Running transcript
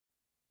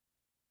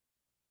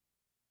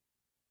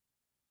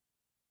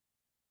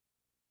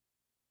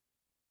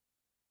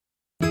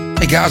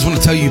guys, I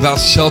want to tell you about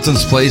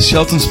Shelton's Place.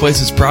 Shelton's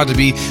Place is proud to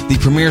be the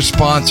premier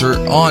sponsor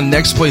on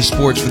Next Play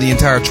Sports for the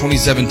entire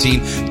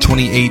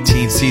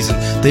 2017-2018 season.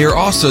 They are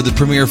also the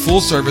premier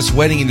full-service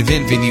wedding and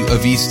event venue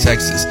of East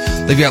Texas.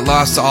 They've got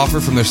lots to offer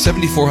from their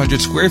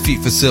 7,400 square feet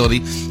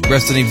facility,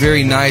 rests in a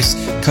very nice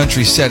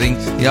country setting.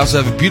 They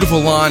also have a beautiful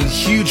lawn,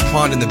 huge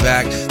pond in the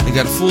back. They've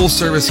got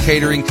full-service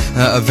catering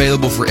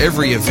available for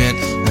every event.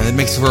 It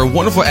makes for a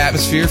wonderful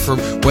atmosphere for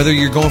whether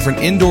you're going for an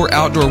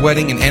indoor-outdoor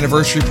wedding, an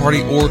anniversary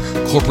party, or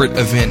corporate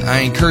event.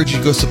 I encourage you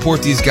to go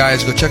support these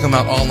guys. Go check them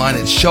out online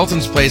at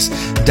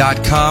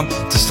sheltonsplace.com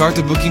to start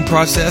the booking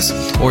process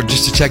or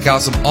just to check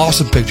out some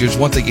awesome pictures.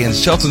 Once again,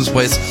 Shelton's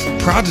Place,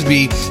 proud to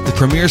be the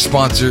premier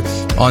sponsor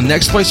on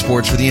Next Play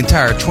Sports for the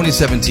entire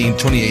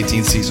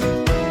 2017-2018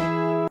 season.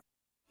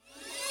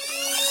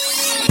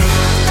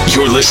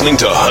 You're listening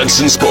to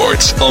Hudson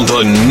Sports on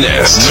the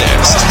Nest.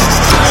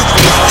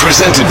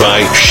 Presented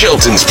by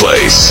Shelton's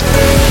Place.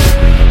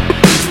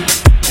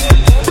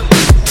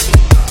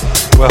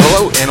 Well,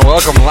 hello and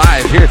welcome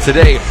live here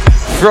today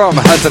from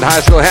Hudson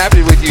High School.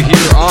 Happy with you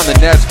here on the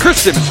Nest.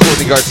 Chris Simmons,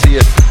 Courtney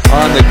Garcia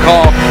on the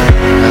call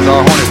as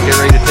our Hornets get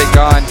ready to take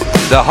on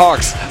the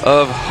Hawks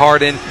of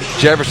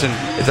Hardin-Jefferson.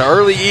 It's an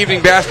early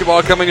evening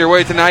basketball coming your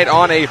way tonight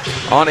on a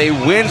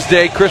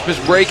Wednesday Christmas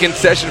break-in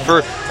session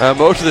for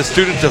most of the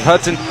students of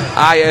Hudson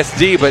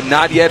ISD, but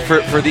not yet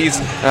for these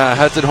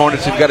Hudson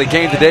Hornets who've got a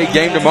game today,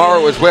 game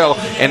tomorrow as well,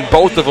 and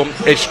both of them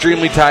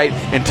extremely tight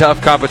and tough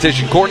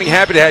competition. Courtney,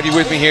 happy to have you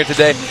with me here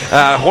today.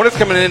 Hornets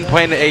coming in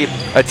playing a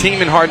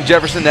team in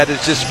Hardin-Jefferson that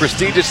is just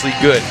prestigiously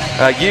good.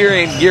 Year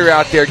in, year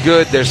out, they're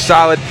good. They're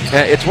solid.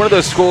 It's one of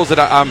those schools that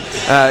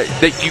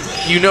that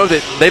you know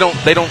that they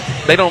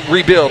don't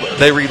rebuild,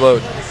 they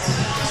reload.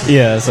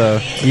 Yeah,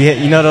 so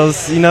you know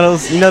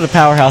the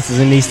powerhouses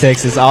in East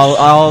Texas,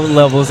 all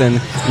levels,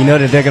 and you know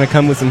that they're going to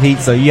come with some heat.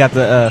 So you have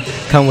to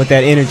come with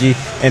that energy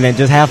and then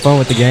just have fun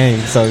with the game.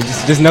 So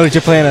just know that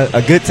you're playing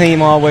a good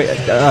team all the way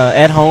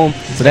at home.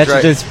 So that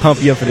should just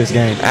pump you up for this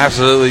game.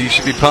 Absolutely, you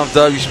should be pumped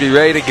up. You should be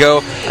ready to go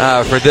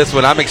for this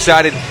one. I'm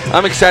excited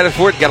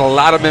for it. Got a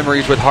lot of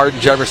memories with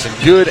Hardin-Jefferson,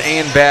 good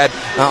and bad,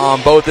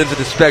 on both ends of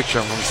the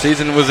spectrum. The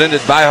season was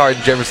ended by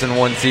Hardin-Jefferson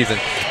one season.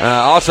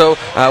 Also,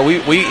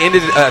 we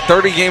ended a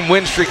 30-game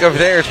win streak of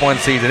theirs one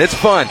season. It's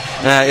fun.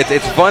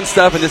 It's fun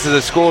stuff, and this is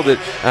a school that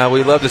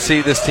we love to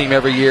see this team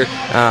every year.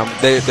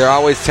 They're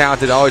always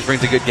talented, always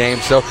brings a good game.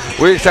 So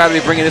we're excited to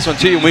be bringing this one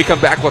to you. When we come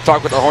back, we'll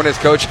talk with our Hornets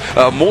coach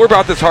more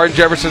about this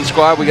Hardin-Jefferson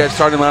squad. We got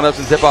starting lineups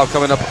and tip-off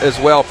coming up as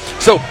well.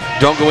 So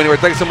don't go anywhere.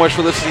 Thanks so much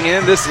for listening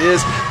in. This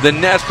is The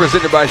Nest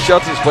presented by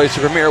Shelton's Place,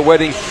 the premier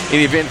wedding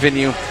and event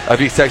venue of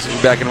East Texas.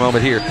 We'll be back in a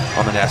moment here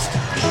on The Nest.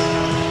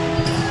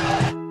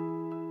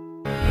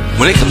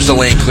 When it comes to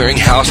land clearing,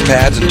 house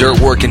pads, and dirt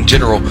work in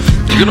general,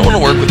 you're going to want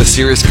to work with a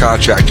serious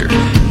contractor.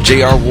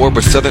 J.R. Ward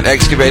with Southern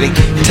Excavating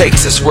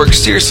takes this work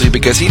seriously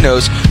because he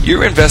knows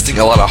you're investing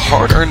a lot of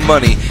hard-earned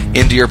money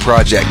into your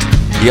project.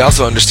 He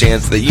also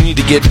understands that you need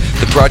to get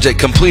the project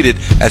completed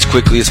as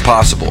quickly as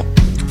possible.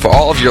 For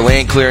all of your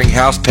land clearing,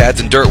 house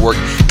pads, and dirt work,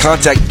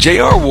 contact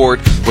J.R. Ward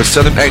with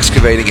Southern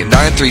Excavating at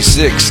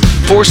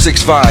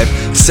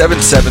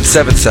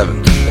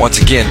 936-465-7777. Once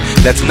again,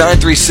 that's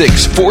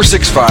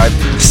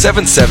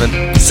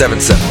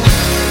 936-465-7777.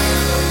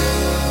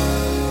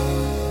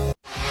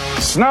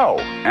 Snow,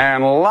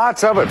 and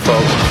lots of it,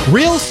 folks.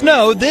 Real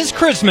snow this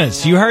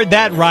Christmas. You heard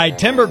that right.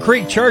 Timber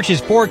Creek Church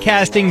is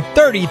forecasting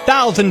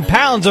 30,000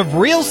 pounds of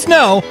real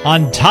snow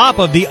on top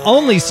of the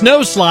only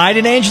snow slide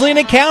in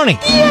Angelina County.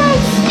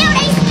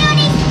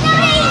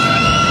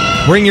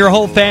 Bring your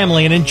whole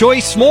family and enjoy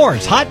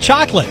s'mores, hot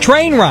chocolate,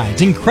 train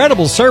rides,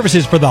 incredible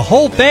services for the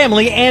whole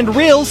family, and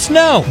real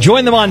snow.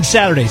 Join them on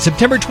Saturday,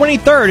 September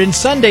 23rd and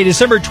Sunday,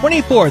 December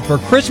 24th for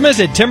Christmas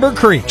at Timber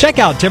Creek. Check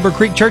out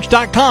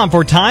timbercreekchurch.com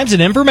for times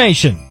and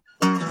information.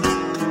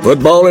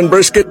 Football and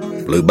brisket,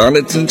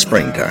 bluebonnets in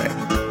springtime.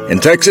 In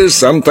Texas,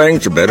 some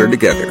things are better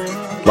together.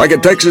 Like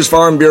at Texas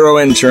Farm Bureau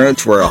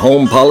Insurance, where a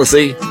home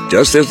policy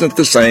just isn't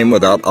the same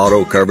without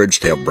auto coverage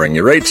to help bring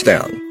your rates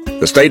down.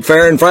 The state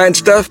fair and fine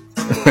stuff?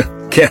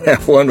 Can't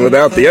have one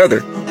without the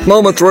other.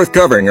 Moments worth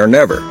covering are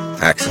never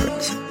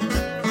accidents.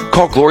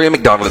 Call Gloria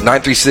McDonald at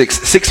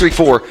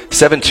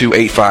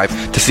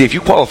 936-634-7285 to see if you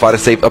qualify to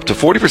save up to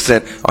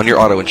 40% on your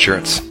auto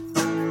insurance.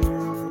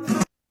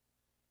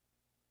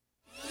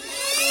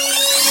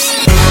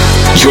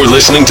 You're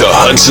listening to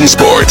Hudson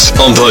Sports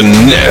on the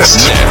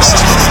Nest.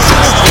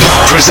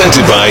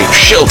 Presented by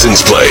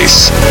Shelton's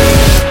Place.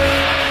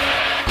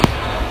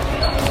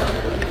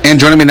 And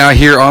joining me now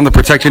here on the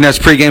Protect Your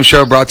Nest pregame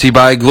show, brought to you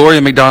by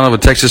Gloria McDonald with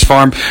Texas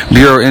Farm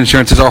Bureau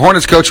Insurance, is our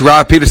Hornets coach,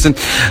 Rob Peterson.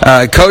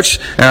 Coach,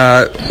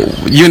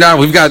 you and I,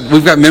 we've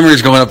got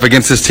memories going up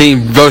against this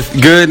team,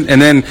 both good and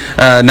then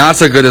not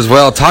so good as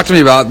well. Talk to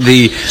me about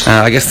the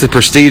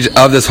prestige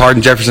of this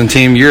Hardin-Jefferson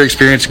team, your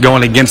experience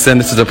going against them.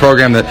 This is a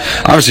program that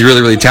obviously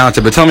really, really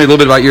talented, but tell me a little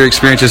bit about your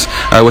experiences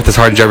with this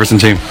Hardin-Jefferson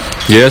team.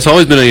 Yeah, it's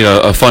always been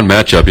a fun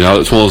matchup. You know,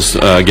 it's one of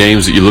those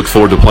games that you look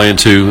forward to playing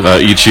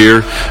each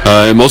year,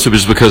 and mostly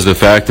just because because of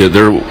the fact that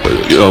they're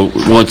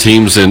one of the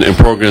teams and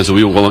programs that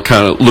we will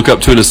kind of look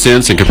up to in a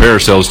sense and compare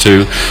ourselves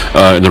to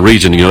in the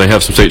region. They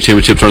have some state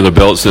championships under their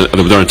belts during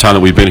the time that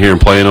we've been here and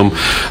playing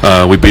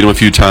them. We beat them a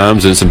few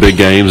times in some big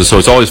games, and so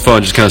it's always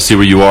fun just kind of see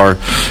where you are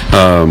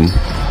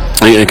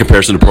in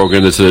comparison to the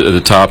program that's at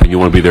the top, and you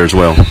want to be there as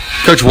well.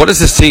 Coach, what is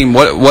this team?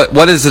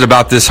 What is it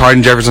about this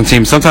Hardin-Jefferson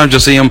team? Sometimes you'll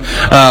see them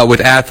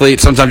with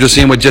athletes. Sometimes you'll see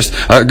them with just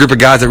a group of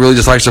guys that really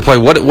just likes to play.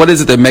 What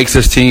is it that makes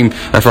this team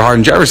for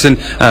Hardin-Jefferson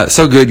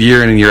so good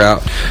year in and year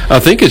out? I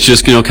think it's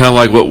just kind of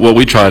like what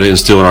we try to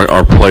instill in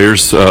our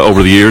players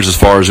over the years. As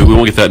far as we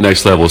want to get that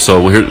next level,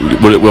 so what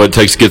it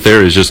takes to get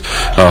there is just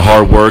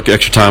hard work,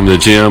 extra time in the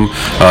gym. You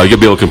got to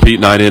be able to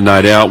compete night in,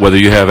 night out. Whether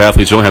you have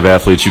athletes or don't have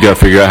athletes, you got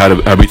to figure out how to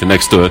beat the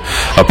next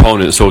opponent.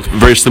 So it's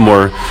very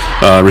similar,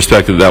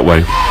 respected that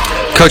way.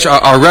 Coach,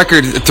 our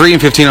record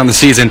 3-15 on the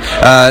season.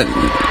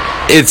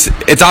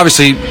 It's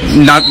obviously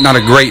not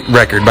a great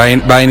record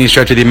by any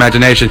stretch of the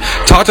imagination.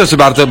 Talk to us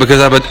about it though, because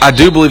I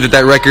do believe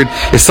that record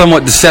is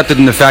somewhat deceptive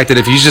in the fact that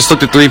if you just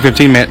looked at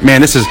 3-15,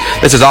 man, this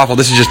is awful.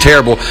 This is just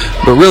terrible.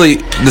 But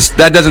really,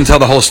 that doesn't tell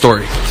the whole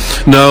story.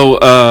 No,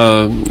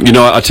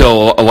 I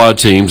tell a lot of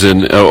teams,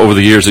 and over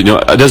the years, it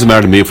doesn't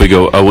matter to me if we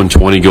go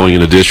 0-20 going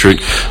into district,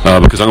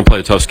 because I'm going to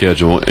play a tough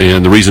schedule,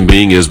 and the reason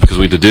being is because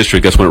we the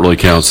district, that's when it really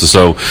counts. And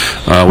so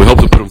we hope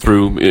to put them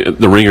through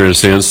the ringer in a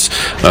sense,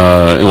 in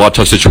a lot of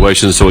tough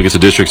situations. So it gets the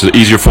districts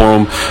easier for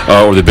them,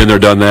 or they've been there,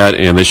 done that,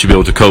 and they should be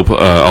able to cope a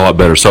lot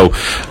better. So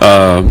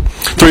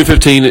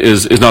 3-15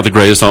 is not the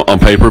greatest on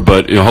paper,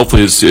 but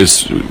hopefully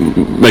it's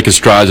making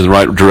strides in the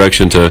right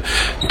direction to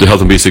help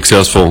them be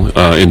successful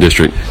in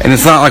district. And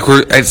it's not like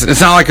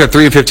it's not like a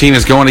 3-15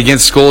 is going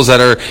against schools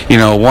that are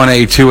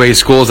 1A, 2A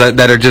schools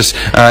that are just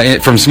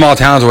from small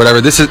towns or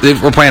whatever.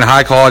 We're playing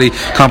high quality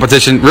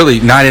competition, really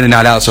night in and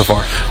night out so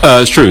far.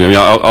 It's true. I mean,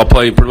 I'll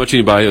play pretty much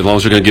anybody as long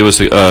as they're going to give us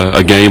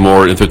a game,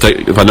 or if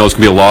I know it's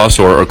going to be a loss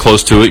or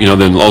close to it,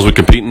 then as long as we're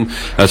competing,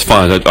 that's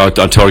fine. I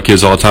tell our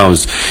kids all the time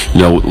is, as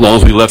long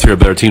as we left here a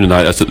better team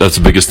tonight, that's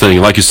the biggest thing.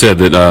 And like you said,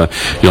 that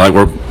like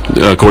we're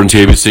according to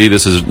ABC,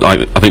 this is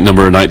I think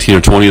number 19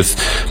 or 20th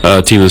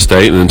team in the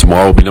state, and then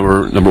tomorrow will be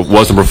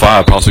number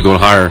 5, possibly going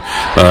higher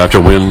after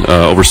a win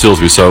over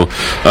Silsbee. So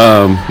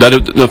that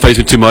doesn't faze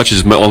me too much,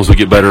 as long as we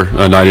get better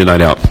night in,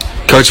 night out.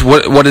 Coach,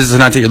 what is the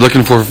night that you're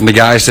looking for from the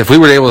guys? If we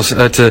were able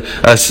to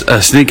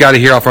sneak out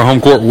of here off our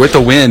home court with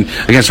a win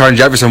against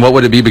Hardin-Jefferson, what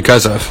would it be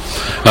because of?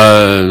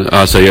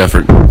 I'd say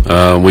effort.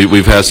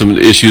 We've had some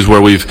issues where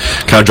we've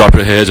kind of dropped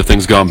our heads if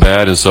things gone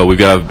bad, and so we've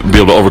got to be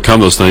able to overcome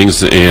those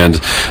things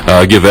and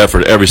give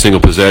effort every single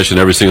possession,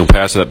 every single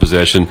pass of that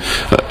possession,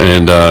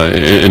 and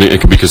it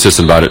can be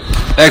consistent about it.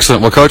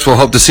 Excellent. Well, Coach, we'll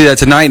hope to see that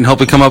tonight and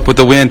hope we come up with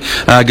a win.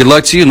 Good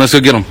luck to you, and let's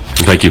go get them.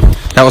 Thank you.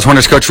 That was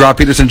Hornets coach Rob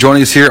Peterson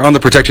joining us here on the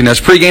Protect Your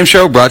Nest pregame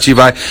show, brought to you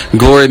by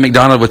Gloria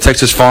McDonald with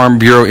Texas Farm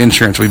Bureau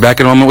Insurance. We'll be back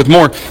in a moment with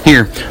more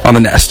here on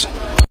the Nest.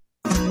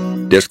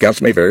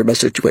 Discounts may vary by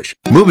situation.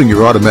 Moving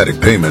your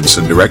automatic payments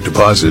and direct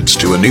deposits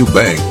to a new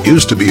bank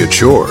used to be a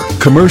chore.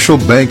 Commercial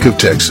Bank of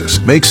Texas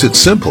makes it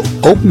simple.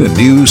 Open a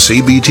new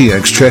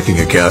CBTX checking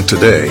account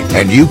today,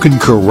 and you can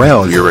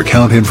corral your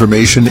account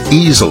information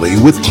easily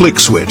with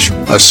ClickSwitch,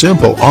 a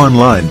simple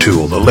online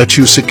tool that lets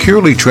you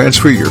securely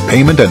transfer your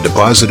payment and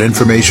deposit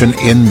information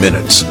in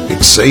minutes.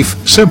 It's safe,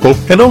 simple,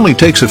 and only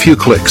takes a few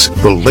clicks.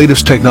 The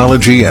latest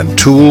technology and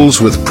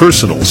tools with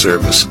personal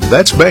service.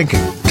 That's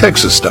banking,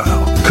 Texas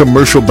style.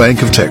 Commercial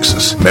Bank of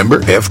Texas, member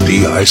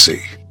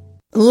FDIC.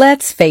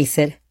 Let's face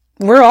it,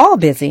 we're all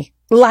busy,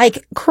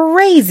 like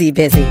crazy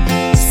busy.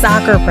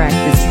 Soccer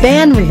practice,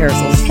 band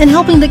rehearsals, and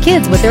helping the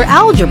kids with their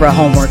algebra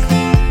homework.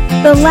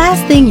 The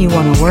last thing you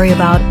want to worry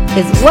about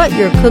is what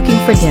you're cooking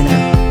for dinner.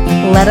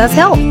 Let us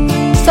help.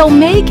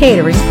 Tomei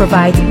Catering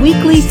provides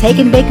weekly take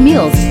and bake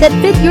meals that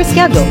fit your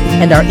schedule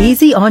and are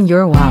easy on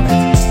your wallet.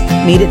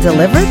 Need it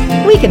delivered?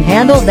 We can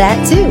handle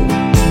that too.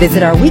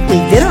 Visit our weekly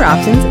dinner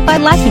options by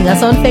liking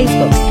us on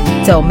Facebook.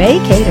 Tomei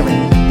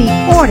Catering, the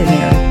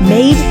ordinary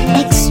made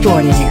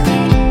extraordinary.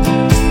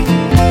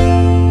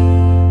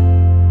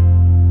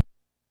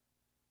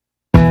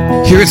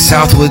 Here at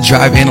Southwood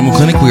Drive Animal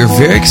Clinic, we are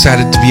very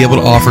excited to be able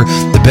to offer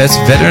the best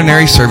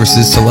veterinary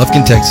services to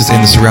Lufkin, Texas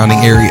and the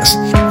surrounding areas.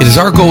 It is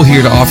our goal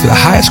here to offer the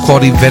highest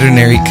quality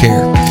veterinary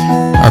care.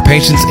 Our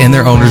patients and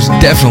their owners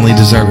definitely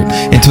deserve it.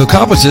 And to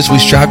accomplish this, we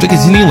strive to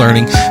continue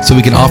learning so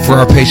we can offer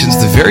our patients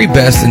the very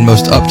best and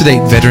most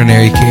up-to-date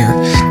veterinary care.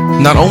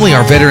 Not only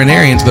our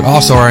veterinarians, but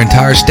also our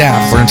entire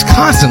staff learns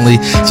constantly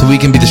so we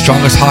can be the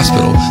strongest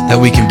hospital that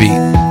we can be.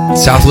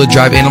 Southwood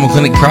Drive Animal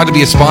Clinic, proud to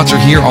be a sponsor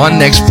here on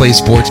Next Play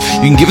Sports.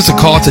 You can give us a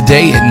call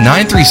today at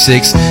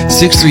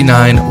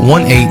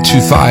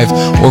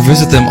 936-639-1825 or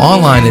visit them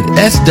online at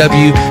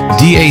swdac.com.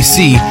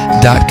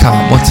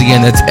 Once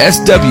again, that's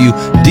swdac.com.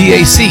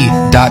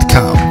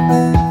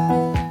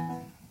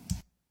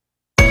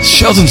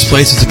 Shelton's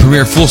Place is the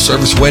premier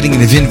full-service wedding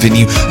and event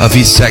venue of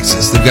East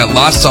Texas. They've got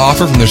lots to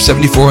offer from their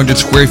 7,400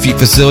 square feet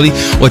facility,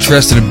 which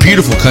rests in a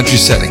beautiful country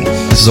setting.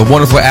 This is a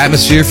wonderful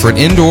atmosphere for an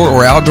indoor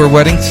or outdoor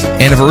wedding,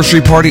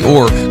 anniversary party,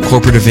 or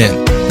corporate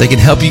event. They can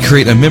help you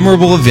create a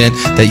memorable event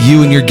that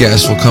you and your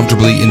guests will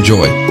comfortably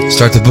enjoy.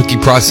 Start the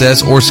booking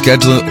process or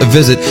schedule a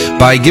visit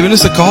by giving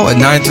us a call at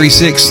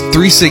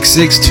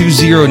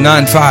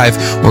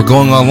 936-366-2095 or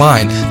going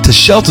online to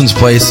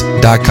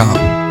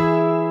sheltonsplace.com.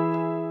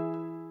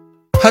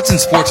 Hudson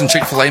Sports and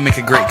Chick-fil-A make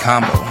a great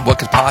combo. What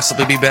could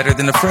possibly be better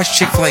than a fresh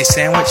Chick-fil-A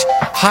sandwich,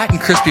 hot and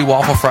crispy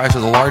waffle fries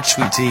with a large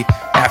sweet tea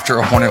after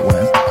a Hornet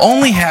win?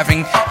 Only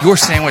having your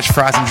sandwich,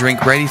 fries, and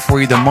drink ready for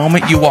you the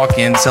moment you walk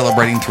in,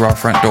 celebrating through our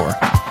front door.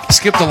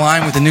 Skip the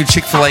line with the new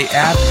Chick-fil-A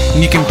app,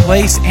 and you can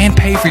place and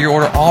pay for your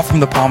order all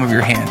from the palm of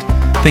your hand.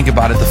 Think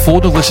about it, the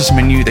full delicious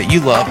menu that you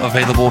love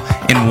available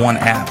in one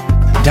app.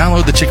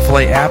 Download the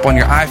Chick-fil-A app on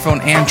your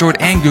iPhone, Android,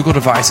 and Google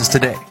devices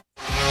today.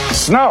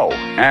 Snow,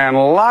 and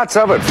lots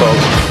of it,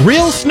 folks.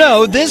 Real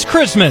snow this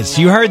Christmas.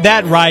 You heard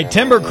that right.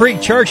 Timber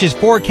Creek Church is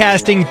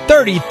forecasting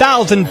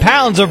 30,000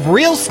 pounds of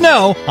real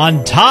snow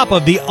on top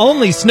of the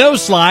only snow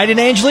slide in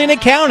Angelina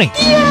County.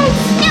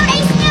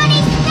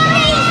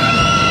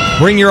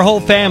 Bring your whole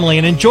family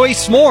and enjoy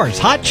s'mores,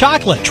 hot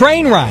chocolate,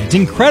 train rides,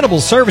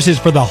 incredible services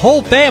for the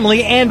whole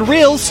family, and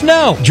real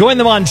snow. Join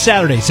them on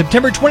Saturday,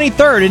 September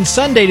 23rd and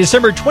Sunday,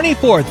 December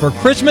 24th for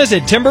Christmas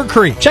at Timber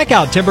Creek. Check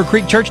out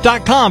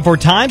timbercreekchurch.com for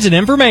times and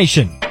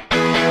information.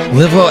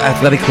 Livewell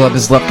Athletic Club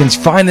is Lufkin's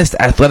finest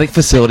athletic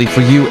facility for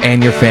you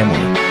and your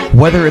family.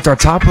 Whether it's our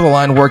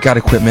top-of-the-line workout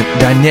equipment,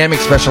 dynamic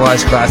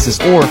specialized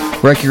classes, or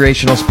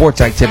recreational sports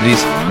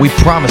activities, we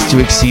promise to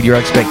exceed your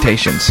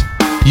expectations.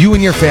 You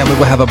and your family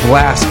will have a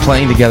blast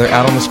playing together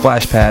out on the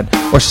splash pad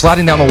or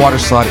sliding down the water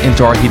slide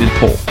into our heated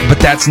pool. But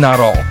that's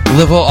not all.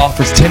 Livewell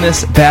offers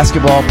tennis,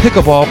 basketball,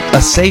 pickleball,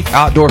 a safe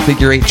outdoor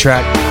figure eight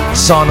track,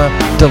 sauna,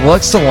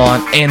 deluxe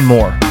salon, and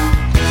more.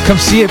 Come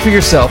see it for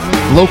yourself,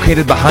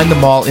 located behind the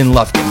mall in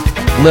Lufkin.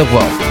 Live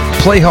well,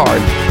 play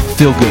hard,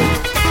 feel good.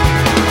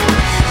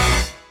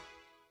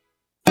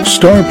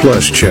 Star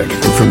Plus Checking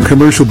from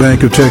Commercial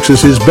Bank of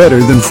Texas is better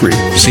than free.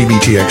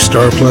 CBTX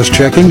Star Plus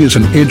Checking is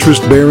an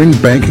interest-bearing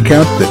bank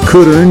account that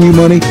could earn you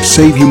money,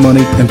 save you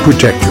money, and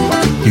protect your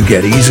money. You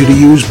get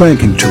easy-to-use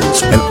banking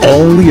tools and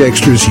all the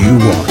extras you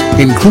want,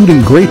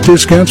 including great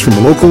discounts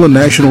from local and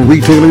national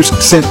retailers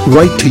sent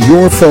right to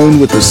your phone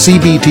with the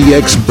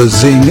CBTX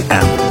Bazing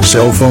app.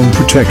 Cell phone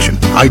protection,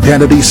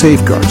 identity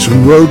safeguards,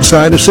 and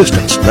roadside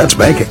assistance. That's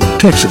banking,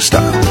 Texas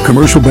style.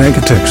 Commercial Bank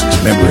of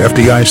Texas. Member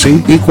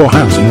FDIC, Equal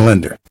Housing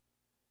Lender.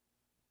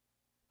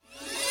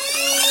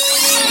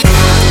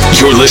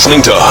 You're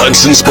listening to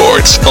Hudson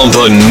Sports on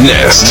the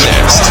Nest.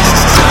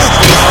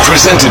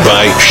 Presented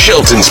by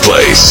Shelton's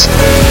Place.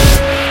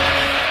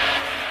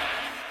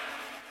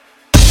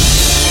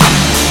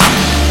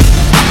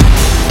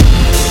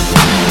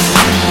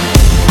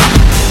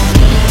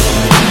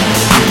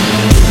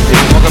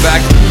 Welcome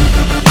back.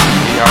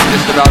 We are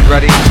just about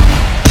ready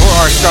for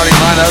our starting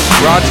lineup,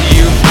 brought to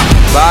you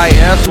by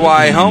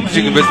SY Homes.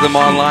 You can visit them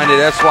online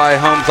at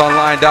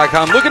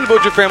syhomesonline.com. Looking to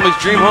build your family's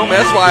dream home?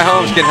 SY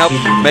Homes can help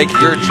make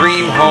your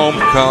dream home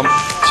come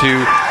to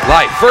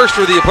life. First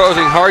for the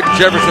opposing Hardin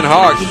Jefferson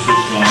Hogs,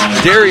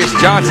 Darius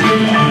Johnson.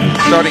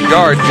 Starting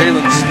guard,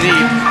 Jalen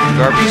Sneed.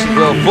 Guard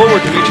forward,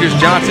 Demetrius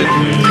Johnson.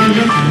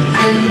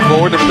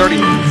 Forward, number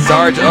 30,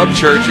 Sarge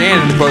Upchurch.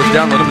 And in the post,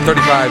 down low, number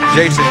 35,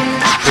 Jason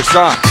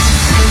Persson.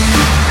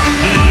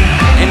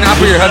 And now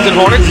for your Hudson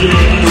Hornets, who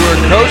are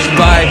coached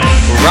by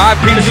Rob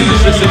Peterson,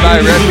 assisted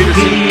by Red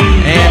Peterson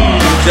and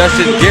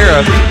Justin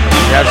Guerra.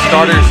 We have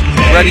starters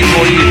ready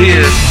for you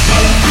here.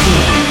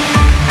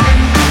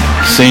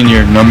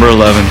 Senior, number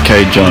 11,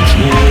 Cade Johnson.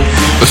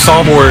 The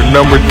sophomore,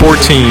 number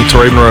 14,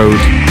 Traden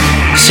Rhodes.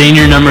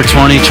 Senior, number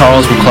 20,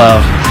 Charles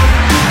McLeod.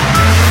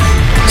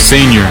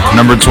 Senior,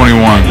 number 21,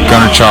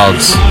 Gunnar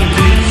Childs.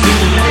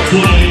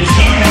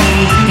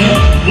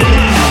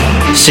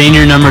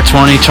 Senior, number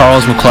 20,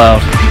 Charles McLeod.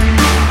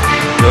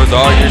 Those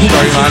are your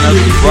starting lineups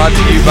brought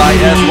to you by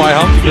SY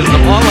Homes. Visit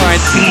them online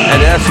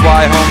at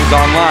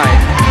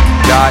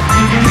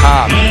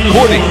syhomesonline.com.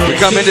 Courtney, we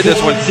come into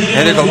this one,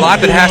 and there's a lot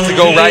that has to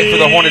go right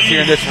for the Hornets here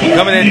in this one.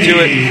 Coming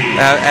into it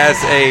as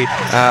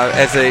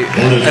an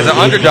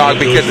underdog,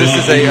 because this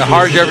is a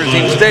hard Jefferson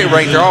team. State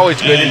ranked, they're always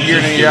good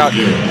year in and year out.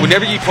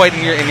 Whenever you played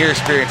in your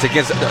experience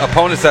against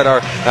opponents that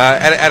are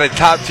at a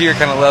top tier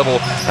kind of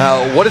level,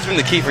 what has been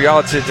the key for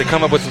y'all to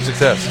come up with some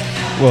success?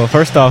 Well,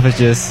 first off, it's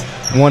just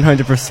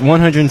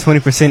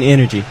 120%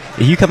 energy.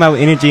 If you come out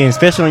with energy, and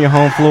especially on your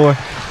home floor,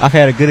 I've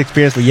had a good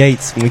experience with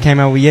Yates. When we came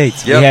out with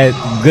Yates, we had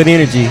good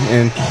energy,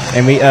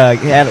 and we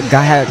had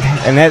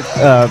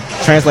that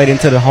translated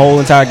into the whole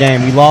entire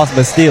game. We lost,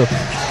 but still,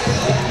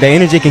 the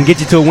energy can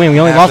get you to a win. We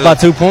only lost by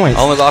 2 points.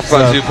 Only lost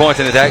by 2 points,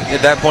 and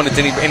at that point, it's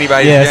anybody's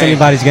game. Yeah, it's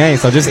anybody's game.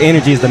 So just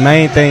energy is the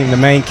main thing, the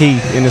main key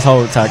in this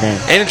whole entire game.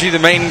 Energy, the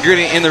main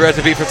ingredient in the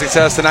recipe for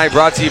success tonight,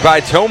 brought to you by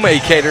Tomei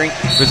Catering.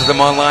 Visit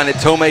them online at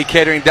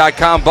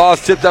tomeicatering.com.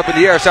 Ball's tipped up in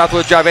the air.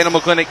 Southwest Drive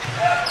Animal Clinic.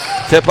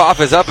 Tip-off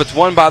is up. It's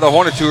won by the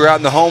Hornets, who are out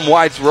in the home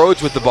whites.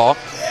 Rhodes with the ball.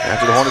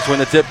 After the Hornets win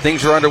the tip,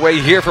 things are underway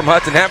here from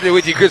Hudson. Happy to be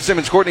with you, Chris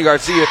Simmons, Courtney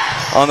Garcia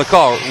on the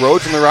call.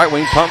 Rhodes on the right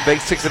wing, pump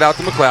fakes, kicks it out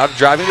to McLeod,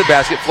 driving the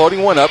basket,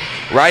 floating one up.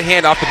 Right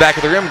hand off the back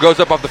of the rim, goes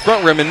up off the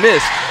front rim and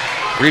missed.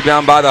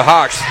 Rebound by the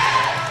Hawks.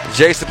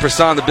 Jason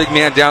Person, the big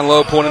man down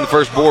low, pulling in the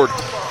first board.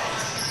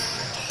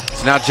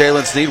 So now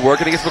Jalen Sneed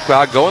working against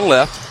McLeod, going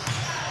left.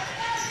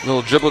 A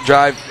little dribble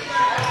drive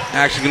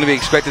action going to be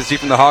expected to see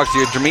from the Hawks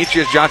here.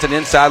 Demetrius Johnson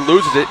inside,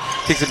 loses it,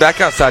 kicks it back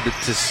outside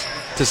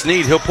to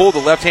Sneed. He'll pull the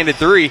left-handed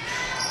three.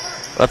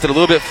 Left it a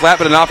little bit flat,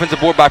 but an offensive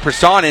board by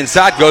Person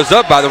inside, goes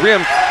up by the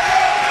rim.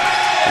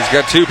 He's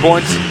got 2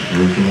 points,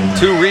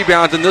 2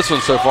 rebounds in this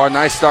one so far.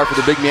 Nice start for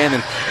the big man,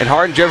 and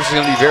Harden Jefferson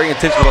going to be very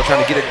intentional about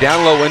trying to get it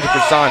down low into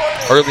Person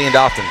early and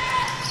often.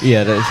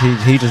 Yeah,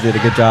 he just did a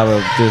good job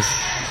of just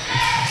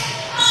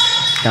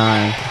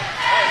dying.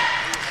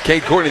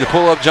 Cade Courtney, the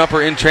pull-up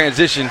jumper in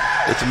transition.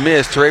 It's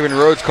missed. Teraven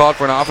Rhodes called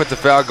for an offensive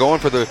foul, going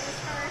for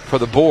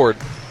the board.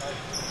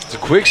 It's a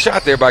quick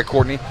shot there by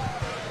Courtney.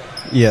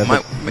 Yeah,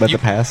 but the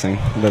passing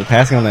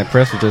on that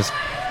press was just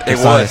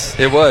precise.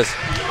 It was.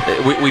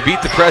 We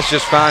beat the press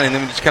just fine, and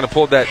then we just kind of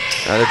pulled that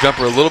the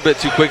jumper a little bit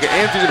too quick.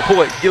 And if you're going to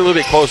pull it, get a little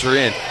bit closer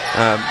in.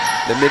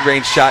 The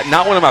mid-range shot,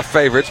 not one of my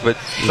favorites, but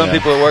some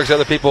people it works,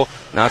 other people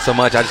not so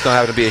much. I just don't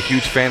happen to be a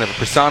huge fan of it.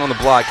 Person on the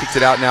block, kicks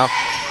it out now.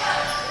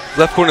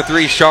 Left corner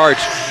three, Sharge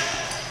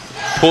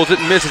pulls it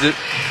and misses it.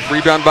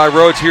 Rebound by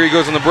Rhodes. Here he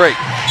goes on the break.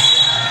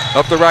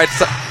 Up the right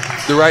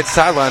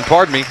sideline,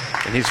 pardon me,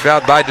 and he's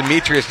fouled by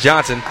Demetrius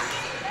Johnson.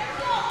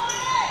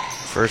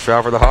 First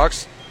foul for the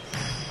Hawks.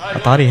 I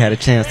thought he had a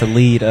chance to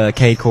lead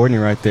Cade Courtney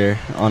right there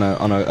on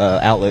a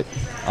outlet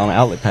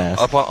pass.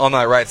 Up on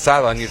that right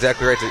sideline, you're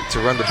exactly right to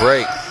run the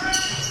break.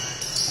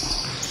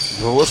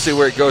 Well, we'll see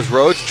where it goes.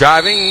 Rhodes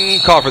driving,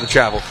 call for the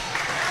travel.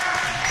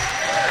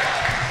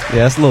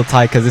 Yeah, it's a little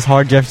tight because it's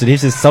Harden Jefferson.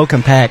 He's just so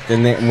compact,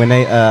 and when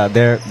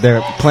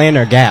they're playing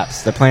their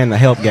gaps, they're playing the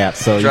help gaps.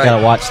 So you got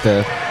to watch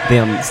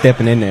them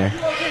stepping in there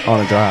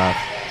on a drive.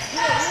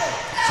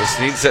 So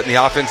Sneed setting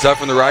the offense up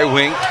from the right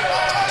wing.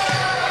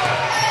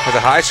 Has a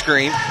high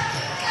screen.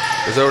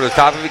 Goes over to the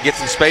top of it,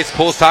 gets in space,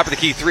 pulls top of the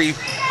key three.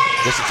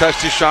 Just a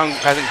touch too strong,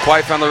 hasn't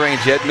quite found the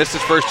range yet. Missed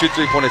his first 2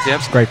 3-point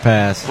attempts. Great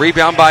pass.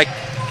 Rebound by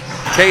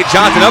Cade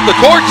Johnson up the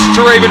court to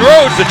Teraven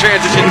Rhodes, the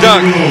transition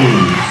dunk.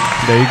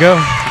 There you go.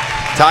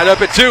 Tied up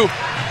at 2.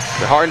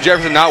 The Harden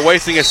Jefferson not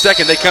wasting a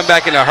second. They come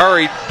back in a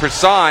hurry.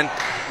 Person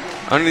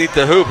underneath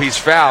the hoop. He's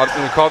fouled.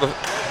 And we call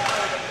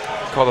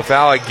the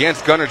foul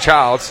against Gunnar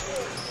Childs.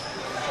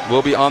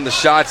 Will be on the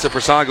shot. So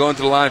Person going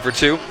to the line for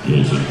 2.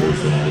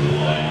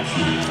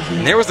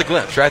 And there was the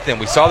glimpse right then.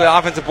 We saw the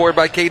offensive board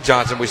by Cade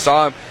Johnson. We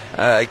saw him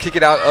kick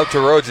it out up to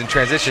Rhodes in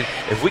transition.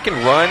 If we can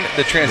run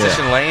the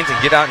transition lanes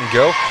and get out and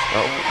go,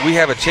 we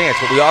have a chance.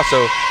 But we also,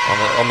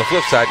 on the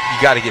flip side,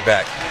 you got to get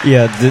back.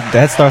 Yeah,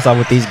 that starts off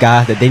with these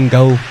guys that didn't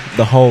go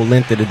the whole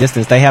length of the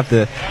distance. They have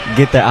to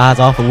get their eyes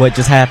off of what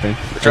just happened.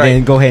 That's and right.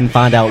 then go ahead and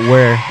find out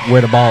where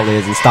the ball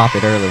is and stop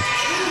it early.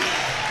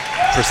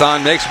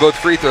 Person makes both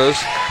free throws.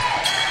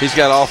 He's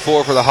got all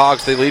 4 for the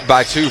Hawks. They lead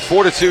by 2.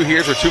 4-2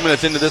 here. We're 2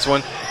 minutes into this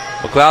one.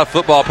 McLeod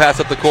football pass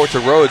up the court to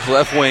Rhodes,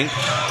 left wing.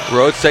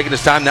 Rhodes taking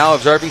his time now,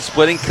 observing,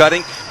 splitting,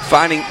 cutting,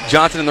 finding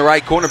Johnson in the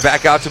right corner,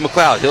 back out to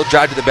McLeod. He'll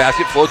drive to the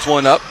basket, floats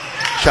one up.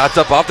 Shots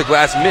up off the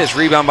glass, miss.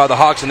 Rebound by the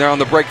Hawks, and they're on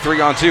the break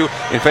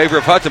 3-on-2 in favor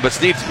of Hudson. But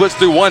Sneed splits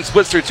through 1,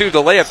 splits through 2.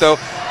 The layup, though,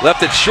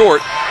 left it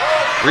short.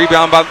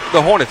 Rebound by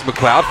the Hornets.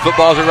 McLeod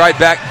footballs it right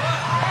back.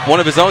 One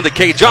of his own to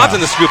Cade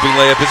Johnson. The scooping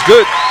layup is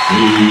good.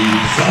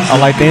 I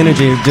like the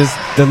energy. Just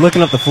they're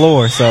looking up the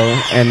floor,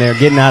 and they're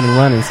getting out and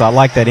running. So I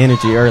like that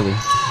energy early.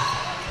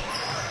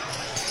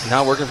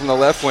 Now working from the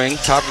left wing,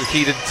 top of the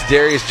key to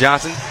Darius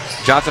Johnson.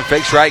 Johnson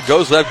fakes right,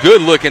 goes left,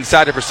 good look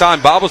inside to Person,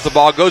 bobbles the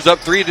ball, goes up,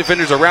 3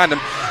 defenders around him,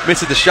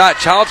 misses the shot.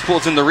 Childs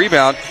pulls in the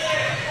rebound.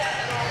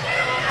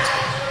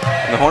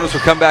 And the Hornets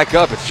will come back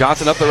up. It's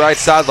Johnson up the right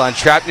sideline,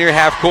 trapped near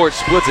half court,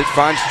 splits it,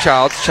 finds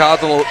Childs.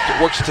 Childs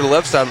works it to the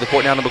left side of the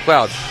court, down to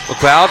McLeod.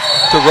 McLeod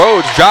to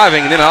Rhodes,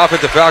 driving, and then an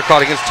offensive foul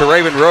called against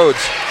Teraven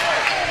Rhodes.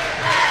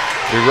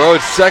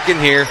 Rhodes second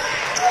here,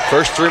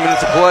 first 3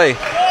 minutes of play.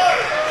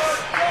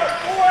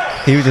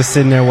 He was just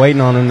sitting there waiting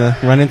on him to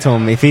run into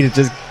him. If he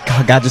just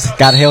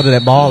got held to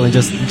that ball and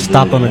just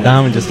stopped on the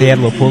dime and he had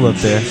a little pull up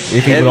there.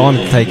 If he would on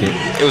to take it.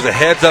 It was a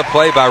heads up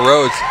play by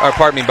Rhodes, or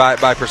pardon me,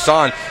 by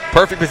Person.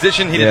 Perfect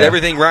position. He did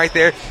everything right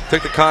there.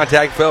 Took the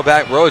contact, fell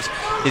back. Rhodes,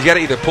 he's got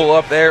to either pull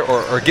up there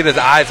or get his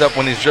eyes up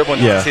when he's dribbling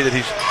to see that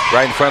he's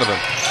right in front of him.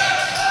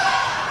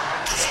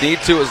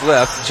 Sneed to his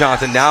left.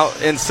 Johnson now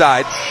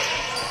inside.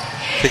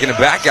 Taking it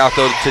back out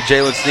though to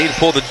Jalen Sneed.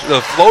 Pulled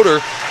the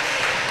floater.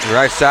 The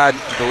right side,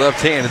 the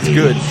left hand, it's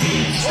good.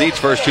 Sneed's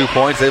first 2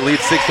 points, they lead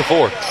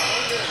 6-4.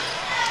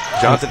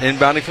 Johnson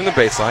inbounding from the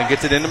baseline,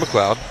 gets it into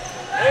McLeod.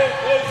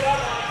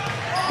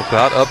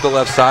 McLeod up the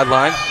left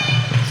sideline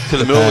to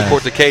the middle of the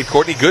court to Cade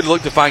Courtney. Good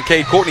look to find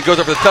Cade Courtney, goes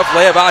up for the tough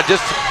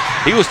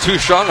layup. He was too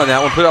strong on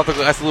that one, put off the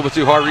glass a little bit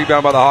too hard.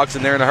 Rebound by the Hawks,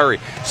 and they're in a hurry.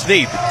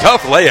 Sneed,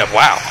 tough layup,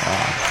 wow.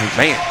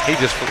 Man, he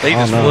just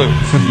flew.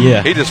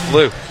 Yeah. He just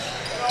flew.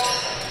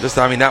 This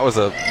time, that was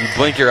you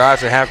blink your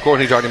eyes at half court,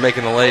 and he's already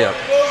making the layup.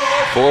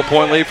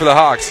 4-point lead for the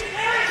Hawks.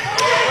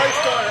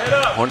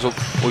 Hornets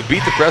we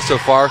beat the press so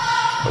far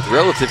with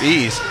relative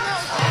ease.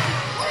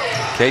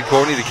 Cade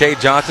Courtney to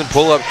Cade Johnson.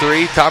 Pull up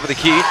 3. Top of the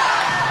key.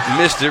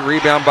 missed it.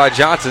 Rebound by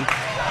Johnson.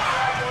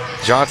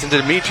 Johnson to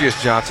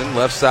Demetrius Johnson,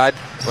 left side,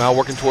 now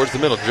working towards the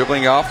middle.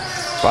 Dribbling off,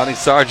 finding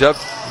Sarge up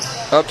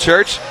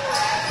Church.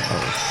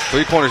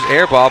 Three-pointers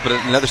air ball, but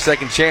another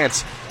second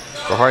chance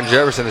for Hardin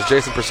Jefferson as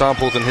Jason Person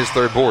pulls in his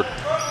third board.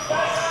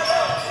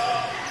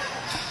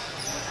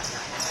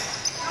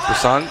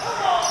 Person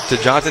to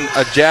Johnson,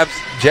 a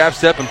jab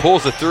step and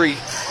pulls the three.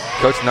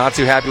 Coach not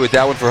too happy with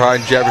that one for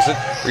Hardin Jefferson.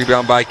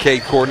 Rebound by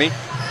Cade Courtney.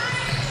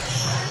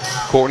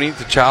 Courtney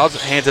to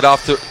Childs, hands it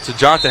off to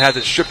Johnson, has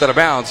it stripped out of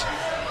bounds.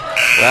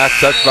 Last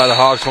touch by the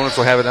Hogs. Hornets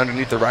will have it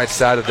underneath the right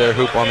side of their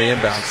hoop on the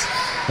inbounds.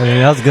 I mean,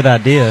 that was a good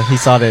idea. He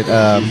saw that,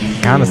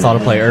 kind of saw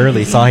the play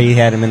early. Saw he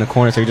had him in the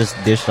corner, so he just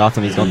dished off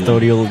him. He's going to throw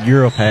the old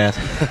Euro pass.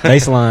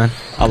 Baseline.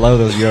 I love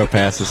those Euro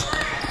passes.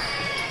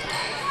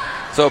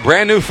 So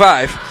brand new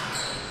 5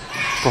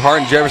 for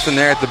Hardin Jefferson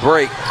there at the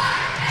break.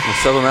 We'll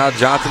sub him out.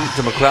 Johnson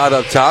to McLeod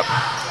up top.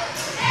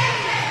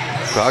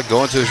 McLeod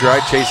going to his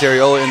right. Chase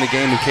Areola in the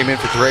game, who came in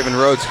for Raven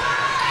Rhodes.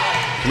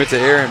 Commits to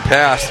errant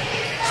pass.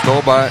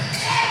 Stole by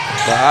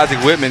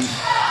Isaac Whitman.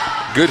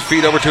 Good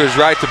feed over to his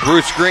right to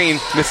Bruce Green.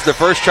 Misses the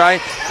first try.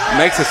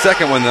 Makes the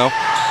second one, though.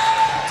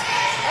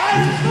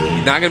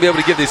 He's not going to be able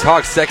to give these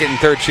Hawks second and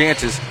third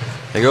chances.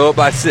 They go up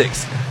by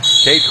 6.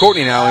 Cade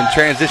Courtney now in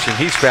transition.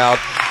 He's fouled.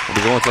 He'll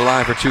be going to the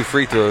line for 2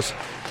 free throws.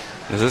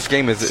 As this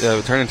game is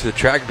turned into the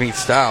track meet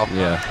style.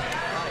 Yeah.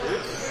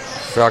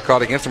 Foul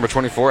called against number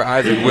 24,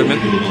 Isaac Whitman.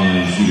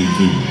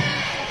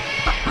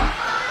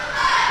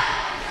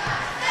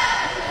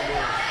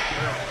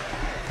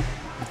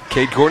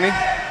 Cade Courtney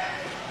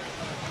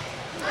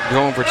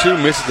going for 2,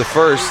 misses the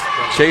first.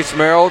 Chase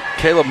Merrill,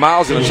 Caleb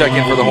Miles going to check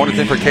in for the Hornets,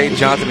 in for Cade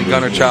Johnson and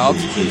Gunnar Childs.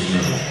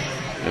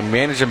 And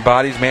managing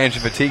bodies,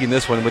 managing fatigue in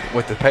this one.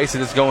 With the pace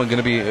that it's going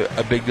to be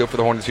a big deal for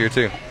the Hornets here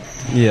too.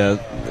 Yeah,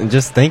 and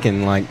just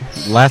thinking, like,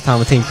 last time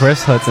a team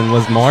pressed Hudson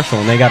was Marshall,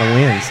 and they got a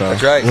win. So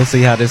that's right. We'll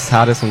see how this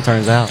one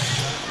turns out.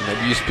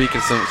 Maybe you're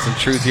speaking some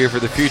truth here for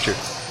the future.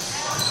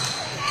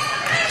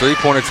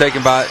 Three-pointer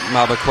taken by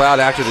McLeod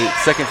after the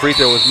second free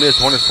throw was missed.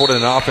 Hornets pulled in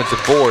an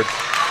offensive board.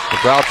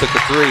 McLeod took the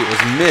 3. It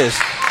was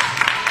missed.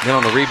 Then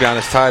on the rebound,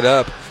 it's tied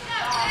up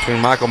between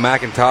Michael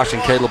McIntosh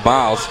and Caleb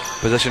Miles.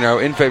 Possession arrow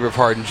in favor of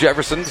Hardin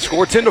Jefferson. The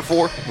score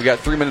 10-4. We got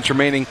 3 minutes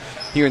remaining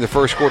here in the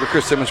first quarter.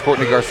 Chris Simmons,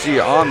 Courtney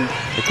Garcia on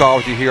the call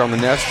with you here on the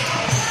Nest.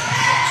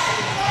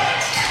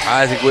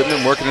 Isaac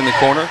Whitman working in the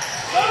corner.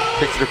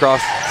 Kicks it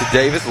across to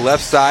Davis.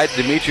 Left side, not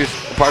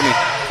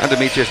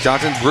Demetrius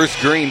Johnson. Bruce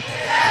Green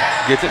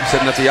gets it,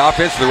 setting up the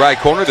offense to the right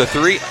corner. The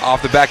 3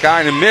 off the back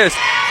iron and missed.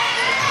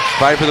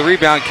 Fighting for the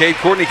rebound. Cade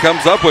Courtney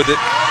comes up with it.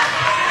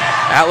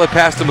 Outlet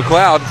pass to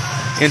McLeod.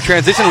 In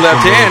transition,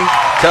 left hand.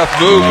 Tough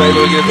move,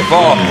 able to get the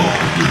ball.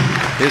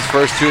 His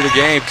first 2 of the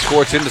game.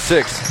 Score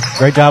 10-6.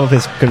 Great job of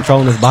his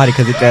controlling his body,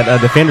 because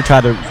that defender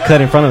tried to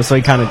cut in front of him, so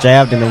he kind of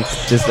jabbed him and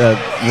just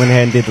went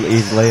ahead and did the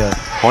easy layup.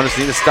 Hornets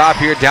need to stop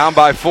here, down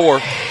by 4.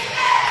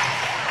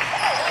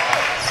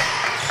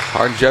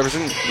 Hardin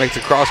Jefferson makes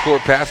a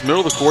cross-court pass,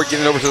 middle of the court,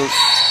 getting over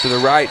to the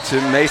right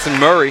to Mason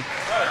Murray.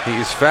 He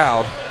is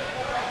fouled.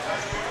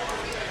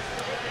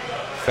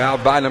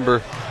 Fouled by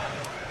number,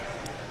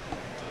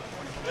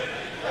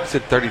 I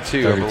said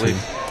 32, I believe.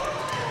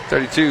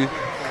 32,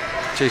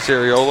 Chase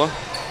Areola.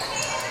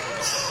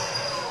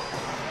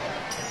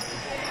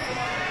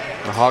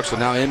 The Hawks will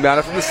now inbound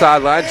it from the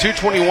sideline.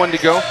 2:21 to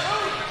go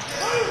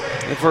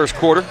in the first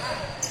quarter.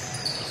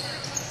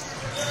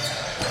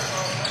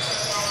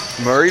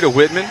 Murray to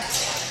Whitman.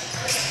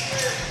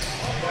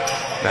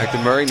 Back to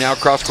Murray. Now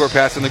cross-court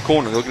pass in the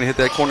corner. Looking to hit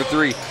that corner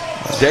 3.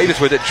 Davis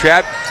with it.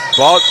 Trapped.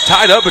 Ball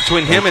tied up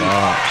between him and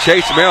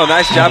Chase Merrill.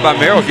 Nice job by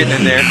Merrill getting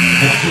in there.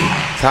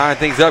 Tying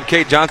things up.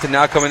 Cade Johnson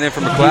now coming in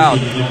from McLeod.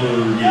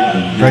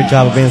 Great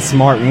job of being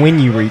smart when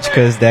you reach,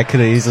 because they could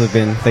have easily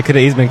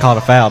been called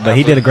a foul. But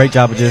he did a great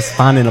job of just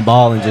finding the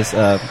ball and just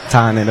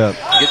tying it up.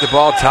 Get the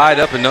ball tied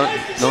up and don't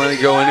let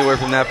it go anywhere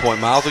from that point.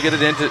 Miles will get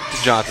it into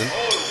Johnson.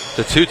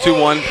 The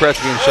 2-2-1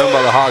 press being shown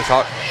by the Hogs.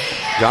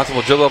 Johnson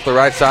will dribble up the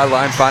right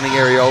sideline, finding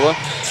Areola.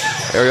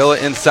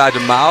 Areola inside to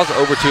Miles,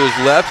 over to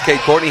his left. Cade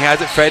Courtney has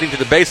it, fading to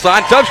the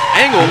baseline. Tough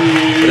angle,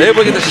 but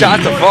able to get the shot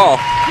to fall.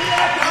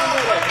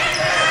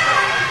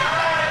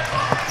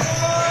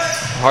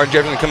 Hardin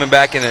Jefferson coming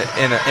back in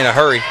a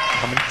hurry.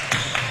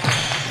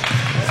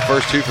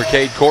 First 2 for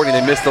Cade Courtney.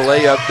 They missed the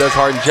layup, does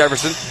Hardin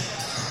Jefferson.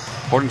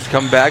 Hornets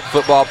come back.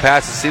 Football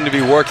passes seem to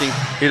be working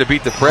here to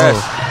beat the press.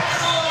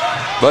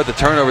 But the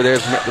turnover there,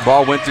 the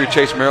ball went through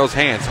Chase Merrill's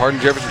hands.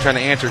 Hardin Jefferson trying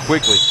to answer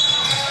quickly.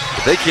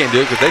 But they can't do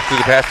it because they threw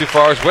the pass too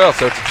far as well.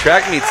 So it's a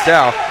track meet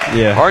style.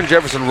 Yeah. Hardin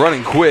Jefferson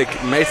running quick.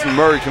 Mason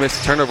Murray commits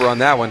the turnover on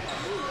that one.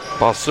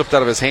 Ball slipped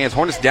out of his hands.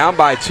 Hornets down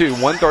by 2.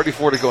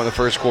 1:34 to go in the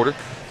first quarter.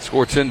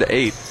 Score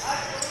 10-8.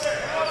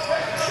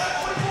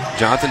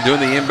 Johnson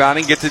doing the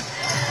inbounding.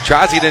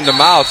 Tries to get into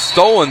Miles.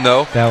 Stolen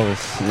though. That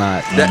was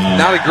not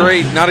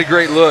a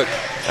great look.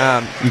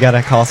 You got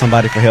to call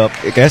somebody for help.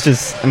 That's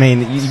just,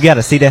 you got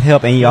to see that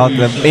help, and you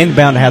the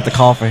inbound have to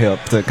call for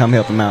help to come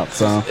help him out.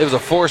 So it was a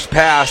forced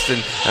pass,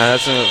 and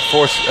that's going to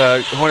force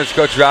Hornets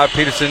coach Rob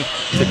Peterson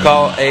to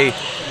call a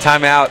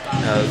timeout.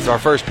 It's our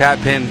first Pat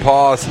Penn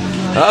pause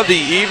of the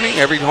evening.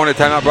 Every Hornet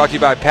timeout brought to you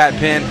by Pat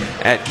Penn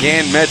at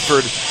Gann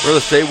Medford Real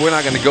Estate. We're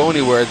not going to go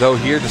anywhere, though,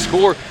 here. The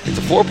score, it's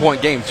a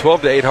 4-point game,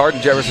 12-8.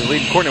 Hardin Jefferson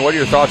leading. Courtney, what are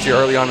your thoughts here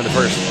early on in the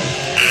first?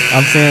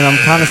 I'm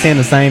kind of saying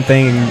the same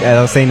thing as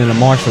I was saying in the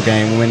Marshall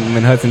game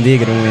when Hudson did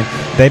get a win.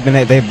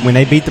 When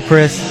they beat the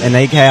press and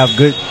they have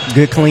good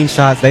clean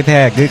shots. They've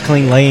had good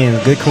clean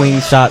lay-ins, good clean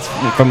shots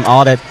from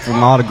all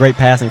the great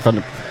passing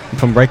from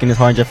breaking this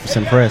Hardin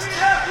Jefferson press.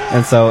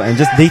 And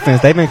just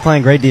defense, they've been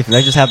playing great defense.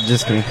 They just have to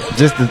just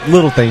the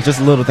little things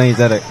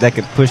that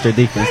could push their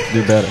defense to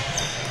do better.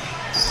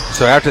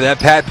 So after that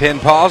Pat Penn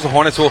pause, the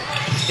Hornets will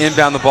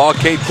inbound the ball.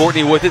 Cade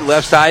Courtney with it,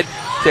 left side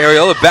to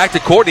Ariola, back to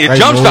Courtney. A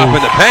jump stop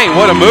in the paint.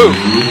 What a move.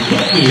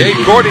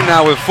 Cade Courtney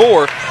now with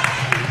 4.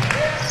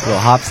 Little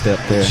hop step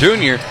there.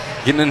 Junior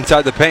getting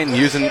inside the paint and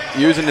using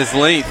his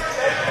length.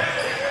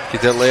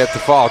 Get that layup to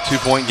fall.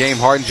 2-point game.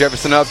 Hardin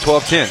Jefferson up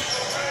 12-10.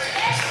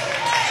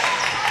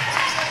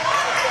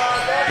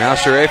 Now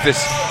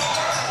Sharafis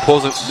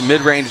pulls a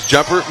mid-range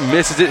jumper,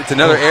 misses it. It's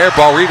another air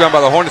ball. Rebound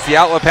by the Hornets. The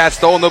outlet pass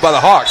stolen though by the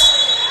Hawks.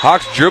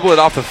 Hawks dribble it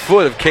off the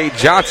foot of Cade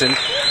Johnson.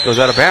 Goes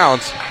out of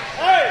bounds.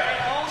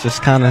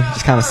 Just kind of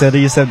settle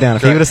yourself down.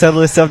 If he would have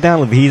settled himself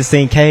down, he'd have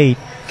seen Cade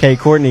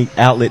Courtney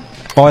outlet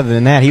farther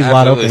than that. He's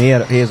wide open. He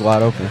is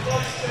wide open.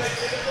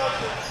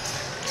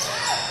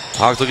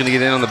 Hawks looking to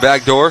get in on the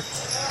back door.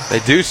 They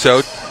do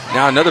so.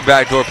 Now another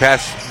backdoor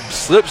pass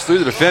slips through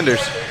the defenders.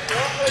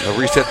 They'll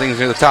reset things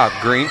near the top.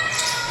 Green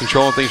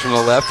controlling things from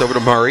the left over to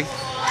Murray.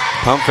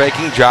 Pump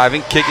faking,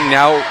 driving, kicking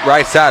now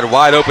right side.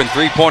 Wide open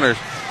three-pointers.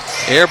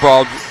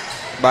 Airballed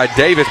by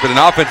Davis, but an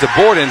offensive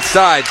board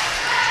inside.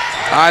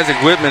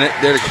 Isaac Whitman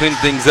there to clean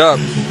things up.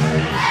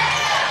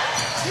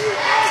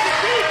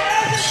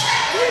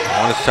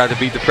 Hornets try to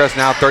beat the press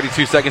now.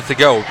 32 seconds to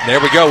go. There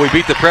we go. We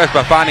beat the press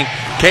by finding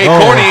Cade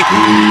Courtney.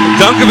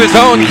 Dunk of his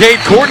own.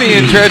 Cade Courtney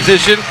in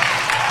transition.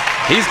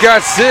 He's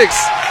got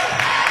 6.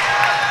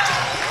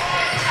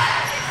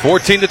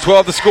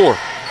 14-12 the score.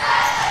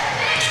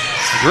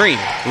 Green,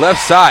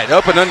 left side,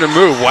 up and under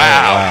move.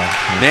 Wow.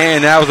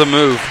 Man, that was a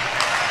move.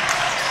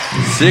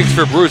 6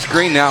 for Bruce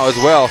Green now as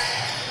well.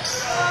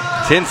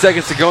 10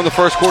 seconds to go in the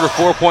first quarter,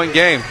 4-point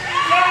game.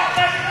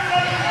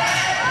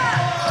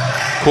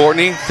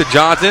 Courtney to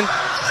Johnson.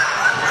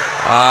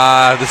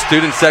 The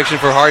student section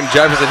for Hardin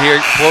Jefferson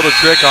here pulled a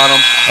trick on him.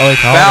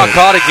 Foul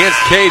caught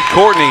against Cade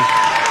Courtney.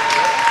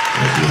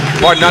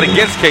 Pardon, not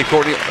against Cade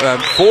Courtney,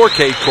 for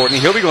Cade Courtney.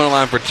 He'll be going to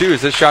line for 2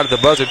 as this shot at the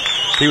buzzer.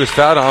 He was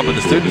fouled on, but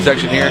the student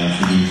section here,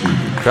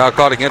 foul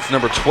caught against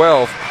number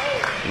 12,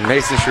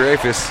 Mason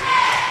Sharafis.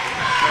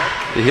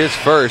 His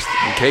first,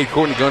 and Cade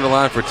Courtney going to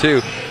line for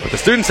 2. But the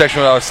student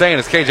section, what I was saying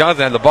is Cade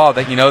Johnson had the ball.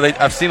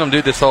 I've seen them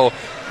do this whole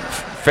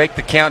fake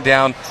the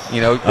countdown.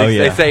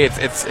 They say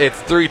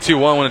it's 3, 2,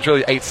 1 when it's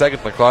really 8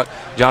 seconds on the clock.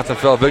 Johnson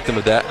fell victim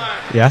of that.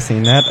 Yeah, I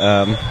seen that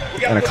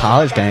in a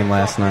college game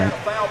last night.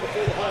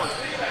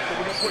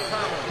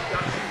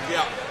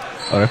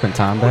 Oh, they're putting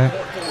time back?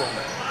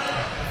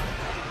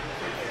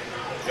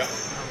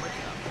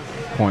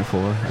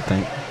 0.4, I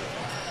think.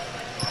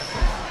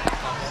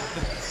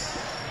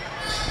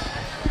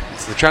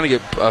 So they're trying to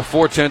get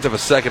 0.4 of a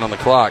second on the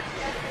clock.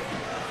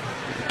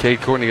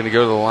 Cade Courtney going to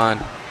go to the line.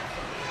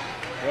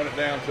 Run it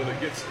down until it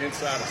gets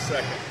inside a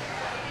second,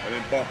 and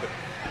then bump it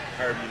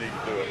however you need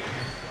to do it.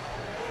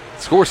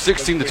 Score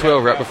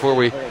 16-12 right before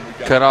we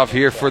cut off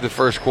here for the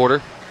first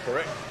quarter.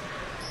 Correct.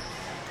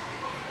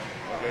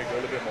 Okay, go a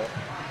little bit more.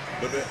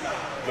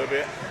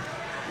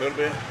 Little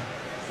bit.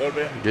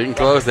 Getting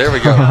close. There we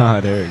go.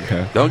 There we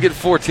go. Don't get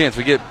 0.4.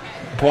 We get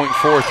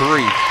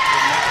 0.43.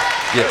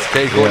 Yes,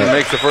 Cade Courtney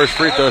makes the first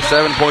free throw.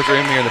 7 points for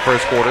him here in the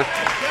first quarter.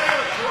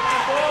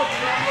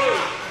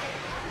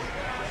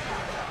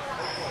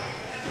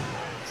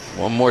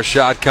 One more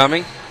shot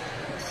coming.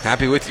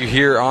 Happy with you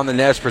here on the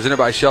Nest, presented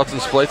by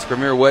Shelton's Place,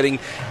 premier wedding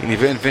and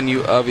event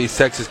venue of East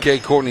Texas.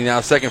 Cade Courtney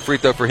now, second free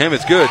throw for him.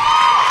 It's good.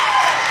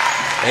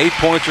 8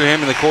 points for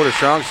him in the quarter.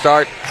 Strong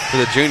start for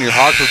the junior.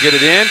 Hawks will get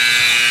it in.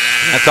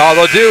 That's all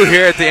they'll do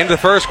here at the end of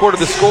the first quarter.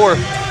 The score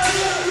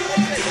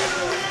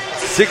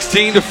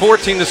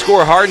 16-14 the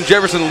score. Hardin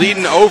Jefferson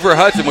leading over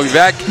Hudson. We'll be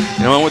back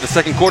in a moment with the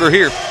second quarter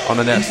here on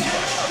the Nest.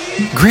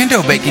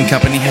 Grando Baking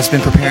Company has been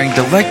preparing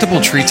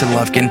delectable treats in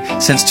Lufkin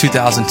since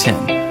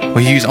 2010.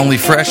 We use only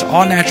fresh,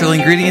 all-natural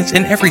ingredients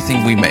in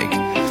everything we make.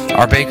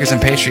 Our bakers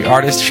and pastry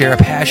artists share a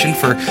passion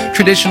for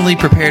traditionally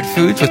prepared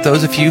foods with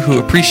those of you who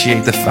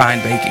appreciate the fine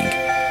baking.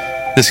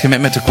 This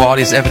commitment to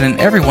quality is evident in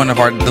every one of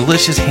our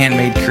delicious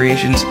handmade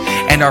creations,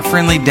 and our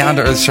friendly,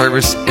 down-to-earth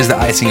service is the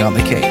icing on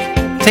the cake.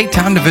 Take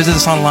time to visit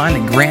us online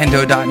at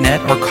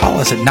grando.net or call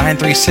us at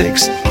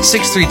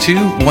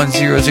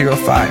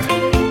 936-632-1005.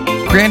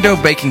 Grando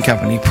Baking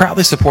Company,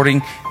 proudly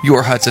supporting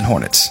your Hudson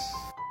Hornets.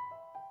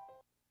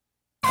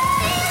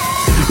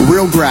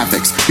 Real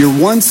Graphics, your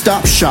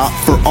one-stop shop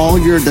for all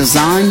your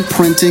design,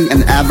 printing,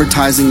 and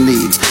advertising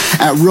needs.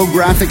 At Real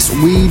Graphics,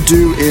 we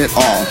do it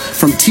all.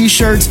 From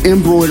t-shirts,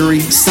 embroidery,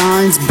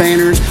 signs,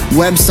 banners,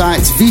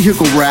 websites,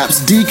 vehicle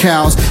wraps,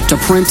 decals, to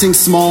printing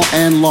small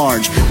and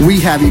large. We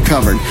have you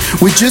covered.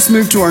 We just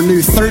moved to our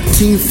new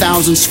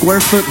 13,000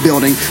 square foot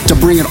building to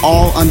bring it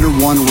all under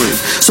one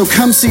roof. So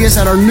come see us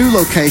at our new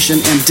location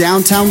in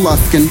downtown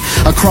Lufkin,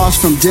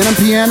 across from Denim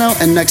Piano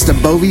and next to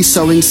Bovie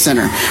Sewing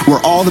Center,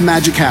 where all the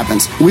magic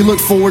happens. We look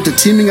forward to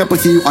teaming up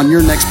with you on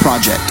your next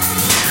project.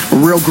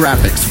 Real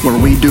Graphics,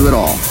 where we do it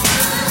all.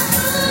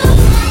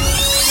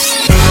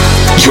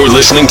 You're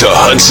listening to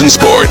Hudson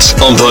Sports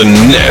on the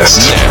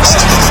Nest.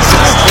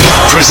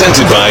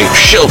 Presented by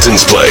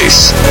Shelton's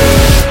Place.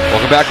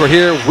 Welcome back. We're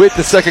here with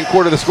the second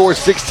quarter. The score is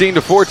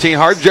 16-14.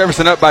 Hardin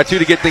Jefferson up by 2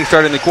 to get things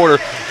started in the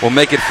quarter. Will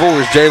make it 4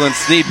 as Jalen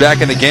Sneed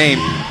back in the game.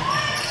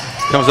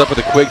 Comes up with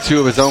a quick 2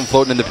 of his own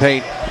floating in the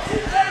paint.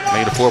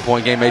 Made a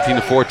 4-point game,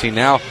 18-14.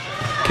 Now,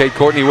 Cade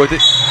Courtney with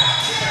it.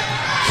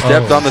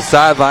 Stepped on the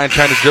sideline,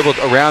 trying to dribble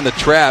around the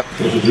trap.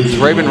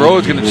 Raven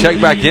Rhodes going to check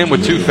back in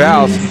with 2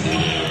 fouls.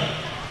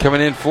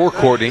 Coming in for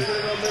Courtney.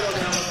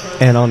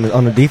 And on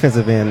the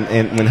defensive end,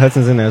 and when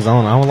Hudson's in their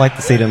zone, I would like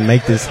to see them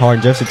make this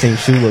Hardin Jefferson team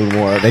shoot a little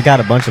more. They got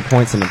a bunch of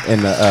points in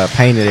the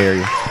painted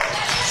area.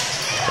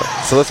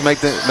 So let's make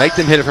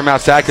them hit it from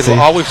outside, because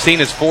all we've seen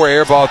is 4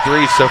 air ball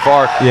threes so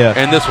far. Yeah.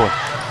 And this one.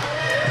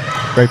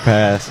 Great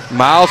pass.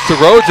 Miles to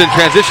Rhodes in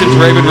transition. To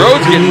Raven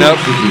Rhodes getting up.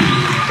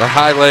 The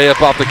high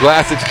layup off the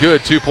glass. It's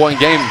good. 2-point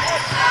game.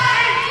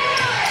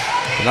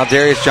 And now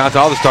Darius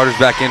Johnson, all the starters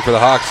back in for the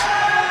Hawks.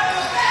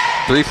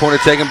 3-pointer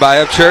taken by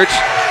Upchurch.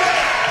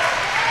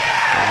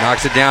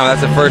 Knocks it down.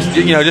 That's the first,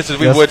 just as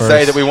we would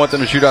say that we want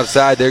them to shoot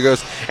outside. There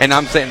goes. And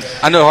I'm saying,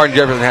 I know Hardin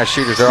Jefferson has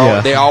shooters.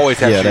 They always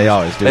have shooters. They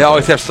always do. They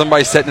always have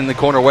somebody sitting in the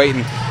corner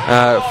waiting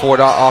for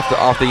it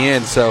off the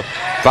end. So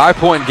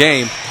 5-point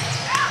game.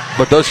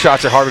 But those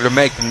shots are harder to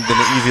make than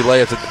the easy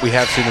layups that we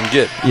have seen them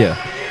get. Yeah.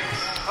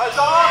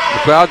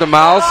 McLeod to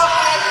Miles.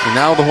 And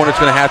now the Hornets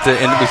going to have to,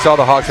 and we saw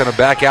the Hawks going to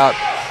back out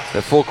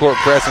the full court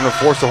press and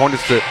force the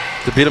Hornets to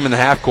beat them in the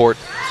half court.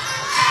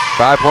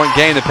 5-point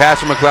game. The pass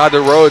from McLeod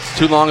to Rhodes.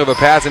 Too long of a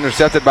pass,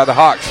 intercepted by the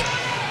Hawks.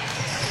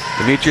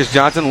 Demetrius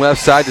Johnson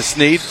left side to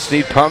Sneed.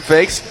 Sneed pump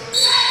fakes.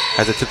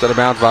 Has it tipped out of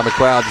bounds by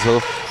McLeod. So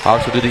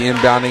Hawks will do the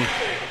inbounding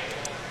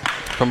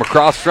from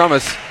across from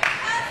us.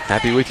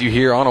 Happy with you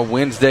here on a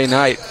Wednesday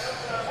night.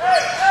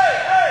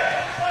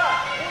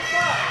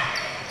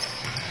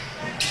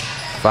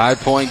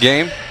 Five-point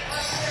game.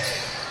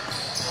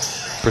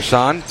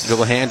 Prashan,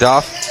 little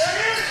handoff.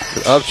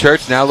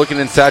 Upchurch now looking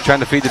inside, trying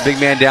to feed the big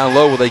man down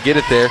low. Will they get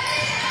it there?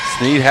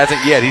 Sneed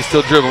hasn't yet. He's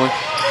still dribbling.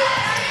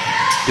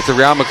 Gets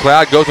around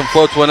McLeod, goes and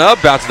floats one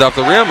up, bounces off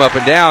the rim, up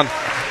and down.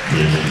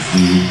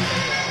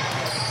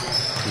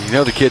 You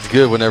know the kid's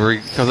good whenever he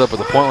comes up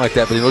with a point like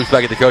that, but he looks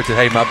back at the coach and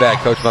says, hey, my bad,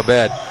 coach, my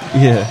bad.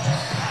 Yeah.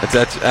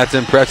 That's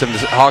impressive.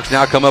 The Hawks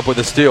now come up with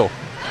a steal.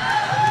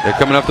 They're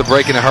coming up to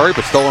break in a hurry,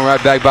 but stolen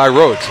right back by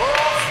Rhodes.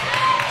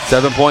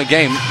 7-point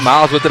game.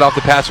 Miles with it off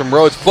the pass from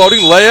Rhodes.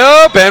 Floating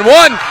layup and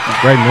one.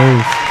 Great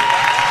move.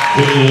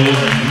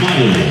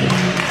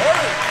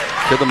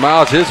 To the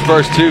Miles, his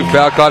first 2.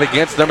 Foul caught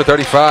against number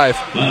 35.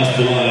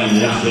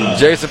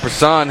 Jason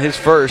Prashan, his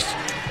first.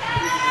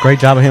 Great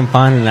job of him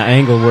finding an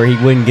angle where he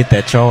wouldn't get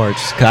that charge.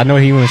 Because I know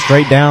he went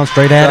straight down,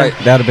 straight at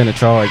him. That would have been a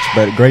charge.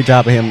 But great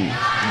job of him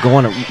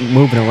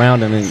moving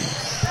around him. And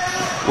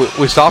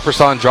we saw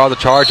Prashan draw the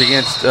charge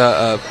against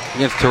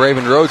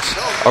Raven Rhodes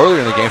earlier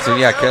in the game. So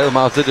yeah, Caleb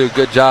Miles did do a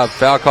good job.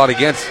 Foul caught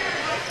against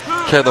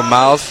Caleb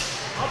Miles,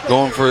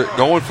 going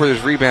for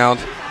his rebound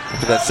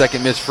for that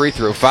second missed free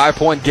throw.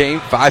 5-point game,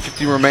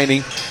 5:50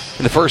 remaining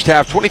in the first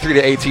half.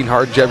 23-18.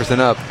 Hardin Jefferson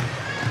up.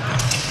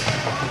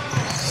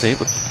 See,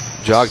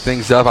 jog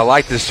things up. I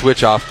like this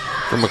switch off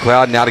from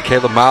McLeod now to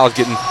Caleb Miles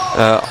getting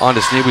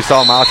onto Sneed. We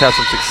saw Miles have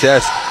some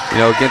success,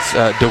 against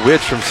DeWitt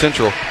from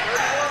Central.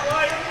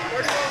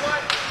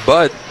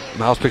 But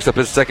Miles picks up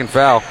his second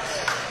foul.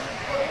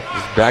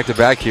 He's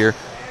back-to-back here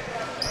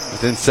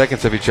within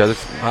seconds of each other.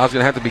 Miles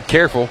going to have to be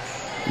careful.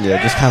 Yeah,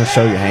 just kind of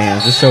show your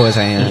hands. Just show his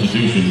hands.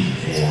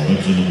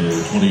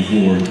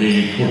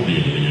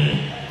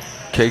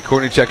 Cade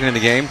Courtney checking in the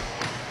game.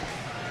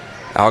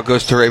 Out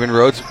goes to Raven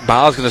Rhodes.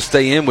 Miles going to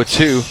stay in with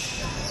 2.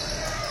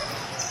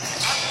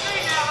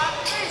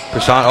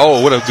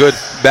 Prashan, what a good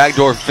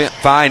backdoor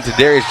find to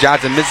Darius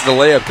Johnson. Misses the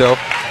layup, though.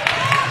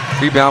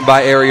 Rebound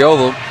by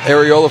Areola.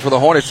 Areola for the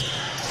Hornets.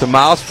 To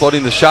Miles,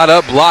 floating the shot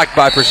up, blocked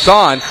by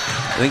Prashan.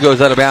 Then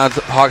goes out of bounds.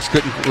 Hawks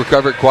couldn't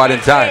recover it quite in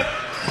time.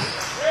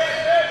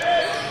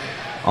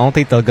 I don't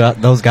think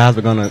those guys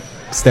were going to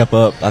step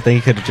up. I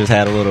think he could have just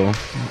had a little,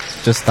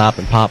 just stop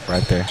and pop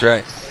right there. That's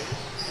right.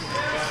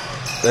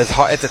 That's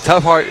hard.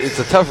 It's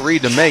a tough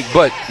read to make,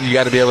 but you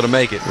got to be able to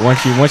make it.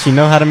 Once you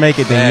know how to make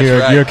it, then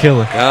you're a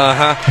killer.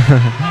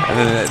 And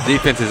then the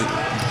defense is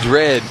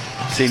dread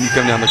seeing you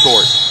come down the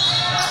court.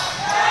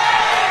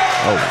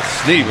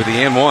 Sneed with the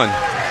M1.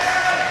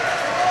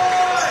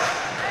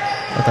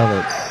 I thought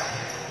that.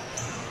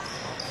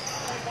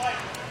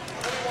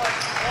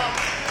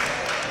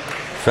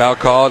 Foul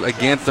called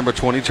against number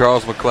 20,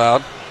 Charles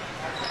McLeod.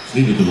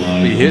 Be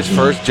his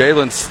first.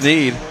 Jalen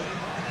Sneed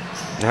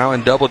now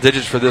in double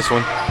digits for this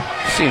one.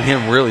 Seen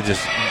him really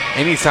just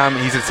anytime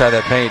he's inside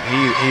that paint,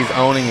 he's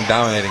owning and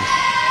dominating.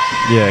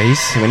 Yeah,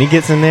 when he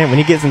gets in there, when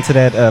he gets into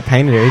that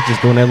paint area, he's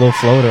just doing that little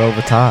floater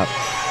over top.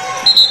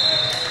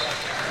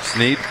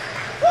 Sneed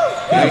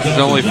makes his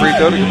only free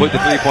throw to complete the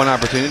three-point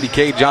opportunity.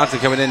 Cade Johnson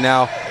coming in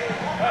now.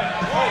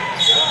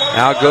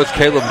 Out goes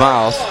Caleb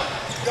Miles.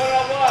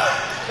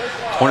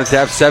 Hornets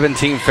have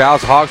 17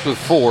 fouls. Hawks with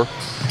 4.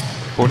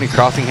 Courtney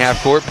crossing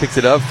half court, picks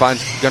it up,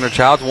 finds Gunnar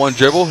Childs, one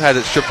dribble, has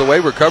it stripped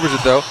away, recovers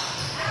it though.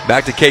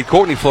 Back to Cade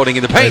Courtney floating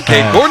in the paint.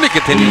 Cade Courtney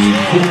continues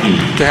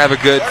to have a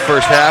good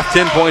first half.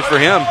 10 points for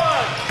him.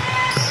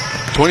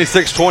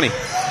 26-20.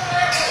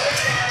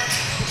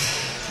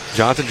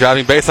 Johnson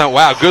driving baseline.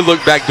 Wow, good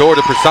look back door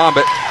to Prasan,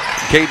 but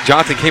Cade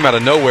Johnson came out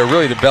of nowhere,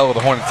 really to bail the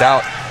Hornets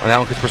out on that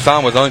one because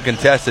Prasan was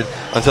uncontested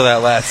until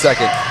that last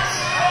second.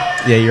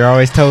 Yeah, you're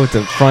always told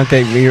to front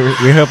that.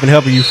 We're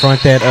helping you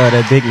front that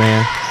big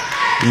man.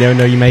 You never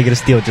know, you may get a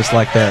steal just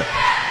like that.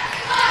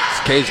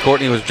 Cade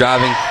Courtney was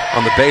driving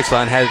on the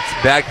baseline, had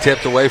his back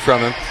tipped away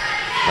from him.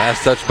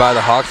 Last touch by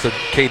the Hawks, so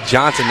Cade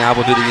Johnson now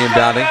will do the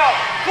inbounding.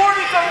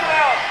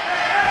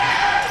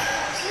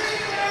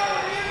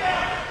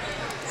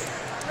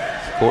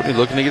 Courtney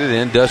looking to get it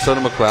in, does so to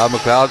McLeod.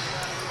 McLeod,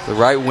 the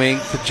right wing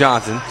to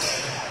Johnson.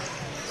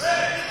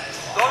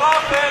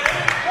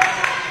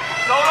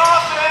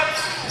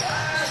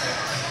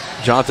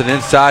 Johnson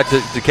inside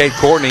to Cade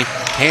Courtney,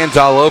 hands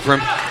all over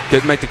him.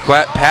 Couldn't make the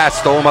pass,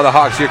 stolen by the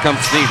Hawks. Here comes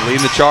Sneed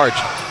leading the charge.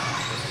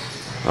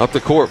 Up the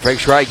court,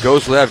 fakes right,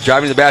 goes left,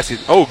 driving the basket.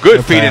 Oh,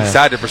 good feed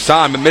inside to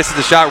Prasan, but misses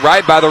the shot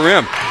right by the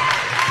rim.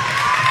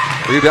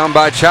 Rebound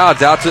by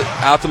Childs, out to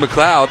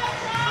McLeod.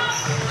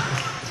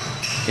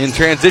 In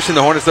transition,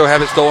 the Hornets, though,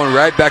 have it stolen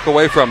right back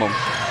away from them.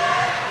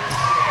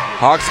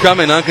 Hawks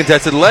coming,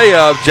 uncontested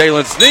layup,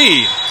 Jalen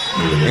Sneed.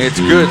 It's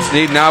good.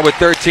 Sneed now with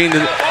 13 to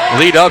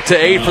lead up to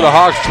 8 for the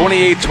Hawks.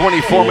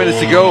 28-24 minutes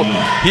to go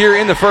here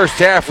in the first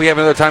half. We have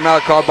another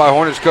timeout called by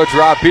Hornets coach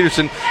Rob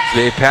Peterson.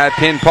 Today, Pat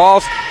Penn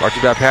Pauls. Brought to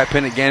you by Pat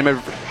Penn at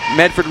Gannon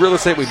Medford Real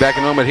Estate. We'll be back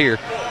in a moment here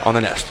on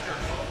The Nest.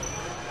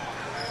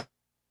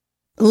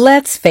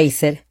 Let's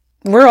face it,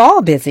 we're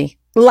all busy.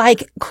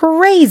 Like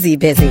crazy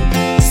busy.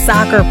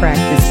 Soccer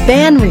practice,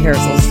 band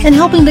rehearsals, and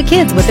helping the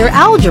kids with their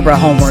algebra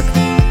homework.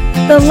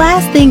 The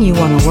last thing you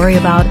want to worry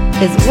about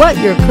is what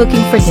you're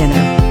cooking for dinner.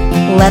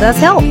 Let us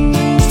help.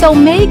 So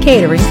May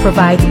Catering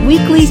provides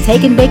weekly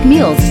take and bake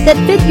meals that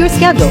fit your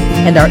schedule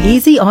and are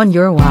easy on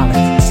your wallet.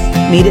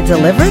 Need it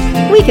delivered?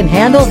 We can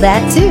handle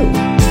that too.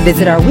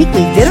 Visit our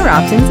weekly dinner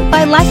options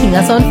by liking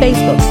us on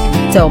Facebook.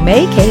 So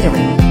May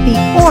Catering, the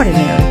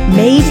ordinary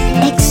made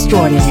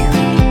extraordinary.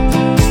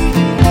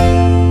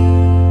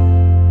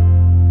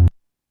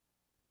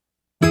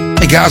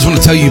 Guys, I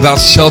want to tell you about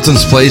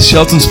Shelton's Place.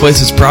 Shelton's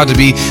Place is proud to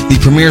be the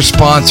premier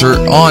sponsor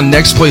on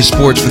Next Play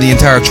Sports for the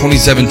entire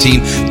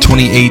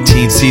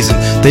 2017-2018 season.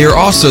 They are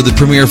also the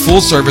premier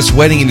full-service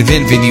wedding and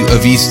event venue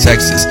of East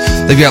Texas.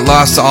 They've got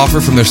lots to offer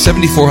from their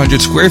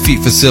 7,400 square feet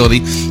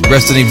facility,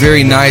 resting in a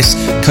very nice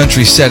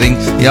country setting.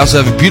 They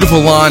also have a beautiful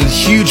lawn,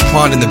 huge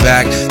pond in the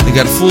back. They've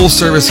got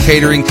full-service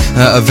catering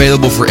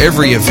available for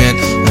every event.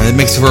 It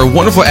makes for a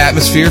wonderful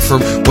atmosphere for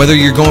whether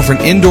you're going for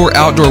an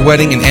indoor-outdoor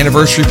wedding, an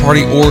anniversary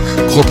party, or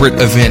corporate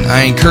event.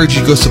 I encourage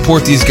you to go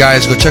support these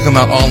guys. Go check them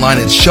out online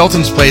at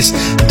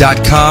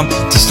sheltonsplace.com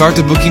to start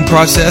the booking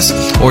process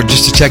or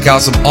just to check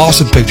out some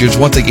awesome pictures.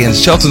 Once again,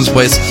 Shelton's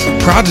Place,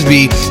 proud to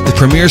be the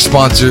premier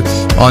sponsor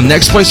on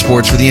Next Play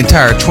Sports for the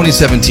entire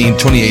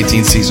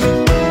 2017-2018 season.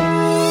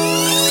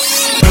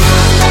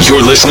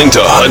 You're listening to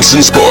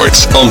Hudson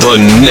Sports on The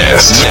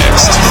Nest.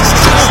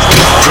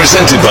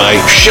 Presented by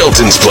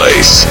Shelton's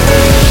Place.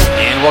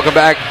 And welcome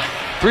back.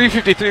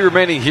 3:53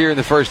 remaining here in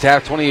the first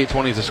half.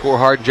 28-20 is the score.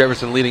 Hardin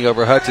Jefferson leading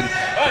over Hudson.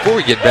 Before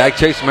we get back,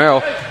 Chase Merrill,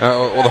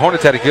 the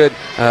Hornets had a good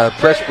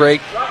press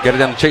break. Got it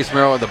down to Chase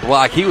Merrill at the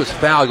block. He was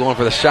fouled going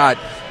for the shot.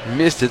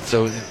 Missed it,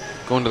 so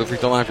going to the free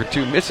throw line for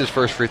 2. Missed his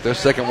first free throw.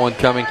 Second one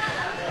coming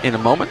in a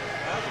moment.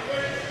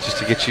 Just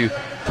to get you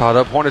caught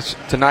up. Hornets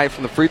tonight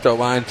from the free throw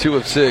line, 2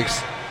 of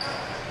 6.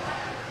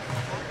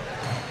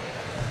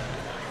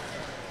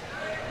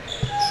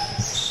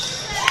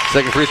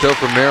 Second free throw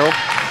for Merrill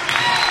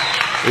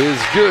is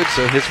good,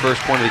 so his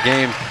first point of the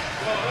game,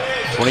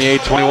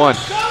 28-21.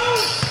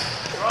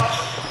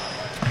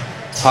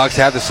 Hawks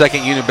have the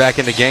second unit back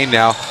in the game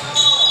now.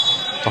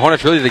 The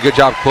Hornets really did a good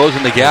job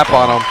closing the gap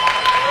on them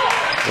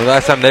the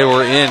last time they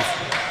were in.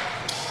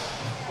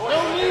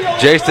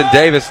 Jason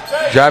Davis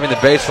driving the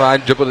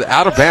baseline, dribbled it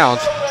out of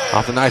bounds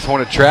off the nice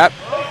Hornet trap.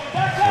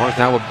 Hornets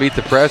now will beat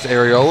the press.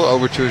 Areola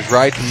over to his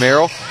right to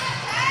Merrill.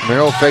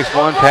 Merrill fakes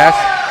one pass.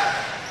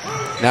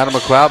 Now to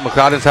McLeod.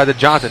 McLeod inside to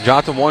Johnson.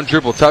 Johnson one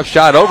dribble. Tough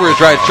shot over his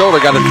right shoulder.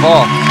 Got it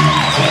fall.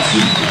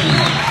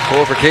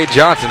 Pull for Cade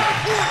Johnson.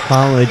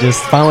 Finally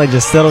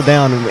just settle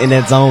down in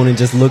that zone and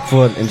just look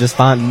for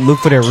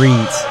their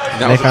reads.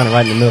 They found it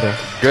right in the middle.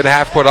 Good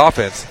half-court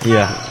offense.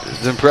 Yeah.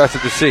 It's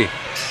impressive to see.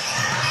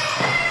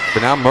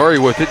 But now Murray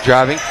with it,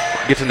 driving.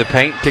 Gets in the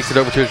paint, kicks it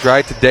over to his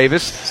right to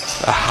Davis.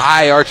 A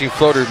high arching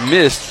floater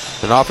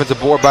missed. An offensive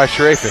board by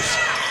Sharafis.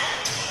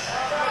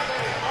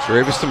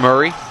 Sharafis to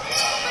Murray.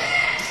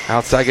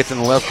 Outside, gets in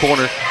the left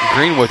corner.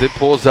 Green with it,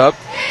 pulls up,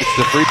 gets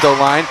to the free throw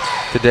line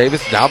to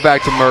Davis. Now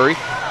back to Murray.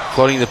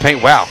 Floating in the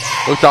paint. Wow.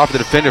 Looked off the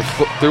defender,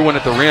 threw one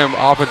at the rim.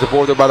 Offensive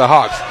board there by the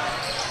Hawks.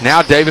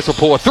 Now Davis will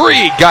pull a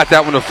three. Got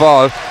that one to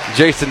fall.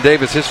 Jason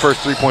Davis, his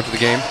first 3 points of the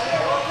game.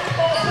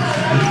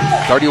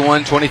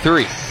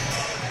 31-23.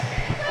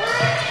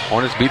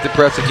 Hornets beat the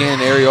press again.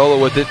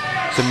 Areola with it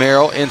to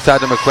Merrill. Inside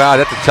to McLeod.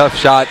 That's a tough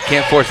shot.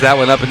 Can't force that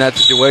one up in that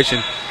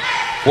situation.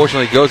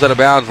 Fortunately, goes out of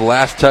bounds.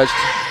 Last touched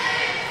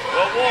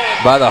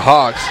by the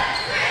Hawks.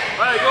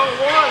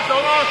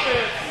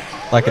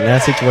 Like in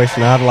that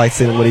situation, I'd like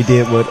seeing what he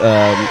did with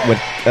what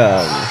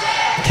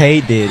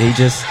Cade did. He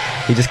just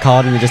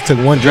called him and just took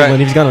one dribble.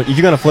 And if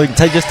you're gonna float,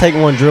 just take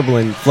one dribble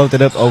and float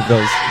it up over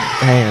those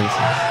hands.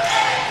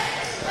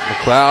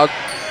 McLeod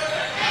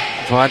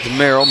finds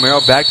Merrill.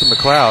 Merrill back to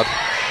McLeod.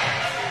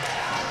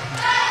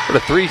 But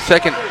a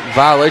 3-second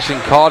violation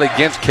called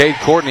against Cade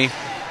Courtney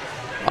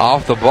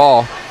off the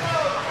ball.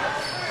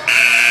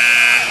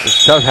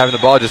 It's tough having the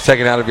ball just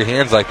taken out of your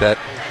hands like that.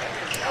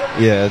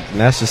 Yeah, and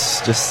that's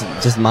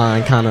just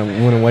mine kind of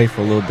went away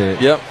for a little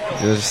bit. Yep.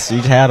 You just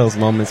have those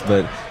moments,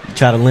 but you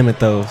try to limit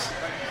those.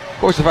 Of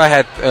course, if I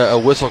had a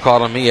whistle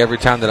called on me every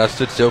time that I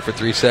stood still for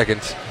 3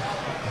 seconds,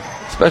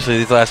 especially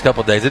these last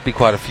couple of days, it'd be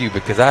quite a few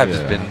because I've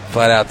just been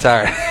flat out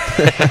tired.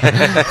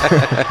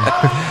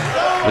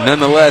 But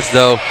nonetheless,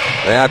 though,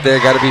 they out there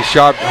got to be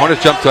sharp.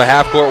 Hornets jump to a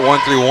half-court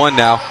 1-3-1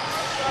 now.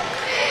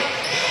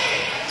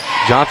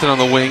 Johnson on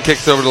the wing,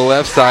 kicks over to the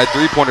left side.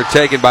 Three-pointer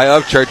taken by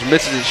Upchurch,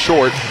 misses it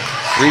short.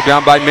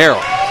 Rebound by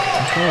Merrill.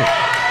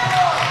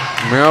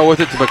 Merrill with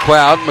it to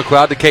McLeod.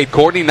 McLeod to Cade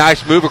Courtney.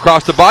 Nice move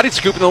across the body,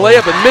 scooping the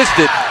layup and missed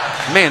it.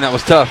 Man, that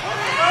was tough.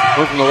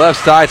 Went from the left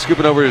side,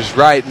 scooping over his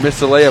right, missed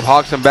the layup.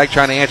 Hawks come back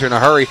trying to answer in a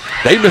hurry.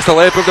 They missed a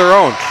layup of their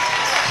own.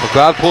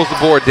 McLeod pulls the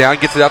board down,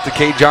 gets it out to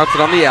Cade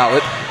Johnson on the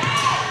outlet.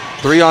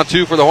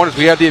 3-on-2 for the Hornets.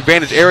 We have the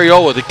advantage.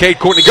 Areola to Cade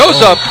Courtney. Goes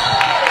up,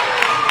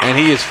 and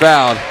he is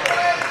fouled.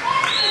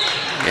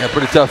 Yeah,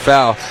 pretty tough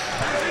foul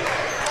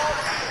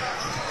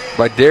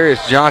by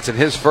Darius Johnson,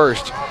 his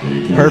first.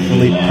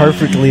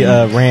 Perfectly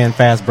ran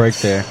fast break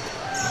there.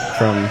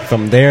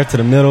 From there to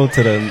the middle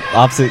to the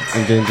opposite,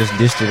 and then just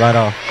dished it right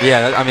off.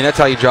 Yeah, I mean, that's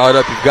how you draw it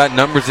up. You've got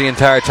numbers the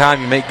entire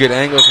time. You make good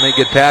angles, make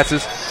good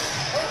passes.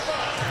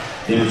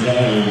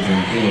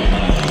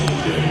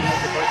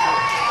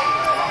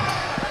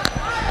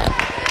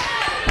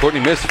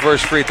 Courtney missed the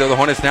first free throw. The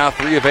Hornets now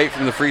 3 of 8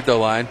 from the free throw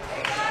line.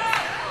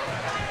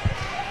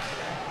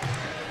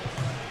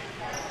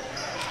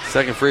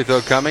 Second free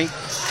throw coming.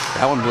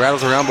 That one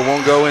rattles around but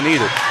won't go in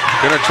either.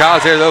 Gunnar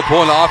Childs there, though,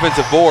 pulling the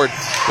offensive board.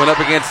 Went up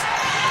against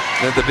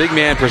the big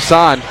man,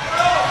 Prasan.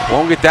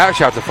 Won't get that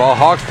shot to fall.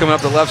 Hawks coming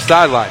up the left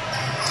sideline.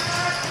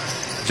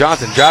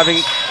 Johnson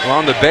driving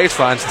along the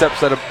baseline.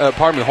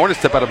 The Hornets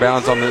step out of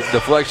bounds on the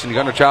deflection.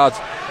 Gunnar Childs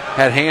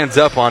had hands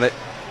up on it.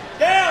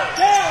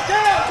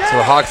 So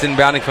the Hawks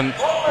inbounding from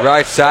the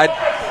right side.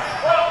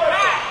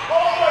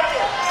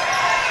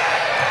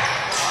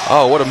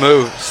 Oh, what a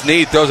move.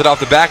 Sneed throws it off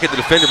the back of the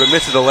defender but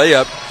misses the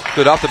layup.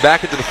 Threw it off the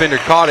back of the defender,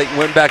 caught it,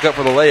 went back up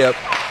for the layup.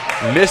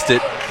 Missed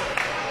it.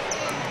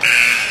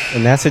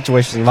 In that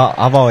situation,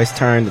 I've always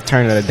turned it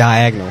a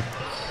diagonal.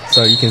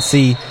 So you can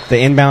see the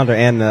inbounder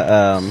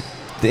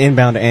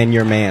and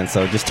your man.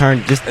 So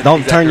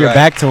don't turn your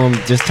back to him,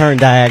 just turn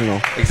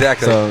diagonal.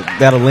 Exactly. So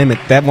that'll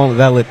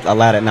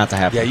allow that not to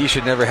happen. Yeah, you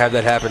should never have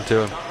that happen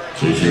to him.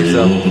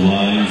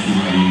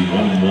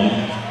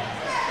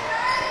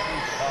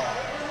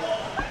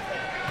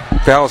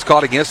 Foul is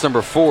called against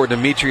number 4,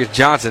 Demetrius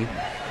Johnson.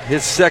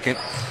 His second.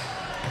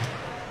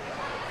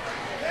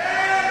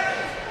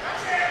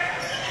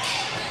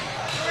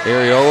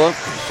 Areola,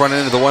 front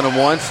end of the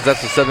 1-on-1. So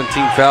that's the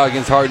 17th foul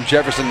against Hardin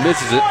Jefferson.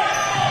 Misses it.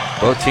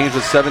 Both teams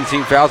with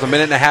 17 fouls. A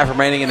minute and a half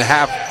remaining in the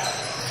half.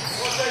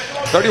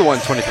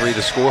 31-23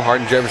 to score.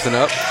 Hardin Jefferson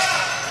up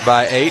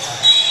by 8.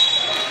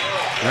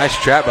 Nice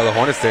trap by the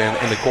Hornets there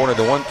in the corner.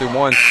 The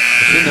 1-through-1.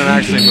 Seeing them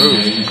actually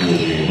move.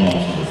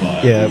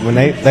 Yeah, when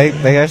they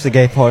actually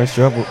gave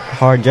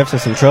Hardin Jefferson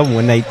some trouble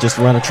when they just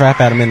run a trap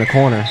at him in the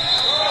corner.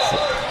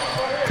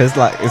 Because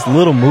it's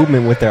little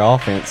movement with their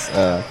offense.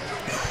 So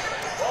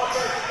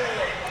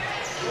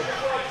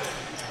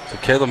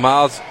Caleb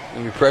Miles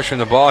going to be pressuring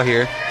the ball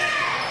here.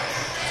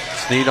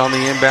 Sneed on the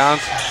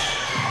inbounds.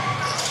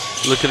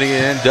 Looking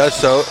again, does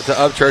so to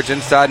Upchurch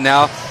inside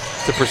now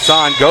to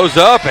Prasan. Goes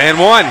up and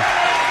one.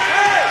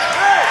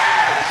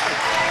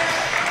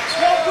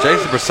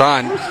 Jason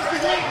Prasan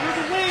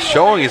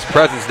showing his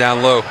presence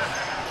down low.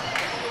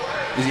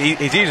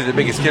 He's usually the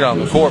biggest kid on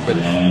the court, but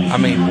I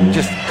mean,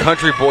 just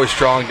country boy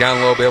strong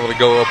down low, be able to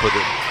go up with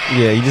it.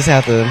 Yeah, you just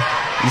have to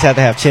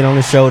have chin on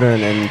his shoulder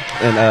and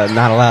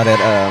not allow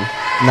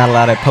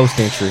that post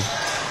entry.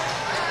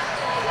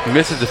 He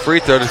misses the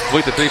free throw to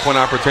complete the 3-point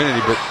opportunity,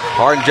 but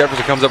Hardin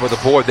Jefferson comes up with the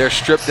board. They're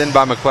stripped in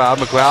by McLeod.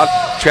 McLeod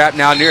trapped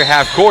now near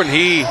half court, and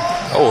a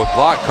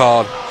block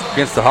called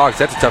against the Hawks.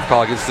 That's a tough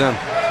call against them.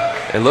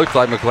 It looked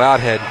like McLeod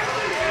had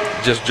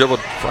just dribbled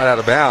flat out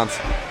of bounds.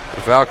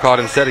 The foul called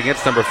instead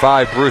against number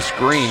 5, Bruce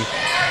Green.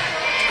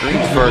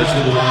 Green's first.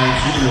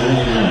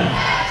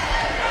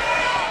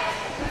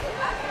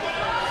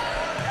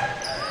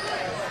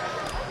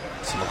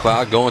 So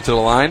McLeod going to the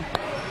line.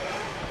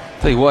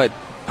 Tell you what,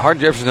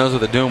 Hardin Jefferson knows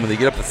what they're doing when they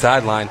get up the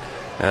sideline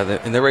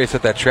and they're ready to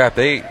set that trap.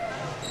 They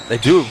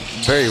do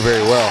very,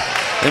 very well.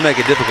 They make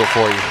it difficult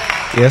for you.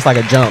 Yeah, it's like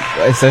a jump.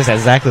 It's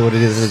exactly what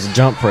it is. It's a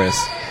jump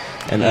press.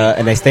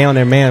 And they stay on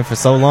their man for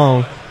so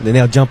long, then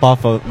they'll jump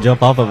off of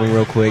him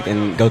real quick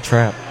and go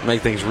trap.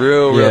 Make things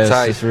real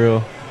tight. It's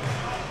real.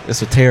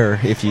 It's a terror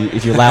if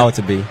you allow it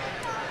to be.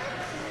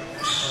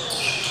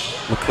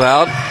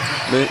 McLeod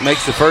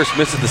makes the first,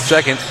 misses the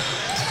second.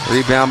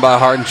 Rebound by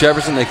Hardin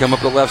Jefferson. They come up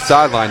the left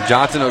sideline.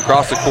 Johnson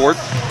across the court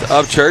to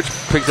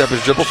Upchurch. Picks up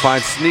his dribble.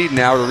 Finds Sneed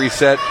now to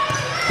reset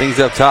things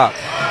up top.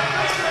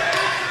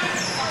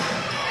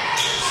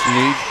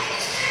 Sneed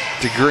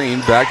to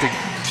Green. Back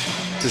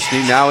to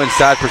Sneed now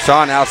inside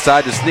Person.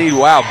 Outside to Sneed.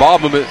 Wow, ball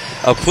movement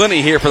of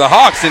plenty here for the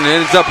Hawks, and it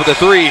ends up with a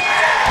three.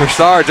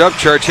 Persard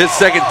Upchurch, his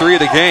second three of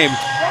the game.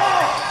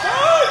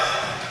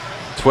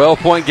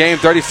 12-point game,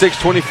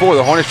 36-24.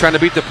 The Hornets trying to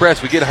beat the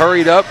press. We get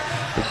hurried up.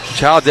 The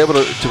Child's able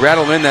to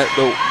rattle in the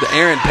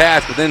errant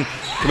pass, but then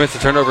commits to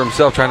turnover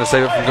himself, trying to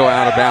save it from going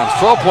out of bounds.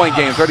 12-point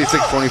game,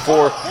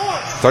 36-24.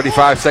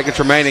 35 seconds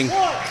remaining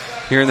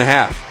here in the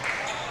half.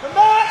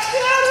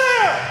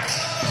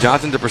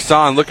 Johnson to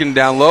Person, looking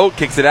down low,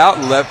 kicks it out,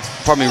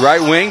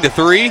 right wing to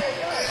three.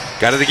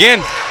 Got it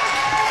again.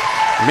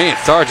 Man,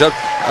 Sarge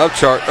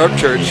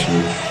Upchurch.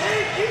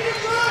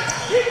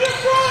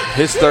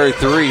 His third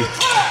three.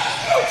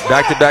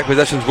 Back-to-back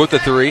possessions with the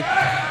three.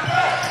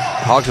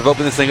 Hawks have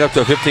opened this thing up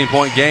to a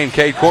 15-point game.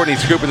 Cade Courtney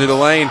scooping through the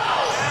lane.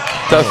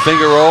 Tough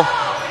finger roll.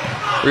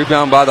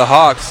 Rebound by the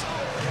Hawks.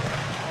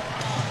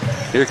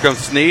 Here comes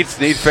Sneed.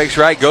 Sneed fakes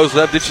right, goes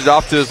left, dishes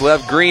off to his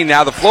left. Green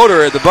now the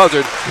floater at the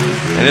buzzer,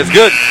 and it's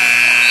good.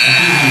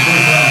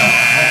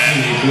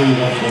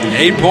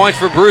 8 points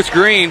for Bruce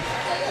Green.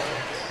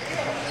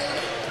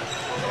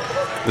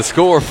 The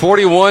score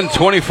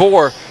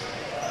 41-24.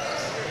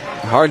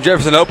 Hardin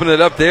Jefferson opened it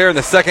up there in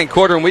the second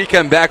quarter, and we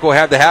come back. We'll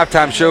have the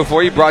halftime show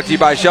for you, brought to you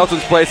by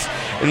Shelton's Place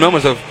in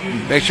moments of.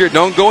 Make sure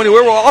don't go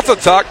anywhere. We'll also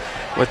talk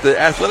with the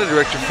athletic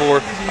director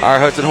for our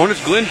Hudson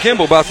Hornets, Glenn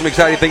Kimball, about some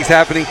exciting things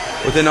happening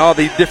within all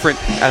the different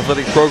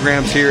athletic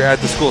programs here at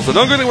the school. So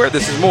don't go anywhere.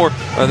 This is more.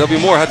 There'll be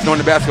more Hudson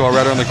Hornet basketball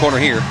right around the corner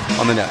here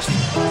on the Nest.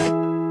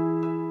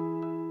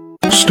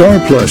 Star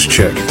Plus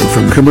checking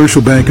from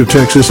Commercial Bank of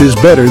Texas is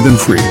better than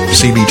free.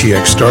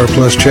 CBTX Star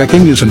Plus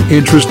checking is an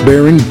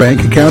interest-bearing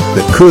bank account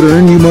that could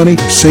earn you money,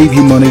 save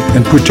you money,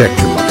 and protect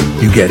your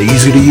money. You get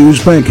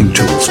easy-to-use banking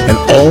tools and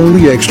all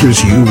the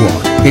extras you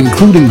want,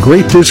 including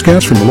great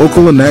discounts from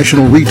local and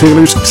national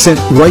retailers sent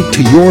right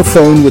to your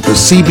phone with the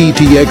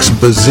CBTX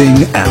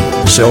Bazing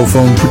app. Cell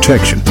phone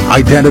protection,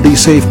 identity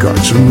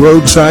safeguards, and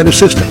roadside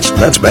assistance.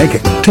 That's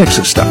banking,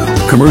 Texas style.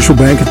 Commercial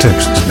Bank of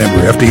Texas.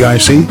 Member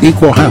FDIC,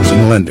 Equal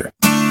Housing Lender.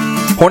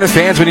 Hornet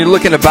fans, when you're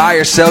looking to buy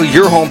or sell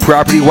your home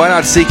property, why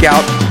not seek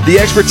out the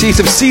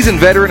expertise of seasoned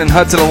veteran and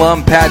Hudson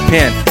alum Pat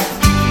Penn.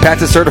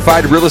 Pat's a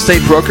certified real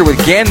estate broker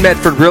with Gann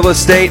Medford Real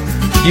Estate.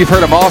 You've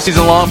heard him all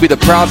season long be the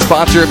proud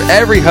sponsor of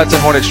every Hudson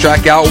Hornet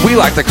strikeout. We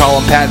like to call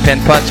them Pat Penn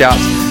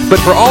punch-outs. But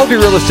for all of your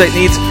real estate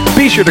needs,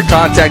 be sure to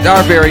contact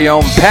our very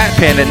own Pat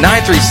Penn at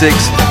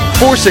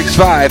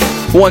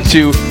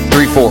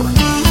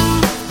 936-465-1234.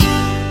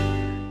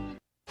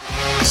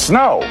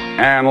 Snow,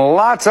 and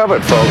lots of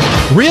it,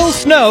 folks. Real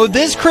snow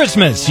this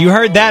Christmas. You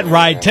heard that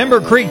right.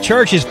 Timber Creek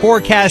Church is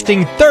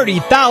forecasting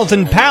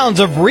 30,000 pounds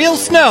of real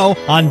snow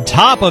on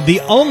top of the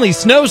only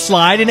snow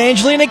slide in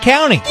Angelina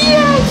County.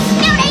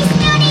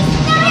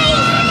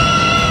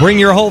 Bring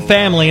your whole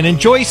family and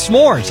enjoy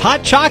s'mores,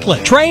 hot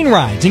chocolate, train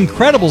rides,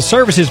 incredible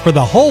services for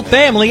the whole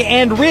family,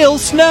 and real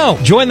snow.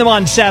 Join them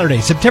on Saturday,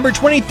 September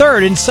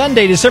 23rd and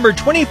Sunday, December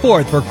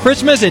 24th for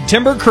Christmas at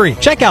Timber Creek.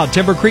 Check out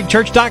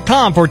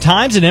timbercreekchurch.com for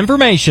times and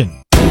information.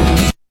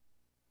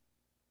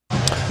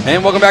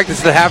 And welcome back. This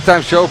is the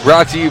halftime show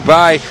brought to you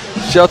by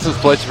Shelton's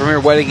Place, the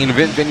premier wedding and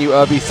event venue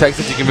of East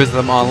Texas. You can visit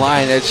them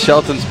online at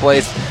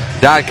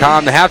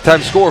sheltonsplace.com. The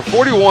halftime score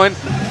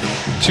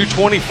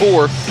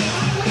 41-24.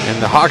 And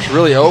the Hawks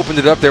really opened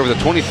it up there with a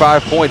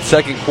 25-point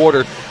second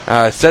quarter,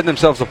 setting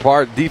themselves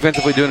apart,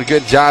 defensively doing a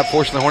good job,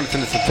 forcing the Hornets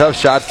into some tough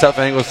shots, tough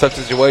angles, tough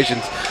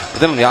situations. But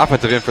then on the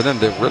offensive end for them,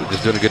 they're really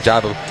just doing a good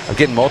job of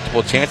getting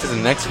multiple chances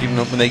and executing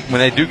them when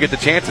they do get the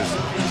chances.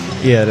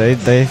 Yeah,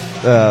 they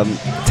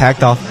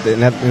tacked off in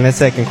that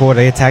second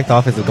quarter. They attacked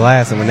offensive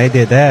glass, and when they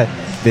did that,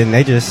 then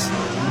they just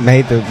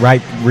made the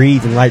right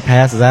reads and right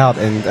passes out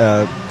and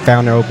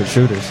found their open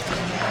shooters.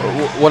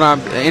 What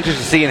I'm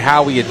interested in seeing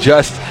how we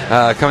adjust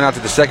coming out to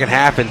the second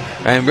half, and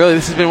really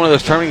this has been one of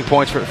those turning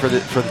points for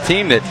the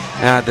team that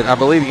I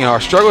believe our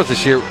struggles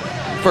this year.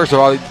 First of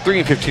all,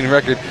 3-15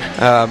 record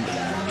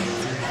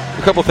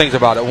a couple things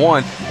about it.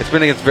 One, it's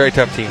been against very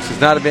tough teams. It's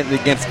not been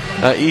against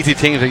easy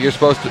teams that you're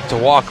supposed to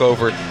walk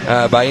over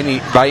by any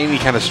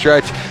kind of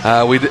stretch.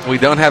 We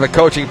don't have a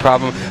coaching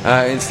problem.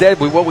 Instead,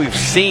 what we've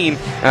seen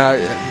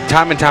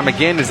time and time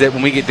again is that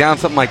when we get down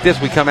something like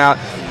this, we come out,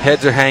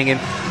 heads are hanging,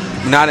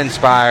 not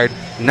inspired,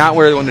 not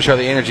where they want to show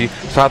the energy.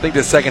 So I think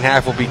the second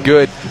half will be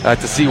good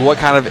to see what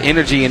kind of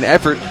energy and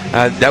effort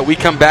that we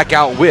come back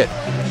out with.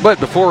 But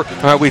before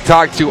we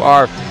talk to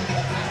our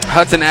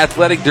Hudson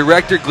Athletic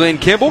Director, Glenn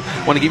Kimball,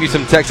 want to give you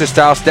some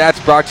Texas-style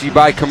stats brought to you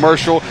by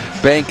Commercial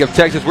Bank of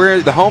Texas.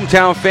 We're the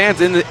hometown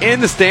fans in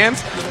the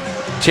stands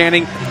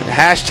chanting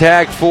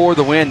hashtag for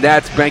the win.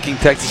 That's Banking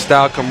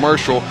Texas-style.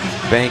 Commercial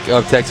Bank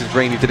of Texas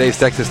bringing you today's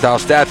Texas-style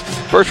stats.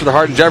 First for the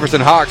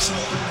Hardin-Jefferson Hawks.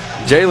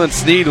 Jalen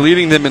Sneed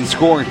leading them in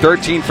scoring,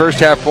 13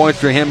 first-half points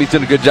for him. He's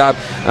doing a good job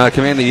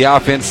commanding the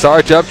offense.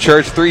 Sarge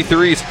Upchurch, 3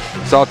 threes.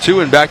 Saw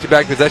 2 in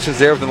back-to-back possessions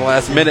there within the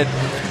last minute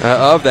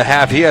of the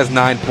half. He has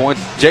 9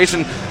 points.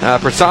 Jason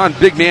Person,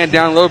 big man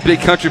down low,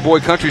 big country boy,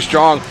 country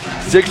strong,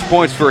 6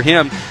 points for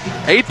him.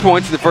 8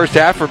 points in the first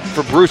half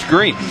for Bruce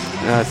Green.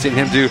 Seeing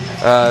him do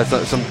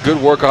some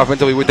good work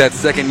offensively with that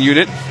second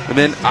unit. And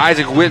then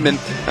Isaac Whitman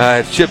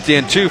chipped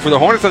in 2. For the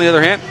Hornets, on the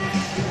other hand,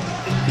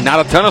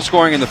 not a ton of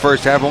scoring in the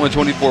first half, only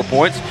 24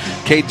 points.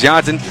 Cade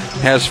Johnson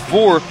has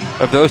 4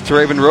 of those.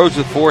 Teraven Rhodes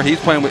with 4. He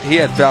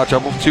had foul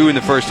trouble, 2 in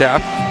the first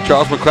half.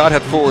 Charles McLeod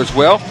had 4 as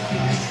well.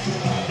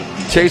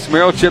 Chase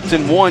Merrill chipped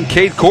in 1.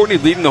 Cade Courtney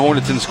leading the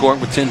Hornets in scoring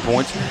with 10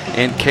 points.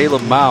 And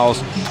Caleb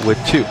Miles with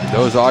 2.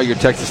 Those are your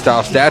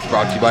Texas-style stats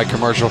brought to you by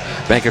Commercial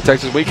Bank of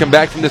Texas. When we come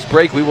back from this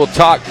break, we will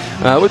talk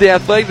with the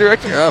athletic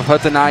director of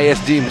Hudson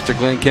ISD, Mr.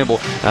 Glenn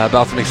Kimball,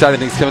 about some exciting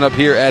things coming up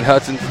here at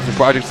Hudson, some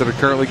projects that are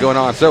currently going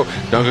on. So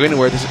don't go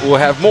anywhere. We'll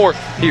have more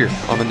here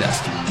on The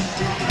Nest.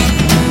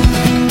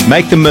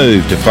 Make the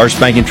move to First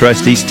Bank &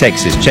 Trust East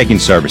Texas Checking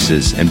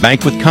Services and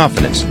bank with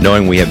confidence,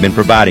 knowing we have been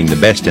providing the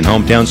best in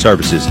hometown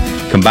services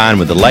combined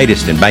with the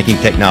latest in banking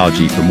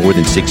technology for more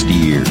than 60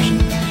 years.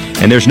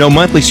 And there's no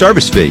monthly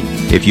service fee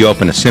if you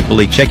open a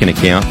Simply checking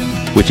account,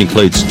 which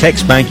includes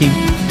text banking,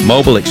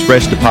 mobile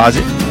express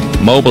deposit,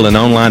 mobile and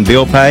online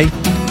bill pay,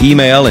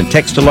 email and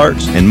text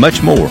alerts, and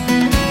much more.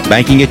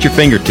 Banking at your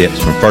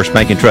fingertips from First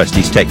Bank & Trust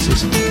East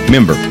Texas.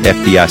 Member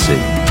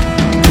FDIC.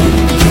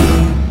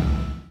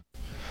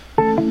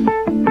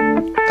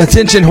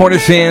 Attention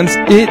Hornet fans,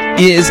 it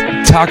is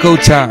taco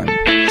time.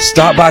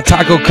 Stop by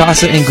Taco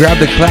Casa and grab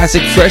the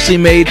classic freshly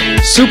made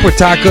Super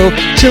Taco,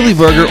 Chili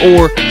Burger,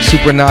 or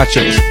Super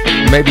Nachos.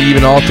 Maybe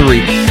even all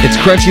 3. It's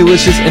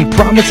crunchy-licious and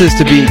promises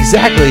to be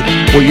exactly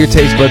what your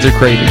taste buds are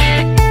craving.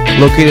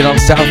 Located on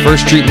South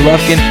 1st Street in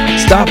Lufkin,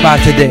 stop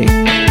by today.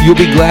 You'll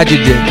be glad you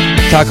did.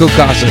 Taco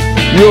Casa.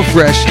 Real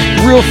fresh,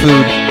 real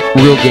food,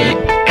 real good.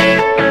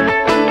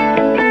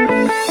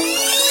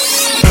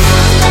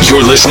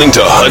 You're listening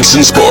to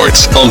Hudson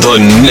Sports on The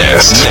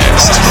Nest.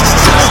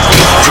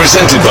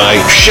 Presented by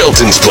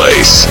Shelton's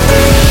Place.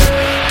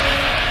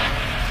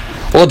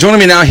 Well, joining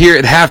me now here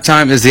at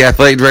halftime is the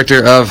athletic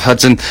director of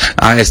Hudson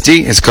ISD.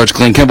 It's Coach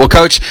Glenn Kimball.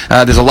 Coach,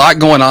 there's a lot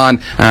going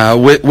on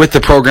with the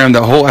program,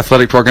 the whole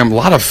athletic program. A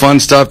lot of fun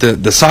stuff,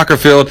 the soccer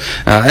field,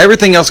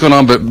 everything else going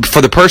on. But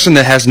for the person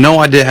that has no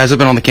idea, hasn't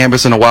been on the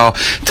campus in a while,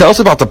 tell us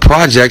about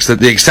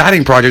the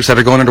exciting projects that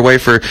are going underway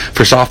for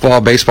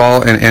softball,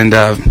 baseball, and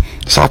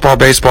softball,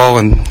 baseball,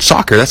 and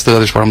soccer. That's the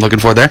other sport I'm looking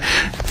for there.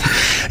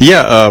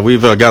 Yeah,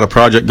 we've got a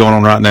project going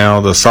on right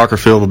now. The soccer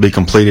field will be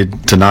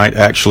completed tonight.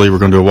 Actually, we're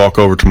going to do a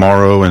walkover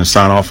tomorrow and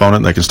sign off on it.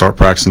 They can start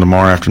practicing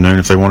tomorrow afternoon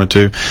if they wanted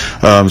to.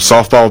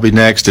 Softball will be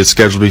next. It's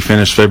scheduled to be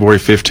finished February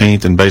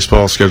 15th, and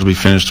baseball is scheduled to be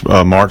finished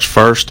March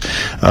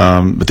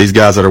 1st. But these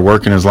guys that are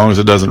working, as long as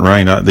it doesn't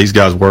rain, these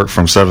guys work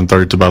from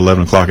 7:30 to about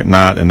 11 o'clock at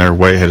night, and they're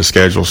way ahead of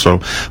schedule. So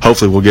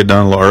hopefully we'll get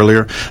done a little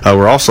earlier.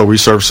 We're also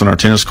resurfacing our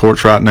tennis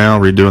courts right now,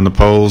 redoing the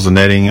poles, the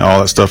netting,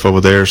 all that stuff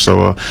over there.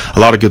 So a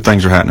lot of good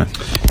things are happening.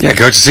 Yeah,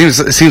 Coach,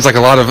 it seems like a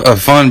lot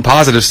of fun,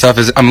 positive stuff.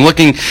 I'm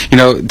looking,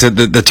 to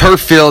the turf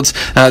fields.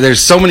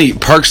 There's so many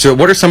perks to it.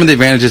 What are some of the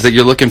advantages that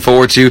you're looking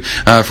forward to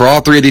for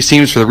all 3 of these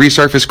teams, for the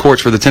resurfaced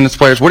courts, for the tennis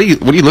players? What are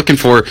you looking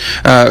for?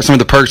 Some of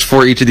the perks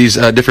for each of these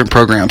different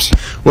programs.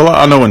 Well,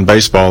 I know in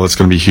baseball it's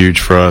going to be huge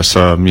for us.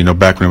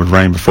 Back when it would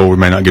rain before, we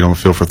may not get on the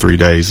field for 3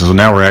 days. So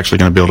now we're actually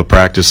going to be able to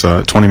practice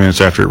 20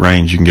 minutes after it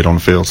rains. You can get on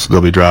the field, so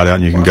they'll be dried out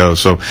and you can go.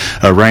 So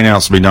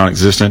rainouts will be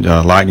non-existent.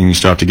 Lightning you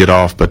still have to get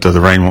off, but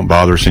the rain won't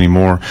bother us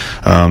anymore.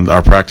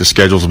 Our practice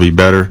schedules will be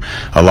better,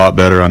 a lot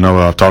better. I know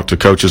I've talked to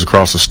coaches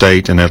across the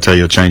state, and they'll tell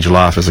you it'll change your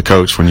life as a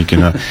coach when you can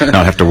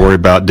not have to worry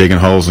about digging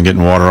holes and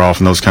getting water off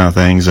and those kind of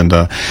things. And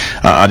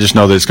I just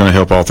know that it's going to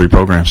help all 3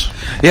 programs.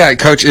 Yeah,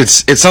 Coach,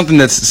 it's something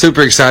that's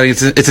super exciting.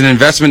 It's an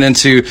investment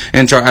into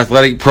our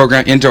athletic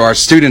program, into our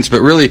students.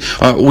 But really,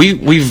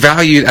 we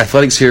valued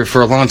athletics here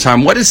for a long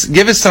time.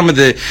 Give us some of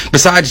the,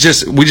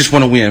 besides we just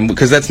want to win,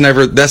 because that's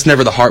never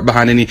the heart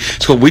behind any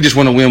school. We just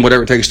want to win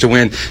whatever it takes to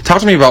win.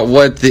 Talk to me about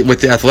with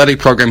the athletic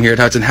program here at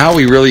Hudson, how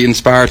we really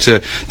inspire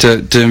to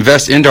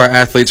invest into our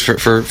athletes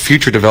for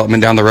future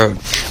development down the road.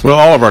 Well,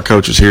 all of our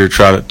coaches here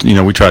try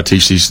to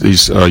teach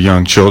these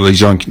young children,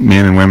 these young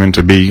men and women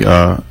to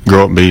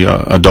grow up and be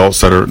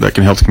adults that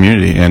can help the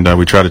community, and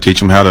we try to teach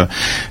them how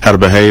to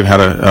behave, how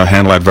to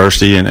handle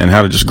adversity, and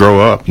how to just grow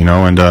up,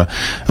 and a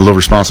little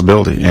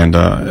responsibility. And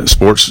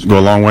sports go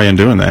a long way in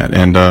doing that.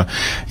 And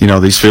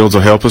these fields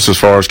will help us as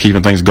far as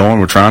keeping things going.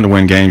 We're trying to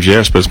win games,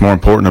 yes, but it's more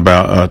important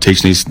about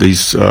teaching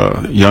these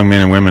young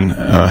men and women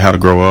how to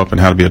grow up and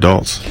how to be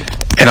adults.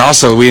 And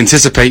also, we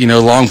anticipate,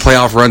 long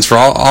playoff runs for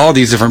all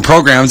these different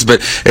programs,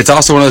 but it's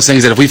also one of those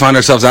things that if we find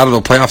ourselves out of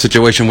a playoff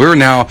situation, we're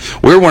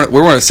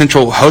a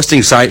central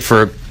hosting site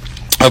for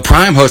a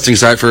prime hosting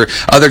site for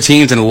other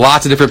teams, and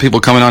lots of different people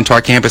coming onto our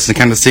campus and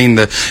kind of seeing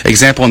the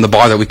example in the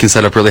bar that we can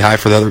set up really high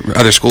for the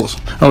other schools.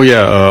 Oh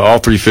yeah, all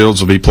three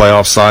fields will be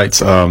playoff sites.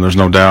 There's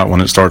no doubt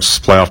when it starts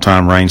playoff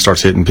time, rain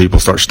starts hitting, people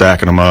start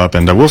stacking them up,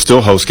 and we'll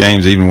still host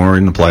games even when we're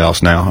in the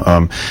playoffs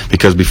now,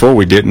 because before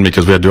we didn't,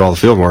 because we had to do all the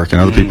field work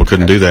and other people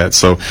couldn't do that.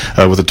 So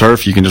with the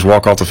turf, you can just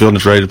walk off the field and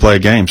it's ready to play a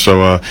game. So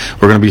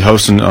we're going to be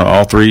hosting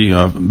all three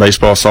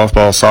baseball,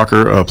 softball,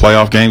 soccer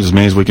playoff games, as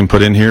many as we can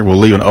put in here. We'll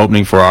leave an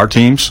opening for our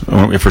teams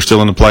if we're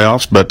still in the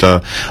playoffs, but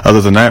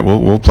other than that,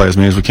 we'll play as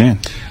many as we can.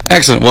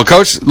 Excellent. Well,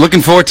 Coach,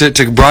 looking forward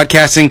to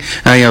broadcasting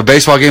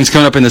baseball games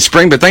coming up in the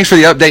spring, but thanks for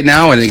the update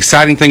now and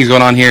exciting things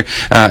going on here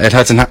at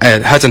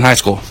Hudson High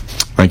School.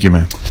 Thank you,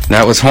 man.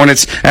 That was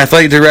Hornets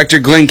Athletic Director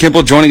Glenn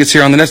Kimple joining us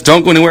here on The Nest.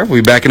 Don't go anywhere.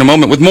 We'll be back in a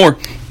moment with more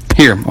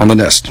here on The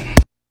Nest.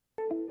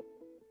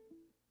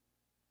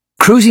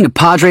 Cruising to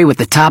Padre with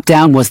the top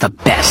down was the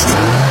best.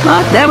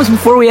 But that was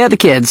before we had the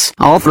kids,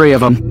 all three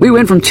of them. We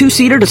went from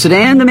two-seater to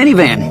sedan to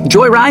minivan,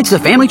 joy rides to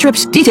family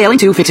trips, detailing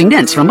to fixing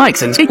dents from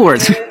bikes and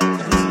skateboards.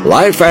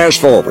 Life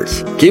fast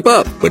forwards. Keep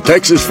up with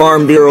Texas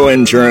Farm Bureau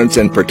insurance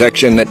and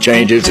protection that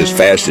changes as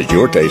fast as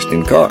your taste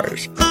in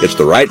cars. It's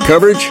the right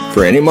coverage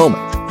for any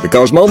moment,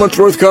 because moments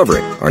worth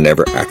covering are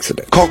never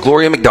accidents. Call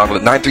Gloria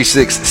McDonald at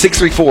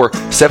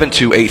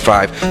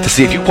 936-634-7285 to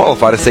see if you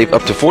qualify to save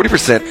up to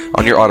 40%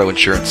 on your auto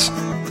insurance.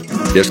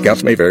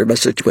 Discounts may vary by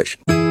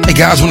situation. Hey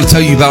guys, I want to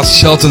tell you about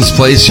Shelton's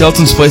Place.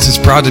 Shelton's Place is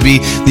proud to be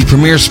the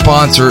premier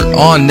sponsor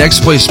on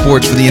Next Play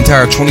Sports for the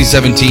entire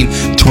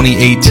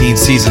 2017-2018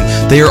 season.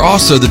 They are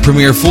also the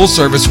premier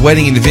full-service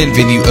wedding and event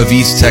venue of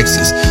East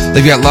Texas.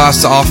 They've got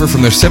lots to offer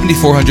from their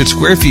 7,400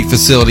 square feet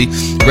facility,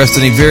 rest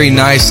in a very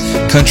nice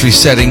country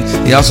setting.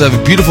 They also have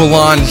a beautiful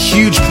lawn,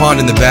 huge pond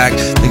in the back.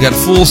 They've got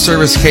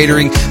full-service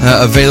catering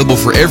available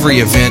for every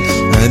event.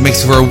 It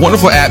makes for a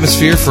wonderful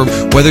atmosphere for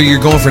whether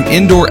you're going for an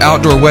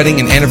indoor-outdoor wedding,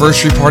 an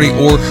anniversary party,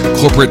 or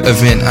corporate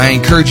event. I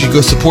encourage you to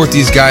go support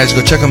these guys.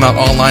 Go check them out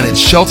online at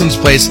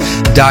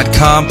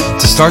sheltonsplace.com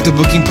to start the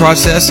booking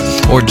process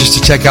or just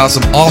to check out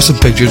some awesome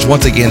pictures.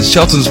 Once again,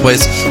 Shelton's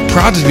Place,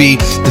 proud to be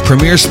the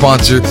premier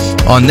sponsor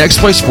on Next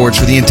Play Sports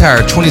for the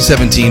entire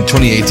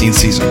 2017-2018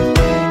 season.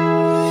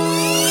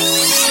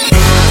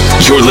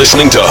 You're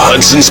listening to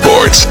Hudson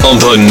Sports on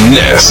The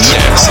Nest.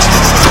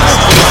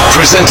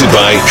 Presented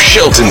by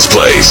Shelton's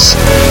Place.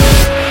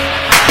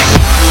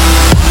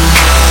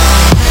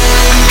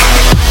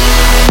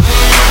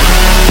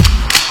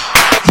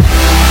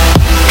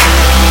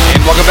 And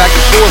welcome back to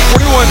score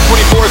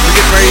 41-24 as we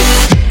get ready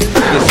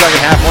for the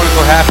second half.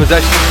 Wonderful half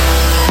possession.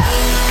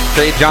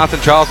 Tate Johnson,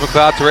 Charles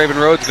McLeod to Raven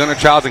Rhodes, Gunnar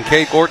Childs, and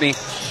Cade Courtney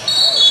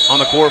on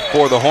the court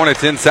for the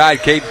Hornets.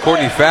 Inside, Cade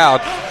Courtney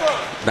fouled.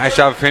 Nice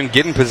job of him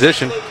getting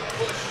position.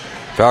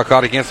 Foul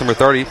caught against number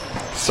 30,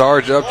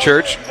 Sarge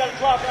Upchurch.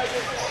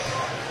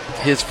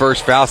 His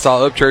first foul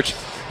saw Upchurch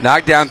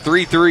knock down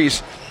 3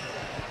 threes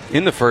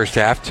in the first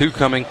half, 2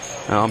 coming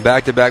on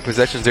back-to-back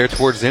possessions there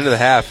towards the end of the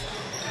half.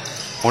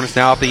 Hornets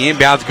now off the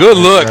inbounds. Good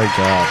look. Great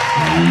job.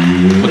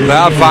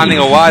 McLeod finding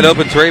a wide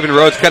open Traven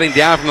Rhodes, cutting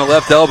down from the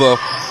left elbow.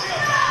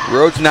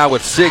 Rhodes now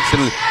with 6,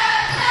 and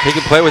he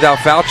can play without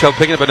foul trouble,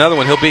 picking up another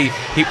one.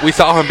 We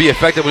saw him be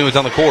effective when he was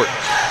on the court.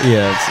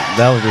 Yeah,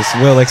 that was just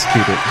well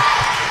executed.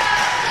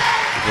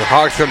 The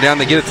Hawks come down,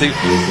 they get it to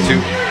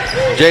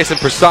Jason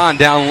Persan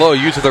down low,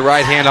 using the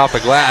right hand off the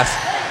glass,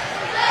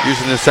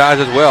 using the size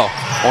as well.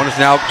 Hornets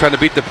now trying to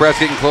beat the press,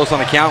 getting close on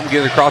the count, and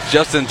get it across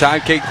just in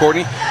time. Cade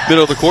Courtney,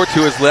 middle of the court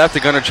to his left. The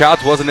Gunnar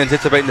Childs wasn't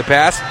anticipating the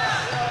pass.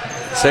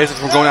 Saves it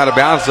from going out of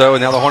bounds, though,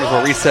 and now the Hornets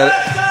will reset it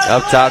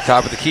up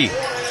top of the key.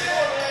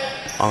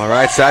 On the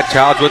right side,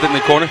 Childs with it in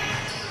the corner.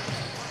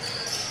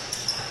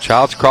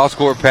 Childs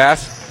cross-court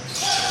pass.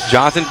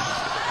 Johnson,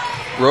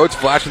 Rhodes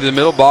flashing to the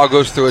middle, ball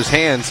goes through his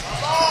hands.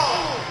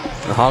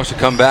 The Hawks will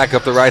come back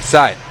up the right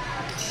side.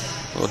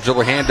 A little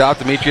dribble handoff,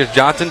 Demetrius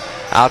Johnson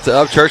out to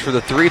Upchurch for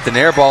the 3. It's an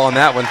air ball on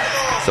that one.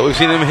 So we've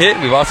seen him hit,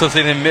 and we've also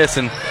seen him miss,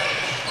 and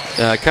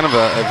kind of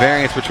a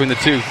variance between the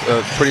two,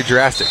 pretty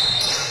drastic.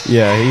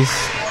 Yeah, I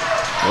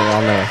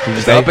don't know.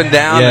 He's up and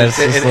down. Yeah,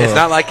 it's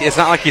not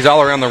like he's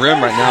all around the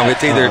rim right now.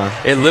 It's either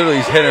it literally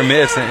is hit or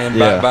miss, and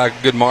by a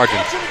good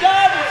margin.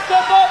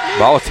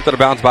 Ball was tipped out of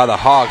bounds by the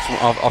Hawks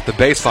off the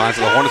baseline,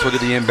 so the Hornets will do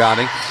the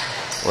inbounding.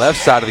 Left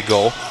side of the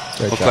goal.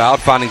 McLeod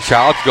finding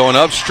Childs, going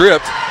up,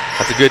 stripped.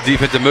 That's a good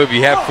defensive move.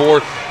 You have 4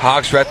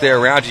 Hawks right there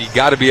around you. You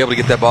got to be able to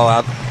get that ball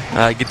out,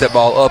 get that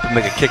ball up, and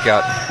make a kick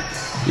out.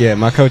 Yeah,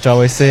 my coach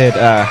always said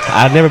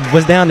I never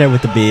was down there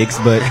with the bigs,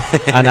 but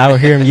I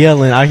would hear him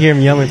yelling. I hear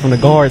him yelling from the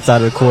guard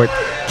side of the court.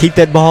 Keep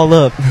that ball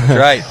up.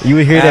 Right. You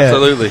would hear that.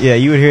 Absolutely. Yeah,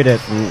 you would hear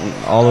that from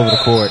all over the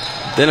court.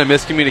 Then a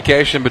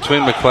miscommunication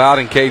between McLeod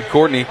and Cade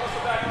Courtney.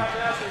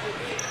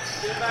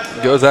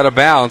 Goes out of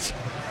bounds.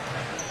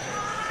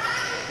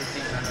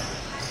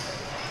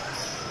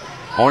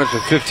 Hornets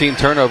with 15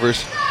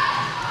 turnovers.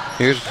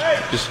 Here's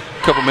just a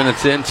couple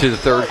minutes into the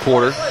third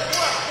quarter.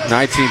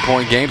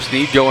 19-point game.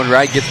 Snead going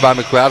right, gets by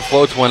McLeod,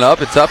 floats one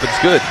up. It's up, it's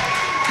good.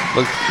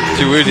 Looks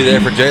too easy there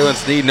for Jalen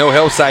Snead. No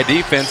help side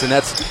defense, and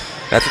that's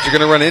what you're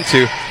going to run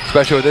into,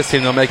 especially with this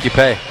team. They'll make you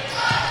pay.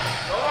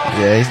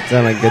 Yeah, he's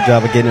done a good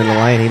job of getting in the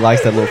lane. He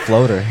likes that little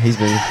floater. He's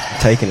been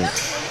taking it.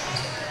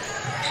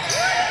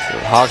 So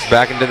Hawks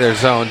back into their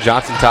zone.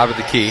 Johnson top of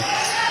the key.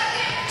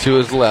 To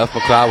his left.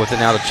 McLeod with it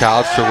now to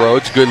Childs, to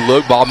Rhodes. Good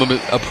look. Ball moving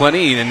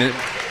plenty, and it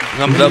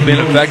comes up being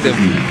effective.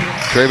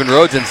 Traven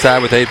Rhodes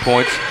inside with 8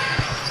 points.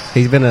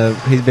 He's been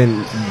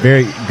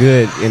very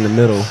good in the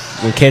middle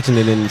when catching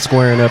it and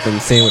squaring up and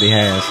seeing what he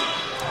has.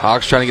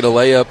 Hawks trying to get a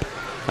layup.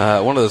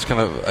 One of those kind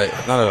of,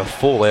 not a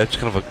full layup, just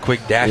kind of a quick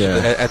dash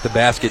at the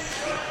basket.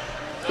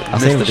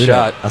 I've seen him do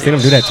that. I've seen him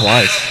do that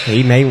twice.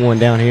 He made one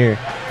down here.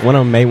 One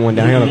of them made one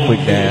down here on a quick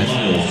dash.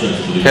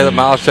 Caleb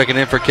Miles checking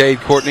in for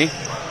Cade Courtney.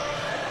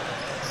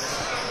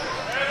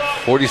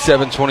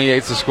 47-28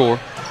 is the score.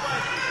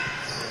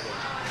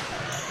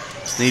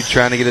 Snead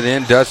trying to get it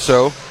in, does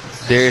so.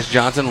 Darius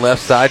Johnson,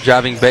 left side,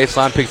 driving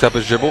baseline, picks up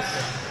his dribble.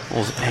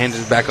 Hands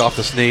it back off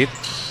to Snead.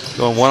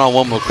 Going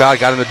one-on-one with McLeod,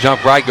 got him to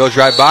jump right, goes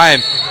right by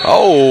him.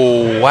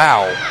 Oh,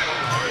 wow.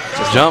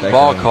 Jump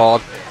ball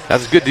called.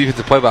 That's a good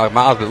defensive play by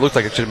Miles, but it looks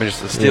like it should have been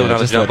just a steal,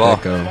 not a jump ball.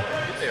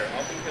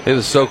 It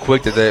was so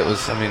quick that it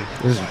was,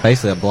 it was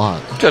basically a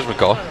block. Judgment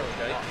call. The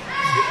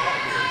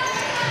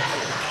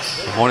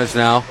Hornets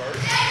now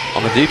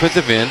on the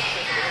defensive end.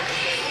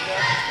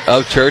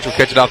 Church will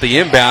catch it off the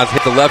inbounds,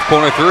 hit the left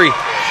corner three.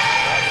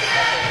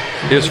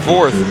 His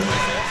fourth.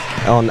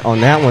 On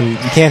that one, you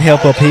can't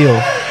help uphill.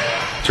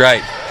 That's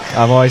right.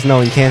 I've always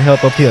known you can't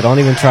help uphill. Don't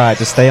even try.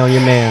 Just stay on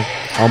your man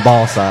on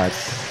ball side.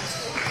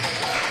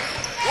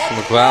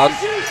 McLeod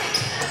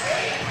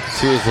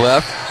to his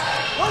left.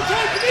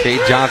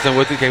 Cade Johnson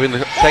with it,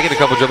 taking a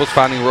couple dribbles,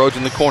 finding Rhodes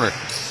in the corner.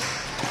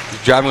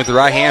 He's driving with the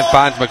right hand,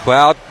 finds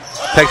McLeod,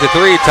 takes a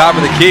three, top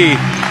of the key.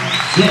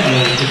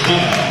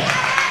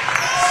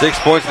 6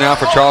 points now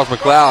for Charles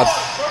McLeod.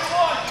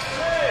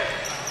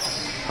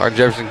 Hardin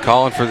Jefferson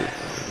calling for,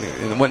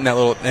 and went in that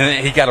little,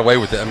 and he got away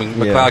with it.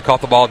 McLeod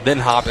caught the ball, then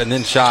hopped, and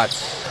then shot.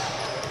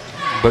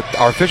 But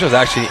our officials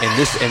actually in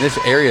this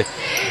area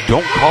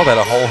don't call that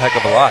a whole heck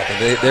of a lot.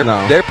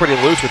 They're pretty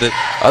loose with it.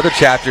 Other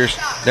chapters,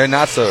 they're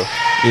not so.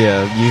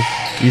 Yeah,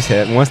 you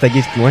said once you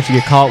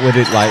get caught with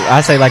it, like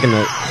I say, like in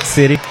the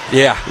city.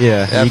 Yeah,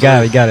 you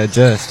gotta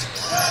adjust.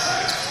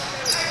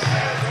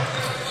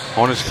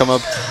 Hornets come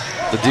up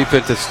the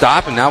defensive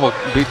stop, and now we'll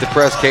beat the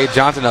press. Cade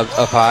Johnson up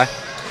high.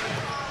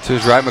 To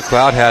his right,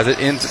 McLeod has it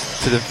into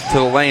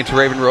the lane to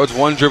Raven Rhodes.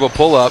 One dribble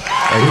pull up.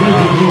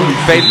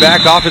 Fade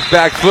back off his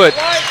back foot.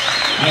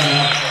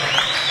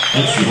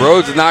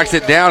 Rhodes knocks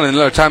it down, and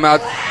another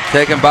timeout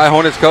taken by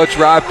Hornets coach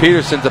Rob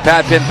Peterson. The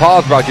Pat Penn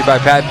pause brought to you by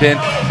Pat Penn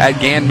at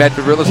Gann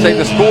Medford Real Estate.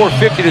 The score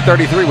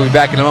 50-33. We'll be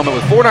back in a moment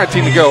with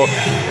 4:19 to go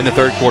in the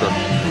third quarter.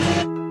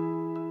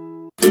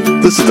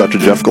 This is Dr.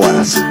 Jeff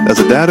Glass. As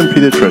a dad and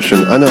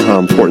pediatrician, I know how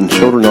important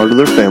children are to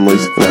their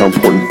families and how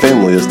important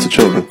family is to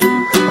children.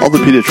 All the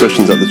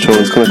pediatricians at the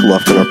Children's Clinic of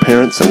Lufkin are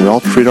parents, and we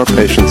all treat our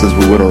patients as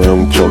we would our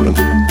own children.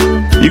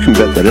 You can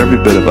bet that every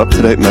bit of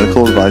up-to-date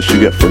medical advice you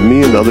get from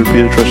me and other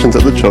pediatricians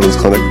at the Children's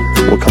Clinic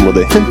will come with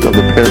a hint of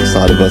the parent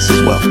side of us as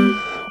well.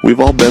 We've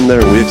all been there,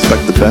 and we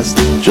expect the best,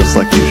 just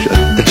like you should.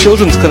 The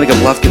Children's Clinic of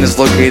Lufkin is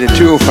located at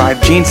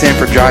 205 Gene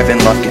Sanford Drive in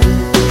Lufkin.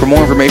 For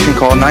more information,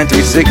 call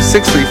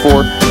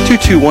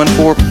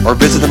 936-634-2214 or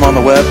visit them on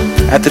the web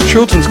at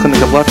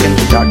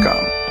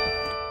thechildren'sclinicoflufkin.com.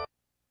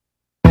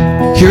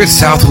 Here at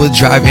Southwood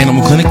Drive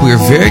Animal Clinic, we are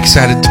very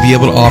excited to be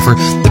able to offer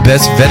the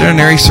best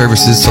veterinary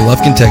services to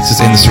Lufkin, Texas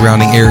and the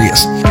surrounding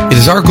areas. It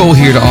is our goal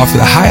here to offer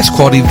the highest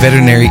quality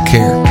veterinary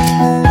care.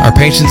 Our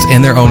patients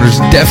and their owners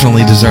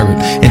definitely deserve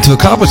it. And to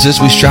accomplish this,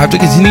 we strive to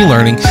continue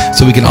learning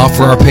so we can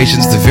offer our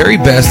patients the very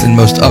best and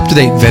most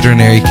up-to-date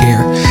veterinary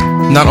care.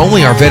 Not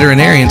only our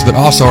veterinarians, but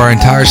also our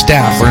entire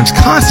staff learns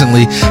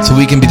constantly so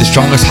we can be the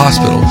strongest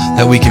hospital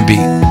that we can be.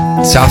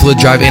 Southwood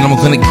Drive Animal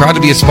Clinic, proud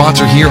to be a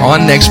sponsor here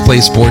on Next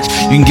Play Sports.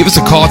 You can give us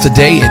a call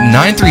today at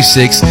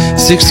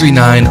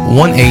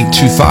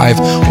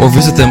 936-639-1825 or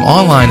visit them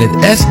online at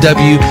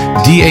swdac.com.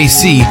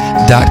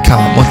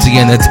 Once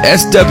again, that's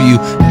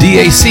swdac.com.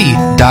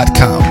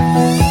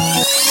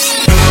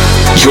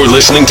 You're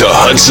listening to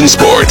Hudson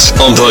Sports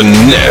on the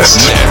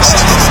Nest.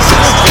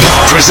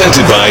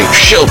 Presented by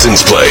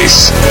Shelton's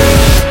Place.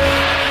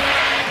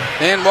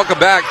 And welcome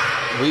back.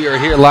 We are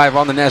here live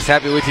on the Nest.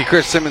 Happy with you.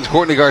 Chris Simmons,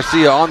 Courtney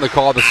Garcia on the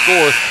call. The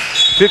score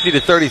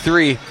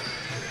 50-33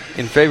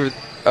 in favor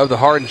of the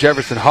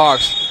Hardin-Jefferson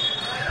Hawks.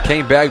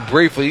 Came back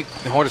briefly.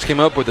 The Hornets came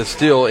up with a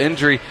steal.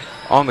 Injury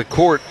on the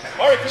court.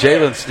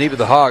 Jalen Sneed of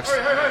the Hawks.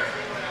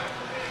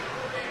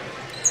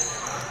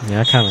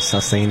 Yeah, I kind of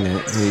seen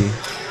that.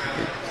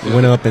 He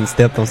went up and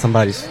stepped on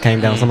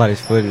came down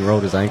somebody's foot and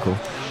rolled his ankle.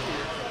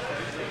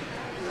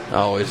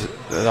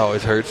 That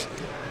always hurts.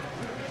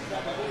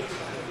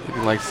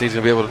 Looking like Sneed's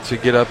going to be able to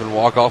get up and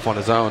walk off on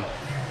his own.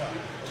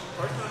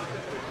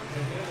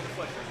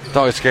 It's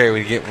always scary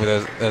when you get with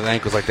those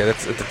ankles like that.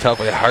 It's a tough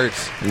one. It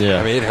hurts. Yeah.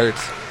 I mean, it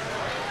hurts.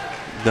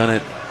 Done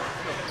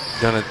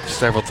it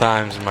several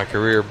times in my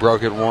career.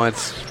 Broke it once,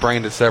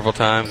 sprained it several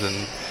times,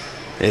 and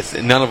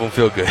none of them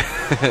feel good.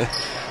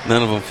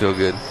 None of them feel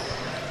good.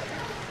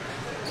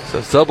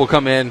 So sub will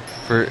come in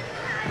for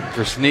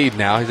Sneed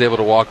now. He's able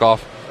to walk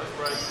off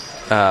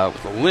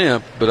with a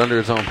limp, but under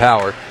his own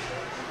power.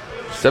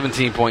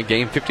 17-point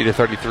game,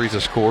 50-33 is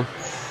the score.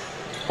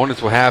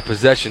 Hornets will have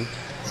possession.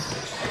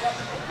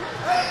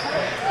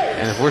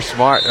 And if we're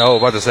smart,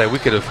 about to say, we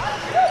could have.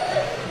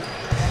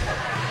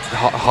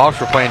 Hawks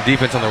were playing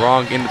defense on the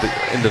wrong end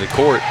of the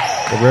court.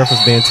 The ref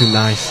was being too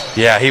nice.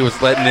 Yeah, he was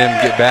letting them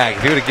get back.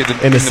 If he would have given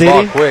in the city,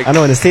 ball quick. I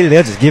know in the city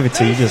they'll just give it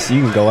to you.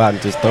 You can go out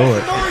and just throw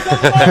it.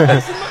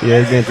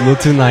 Yeah, he's being a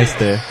little too nice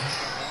there.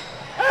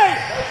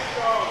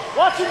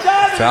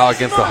 Foul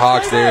against the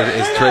Hawks there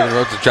as Traven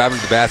Rhodes is driving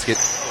to the basket.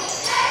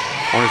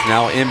 Hornets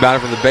now inbound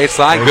from the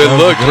baseline. Good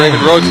look.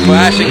 Traven Rhodes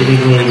flashing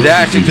and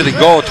dashing to the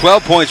goal.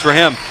 12 points for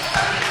him.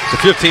 It's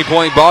a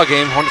 15-point ball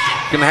game. Hornets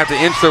going to have to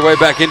inch their way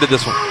back into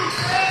this one.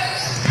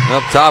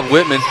 Up top,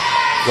 Whitman,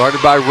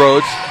 guarded by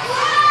Rhodes.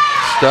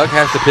 Stuck,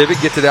 has to pivot,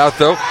 gets it out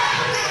though.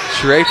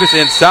 Shrafis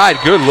inside,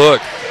 good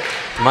look.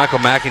 Michael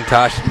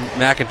McIntosh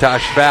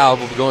foul,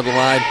 will be going to the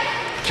line.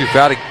 Two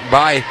fouled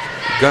by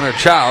Gunnar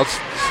Childs.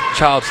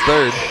 Childs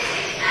third.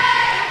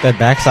 That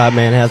backside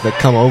man has to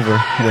come over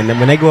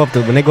when they go up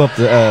to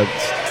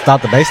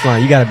stop the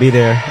baseline. You got to be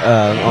there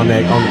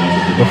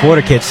before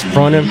the kids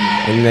front him,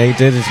 and they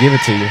just give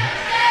it to you.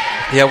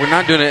 Yeah, we're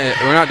not doing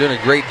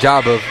a great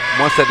job of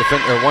once that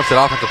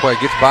offensive player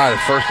gets by the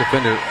first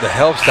defender, the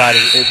help side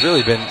it's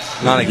really been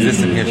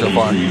non-existent here so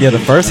far. Yeah, the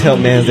first help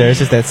man's there. It's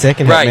just that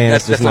second help man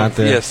is just not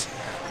there. Yes.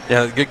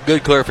 Yeah,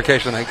 good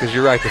clarification on that, because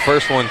you're right. The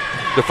first one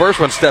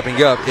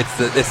stepping up. It's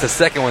the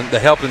second one, the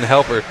help and the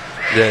helper,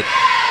 that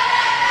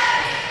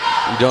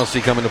you don't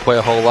see come into play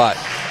a whole lot.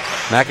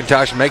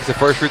 McIntosh makes the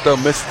first free throw,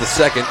 misses the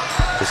second.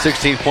 The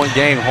 16-point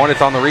game.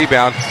 Hornets on the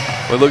rebound.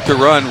 We look to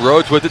run.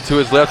 Rhodes with it to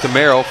his left to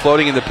Merrill.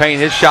 Floating in the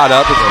paint. His shot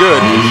up. It's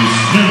good.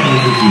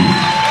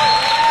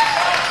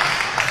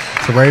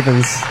 The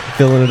Ravens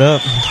filling it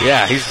up.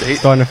 Yeah, he's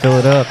starting to fill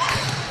it up.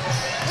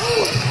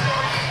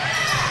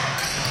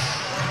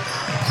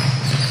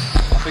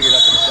 I'll pick it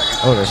up in a second.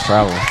 Oh, there's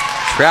travel.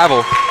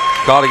 Travel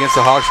caught against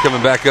the Hawks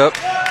coming back up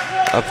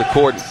the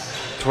court.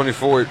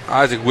 24.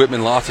 Isaac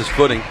Whitman lost his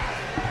footing.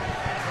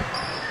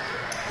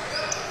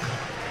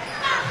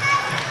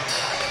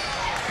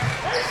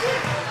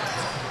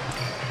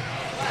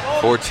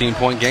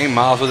 $14-point game.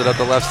 Miles with it up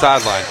the left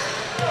sideline.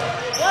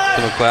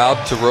 To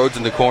McLeod, to Rhodes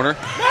in the corner.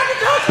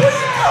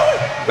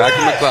 Back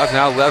to McLeod,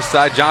 now left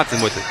side. Johnson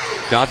with it.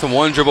 Johnson,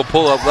 one dribble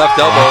pull-up, left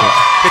elbow.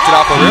 Kicks it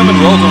off the rim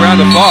and rolls around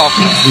the ball.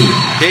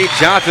 Cade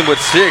Johnson with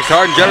 6.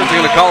 Hardin-Jefferson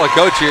going to call a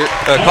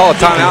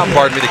timeout,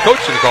 pardon me. The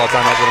coach going to call a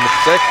timeout, what I meant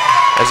to say.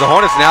 As the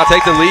Hornets now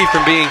take the lead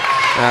from being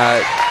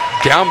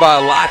down by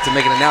a lot to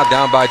making it now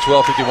down by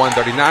 12,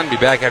 51-39. Be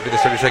back after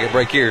this 30-second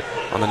break here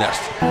on the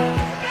Nest.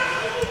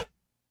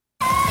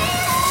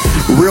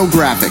 Real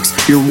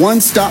Graphics, your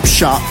one-stop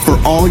shop for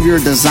all your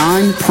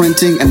design,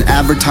 printing, and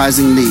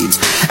advertising needs.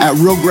 At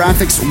Real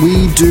Graphics,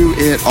 we do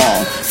it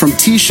all. From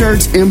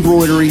t-shirts,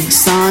 embroidery,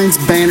 signs,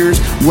 banners,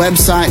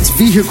 websites,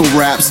 vehicle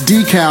wraps,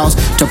 decals,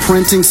 to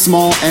printing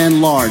small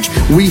and large.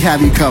 We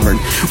have you covered.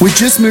 We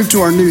just moved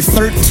to our new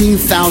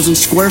 13,000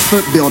 square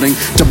foot building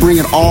to bring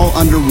it all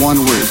under one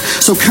roof.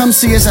 So come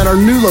see us at our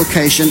new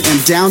location in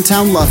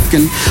downtown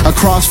Lufkin,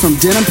 across from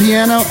Denim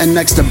Piano and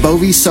next to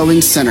Bovie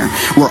Sewing Center,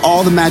 where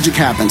all the magic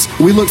happens.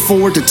 We look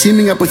forward to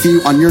teaming up with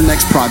you on your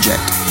next project.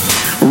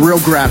 Real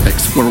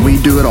Graphics, where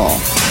we do it all.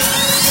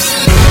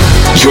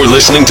 You're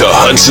listening to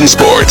Hudson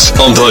Sports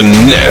on the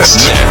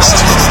Nest.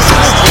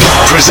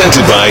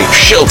 Presented by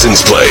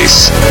Shelton's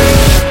Place.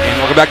 And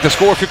welcome back to the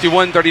score,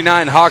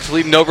 51-39. Hawks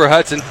leading over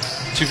Hudson.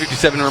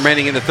 2:57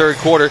 remaining in the third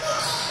quarter.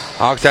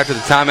 Hawks after the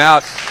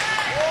timeout.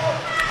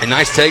 A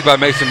nice take by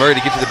Mason Murray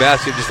to get to the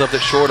basket. Just left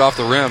it short off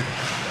the rim.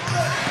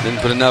 Didn't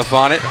put enough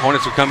on it.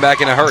 Hornets will come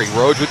back in a hurry.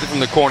 Rhodes with it from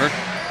the corner.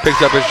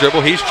 Picks up his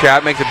dribble. He's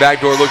trapped. Makes a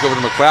backdoor look over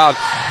to McLeod.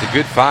 It's a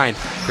good find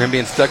for him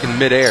being stuck in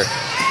midair.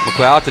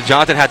 McLeod to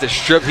Johnson. Has it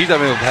stripped. He's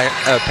having a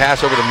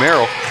pass over to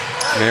Merrill.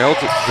 Merrill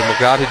to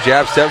McLeod. His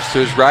jab steps to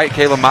his right.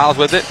 Caleb Miles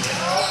with it.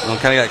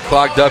 Kind of got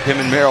clogged up. Him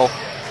and Merrill.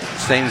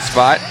 Same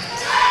spot.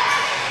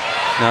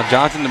 Now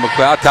Johnson to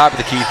McLeod. Top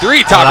of the key.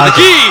 3. Top of the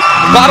key.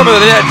 Bottom of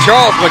the net.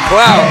 Charles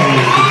McLeod.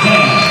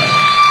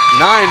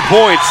 9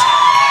 points.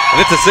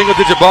 And it's a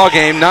single-digit ball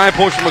game. 9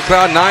 points for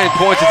McLeod. 9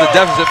 points is the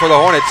deficit for the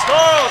Hornets.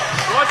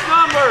 What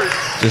number?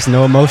 just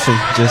no emotion,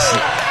 just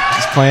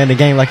playing the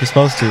game like you're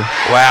supposed to.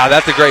 Wow,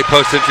 that's a great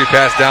post-entry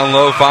pass down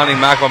low, finding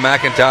Michael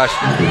McIntosh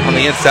on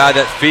the inside.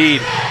 That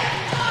feed,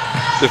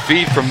 the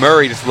feed from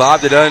Murray, just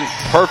lobbed it in,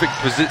 perfect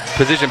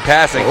position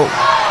passing.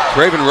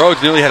 Raven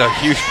Rhodes nearly had a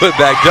huge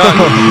putback done,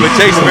 but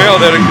Chase Merrill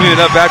there to clean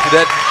it up after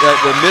that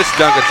the missed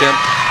dunk attempt.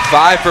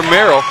 5 for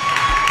Merrill.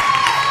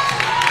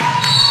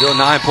 Still a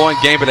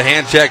 9-point game, but a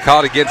hand check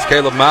called against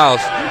Caleb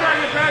Miles.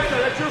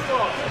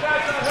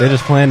 They're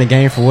just playing the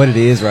game for what it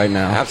is right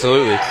now.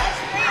 Absolutely.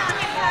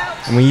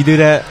 And when you do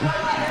that,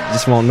 you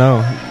just won't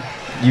know.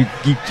 You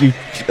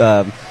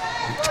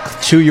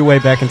chew your way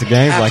back into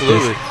games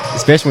Absolutely. like this,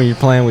 especially when you're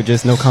playing with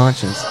just no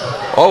conscience.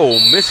 Oh,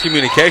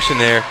 miscommunication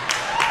there.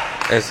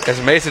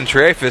 As Mason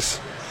Trefis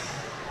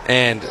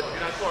and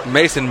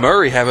Mason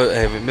Murray have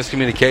a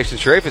miscommunication.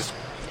 Trefis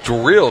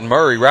drilled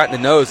Murray right in the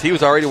nose. He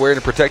was already wearing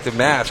a protective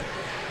mask.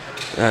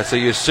 So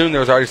you assume there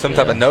was already some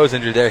type of nose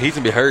injury there. He's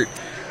going to be hurt.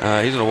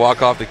 He's going to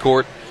walk off the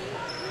court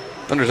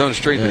under his own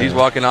strength, but he's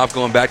walking off,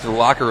 going back to the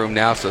locker room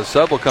now. So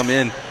sub will come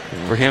in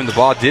for him. The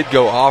ball did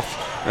go off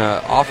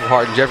of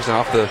Hardin Jefferson,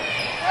 off the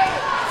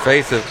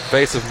face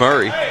of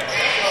Murray.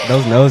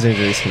 Those nose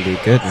injuries can be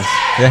goodness.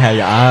 They have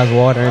your eyes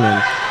watering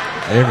and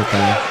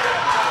everything.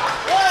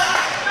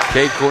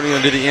 Cade Courtney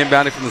going to do the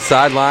inbounding from the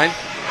sideline.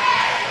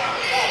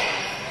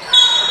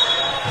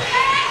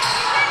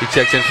 He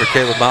checks in for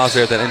Caleb Miles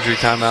there at that injury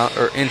timeout,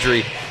 or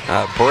injury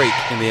break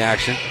in the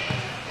action.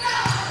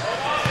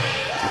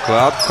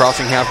 McLeod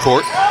crossing half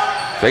court.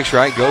 Fakes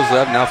right, goes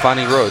left, now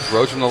finding Rhodes.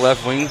 Rhodes from the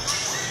left wing.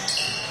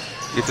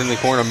 Gets in the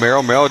corner of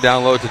Merrill. Merrill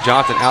down low to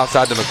Johnson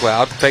outside to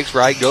McLeod. Fakes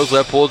right, goes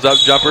left, pulls up,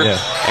 jumper. And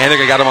they're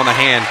going to got him on the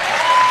hand.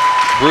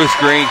 Bruce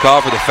Green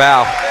called for the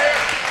foul.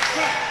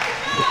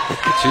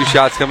 2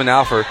 shots coming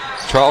out for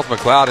Charles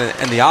McLeod.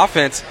 And the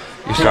offense,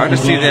 you're starting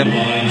to see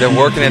them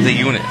working as a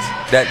unit.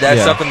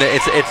 That's something that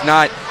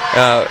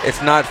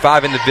it's not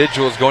 5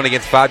 individuals going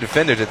against 5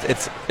 defenders.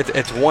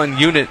 It's one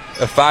unit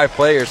of 5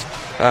 players.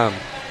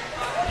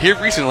 Here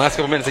recently, in the last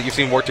couple minutes, that you've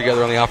seen work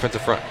together on the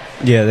offensive front.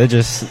 Yeah, they're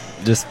just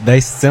they're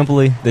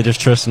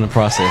just trusting the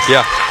process.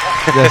 Yeah.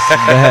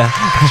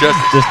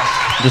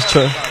 just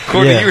trust.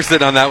 Courtney, you were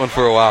sitting on that one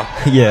for a while.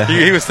 Yeah.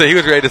 He was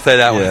ready to say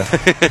that one.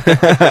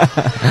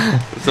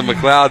 So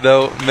McLeod,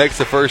 though, makes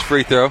the first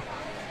free throw.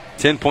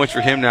 10 points for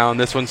him now on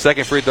this one.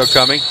 Second free throw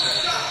coming.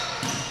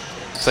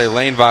 Say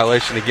lane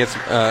violation against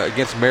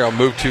Merrill.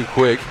 Moved too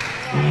quick.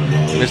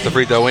 Missed the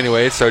free throw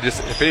anyway. So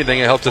just, if anything,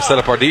 it helps us set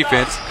up our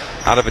defense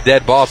out of a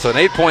dead ball. So an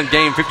 8-point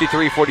game,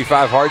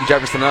 53-45. Hardin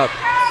Jefferson up.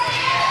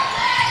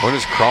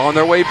 Hornets crawling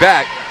their way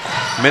back.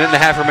 Minute and a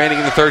half remaining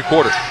in the third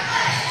quarter.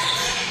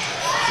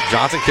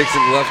 Johnson kicks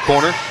in the left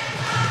corner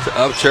to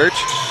Upchurch.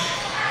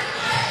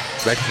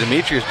 Back to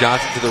Demetrius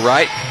Johnson to the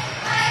right.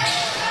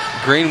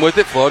 Green with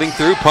it, floating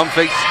through. Pump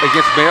fakes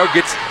against Merrill.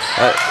 Gets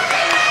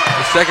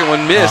the second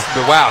one missed.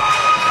 But wow,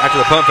 after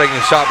the pump fake,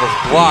 the shot was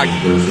blocked.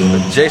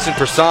 But Jason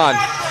Person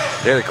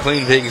there to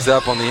clean things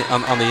up on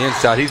the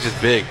inside. He's just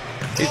big.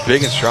 He's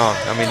big and strong.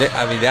 I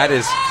mean that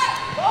is,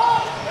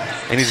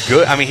 and he's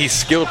good. I mean, he's a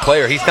skilled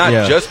player. He's not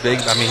just big.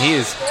 I mean,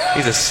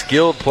 he's a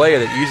skilled player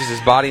that uses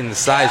his body and the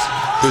size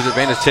to his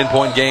advantage.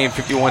 10-point game,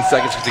 51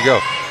 seconds to go.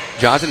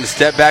 Johnson to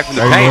step back from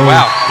the paint.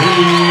 Wow,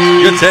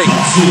 good take.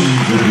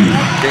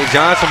 Okay,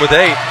 Johnson with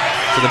 8.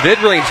 So the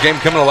mid-range game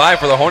coming alive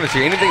for the Hornets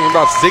here. Anything from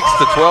about 6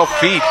 to 12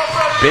 feet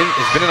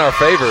has been in our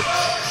favor.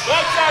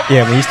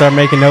 Yeah, when you start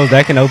making those,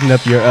 that can open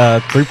up your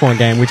three-point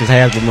game, which is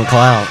has with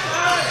McLeod.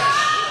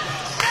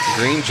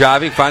 Green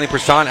driving, finding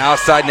Person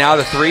outside now.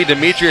 The 3.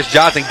 Demetrius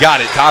Johnson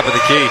got it, top of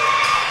the key.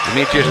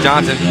 Demetrius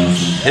Johnson,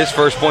 his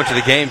first points of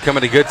the game,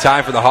 coming at a good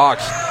time for the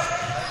Hawks.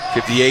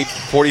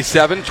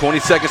 58-47, 20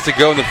 seconds to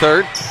go in the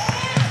third.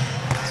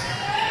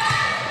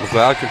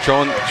 McLeod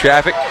controlling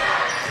traffic.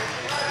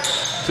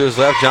 To his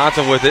left,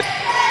 Johnson with it.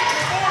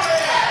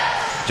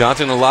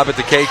 Johnson will lob it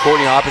to Cade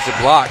Courtney, opposite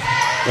block.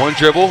 One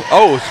dribble.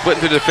 Oh, splitting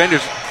through the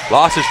defenders.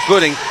 Lost his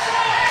footing.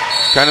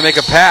 Trying to make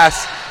a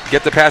pass.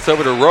 Get the pass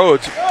over to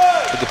Rhodes.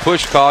 With the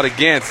push called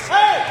against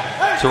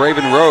to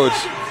Raven Rhodes.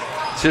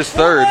 It's his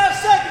third.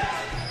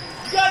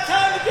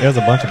 There was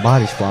a bunch of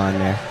bodies flying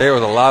there. There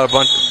was a lot of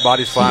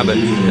bodies flying, but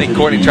I think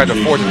Courtney tried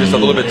to force it just a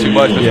little bit too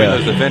much between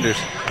those defenders.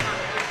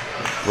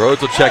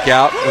 Rhodes will check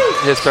out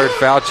his third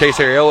foul. Chase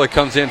Ariola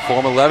comes in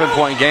for him.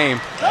 11-point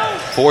game.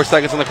 4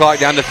 seconds on the clock,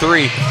 down to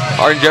 3.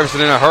 Hardin Jefferson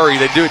in a hurry.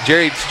 They do it.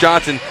 Jerry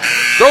Johnson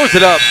throws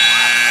it up.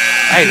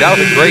 Hey, that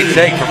was a great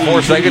take for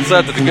 4 seconds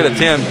left. It's a good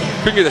attempt.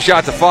 Couldn't get the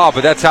shot to fall,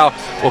 but that's how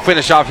we'll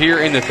finish off here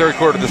in the third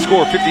quarter. The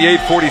score,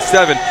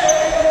 58-47.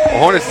 The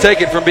Hornets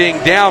take it from being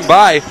down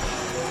by,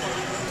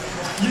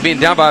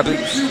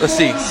 let's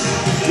see.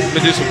 Let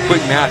me do some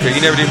quick math here. You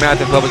never do math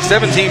in public.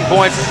 17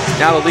 points.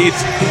 Now the lead's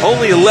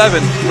only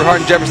 11 for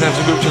Hardin Jefferson as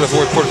we move to the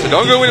fourth quarter. So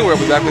don't go anywhere.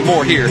 We'll be back with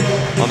more here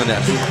on the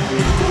Nest.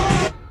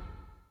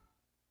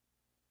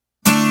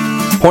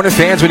 Hornet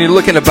fans, when you're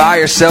looking to buy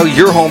or sell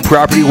your home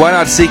property, why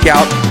not seek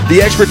out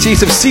the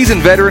expertise of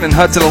seasoned veteran and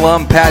Hudson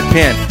alum Pat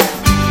Penn.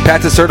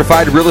 Pat's a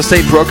certified real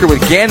estate broker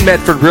with Gann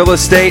Medford Real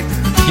Estate,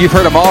 You've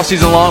heard them all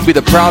season long be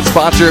the proud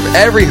sponsor of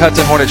every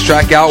Hudson Hornet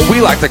strikeout.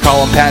 We like to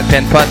call them Pat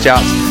Penn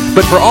punch-outs.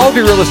 But for all of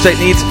your real estate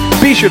needs,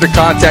 be sure to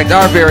contact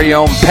our very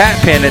own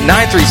Pat Penn at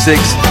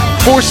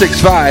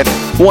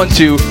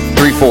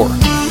 936-465-1234.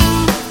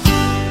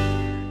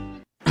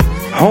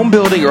 Home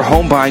building or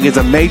home buying is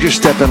a major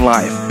step in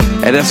life.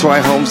 At SY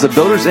Homes, the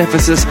builder's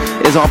emphasis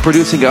is on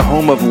producing a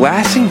home of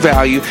lasting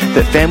value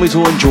that families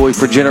will enjoy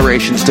for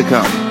generations to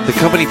come. The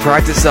company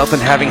prides itself in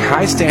having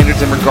high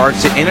standards in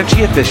regards to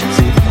energy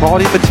efficiency,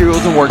 quality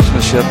materials and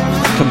workmanship,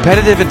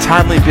 competitive and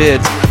timely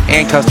bids,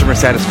 and customer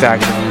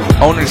satisfaction.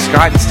 Owners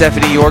Scott and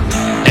Stephanie York,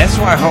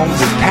 SY Homes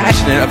is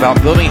passionate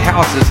about building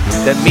houses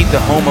that meet the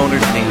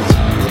homeowner's needs.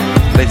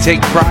 They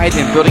take pride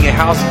in building a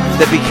house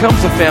that becomes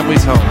a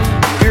family's home.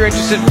 If you're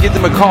interested, give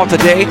them a call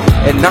today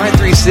at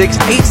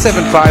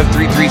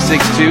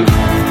 936-875-3362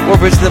 or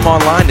visit them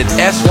online at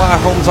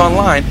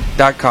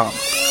syhomesonline.com.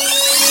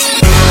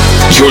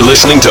 You're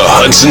listening to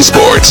Hudson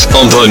Sports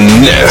on the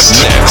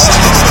Nest.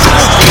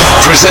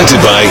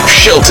 Presented by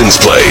Shelton's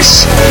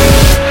Place.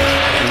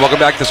 And welcome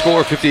back to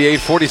score,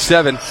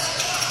 58-47.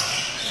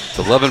 It's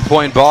an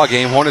 11-point ball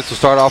game. Hornets will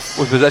start off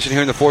with possession here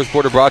in the fourth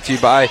quarter, brought to you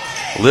by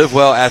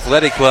Livewell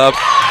Athletic Club.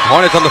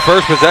 Hornets on the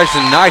first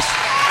possession. Nice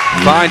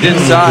find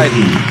inside.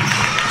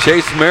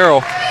 Chase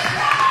Merrill,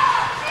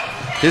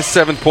 his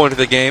 7th point of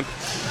the game.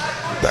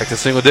 Back to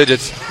single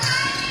digits.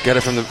 Got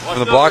it from the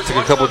block, took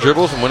a couple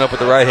dribbles, and went up with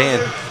the right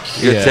hand.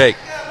 Good take.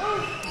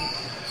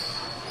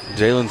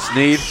 Jalen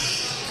Sneed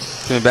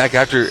coming back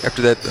after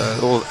that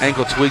little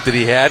ankle tweak that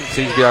he had.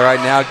 Seems to be all right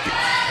now.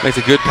 Makes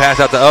a good pass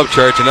out to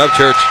Upchurch, and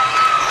Upchurch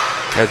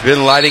has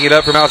been lighting it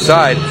up from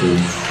outside.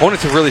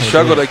 Hornets have really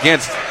struggled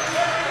against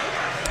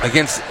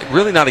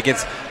really not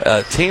against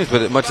teams,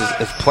 but as much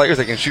as players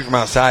that can shoot from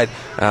outside.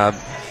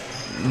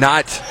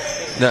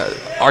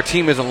 Our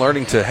team isn't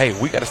learning to, hey,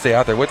 we got to stay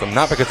out there with them.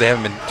 Not because they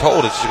haven't been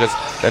told, it's because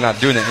they're not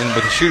doing it. And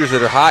with the shooters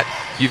that are hot,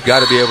 you've got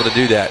to be able to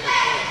do that.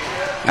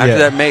 After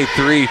that made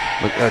three,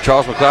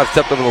 Charles McLeod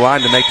stepped over the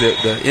line to make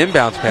the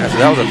inbounds pass. So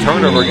that was a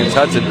turnover against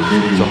Hudson.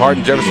 So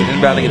Harden Jefferson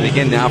inbounding it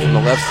again now from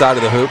the left side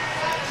of the hoop.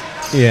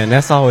 Yeah, and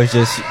that's always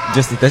just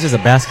that's just a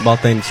basketball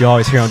thing that you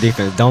always hear on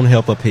defense. Don't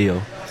help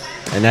uphill,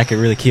 and that can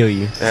really kill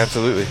you.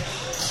 Absolutely.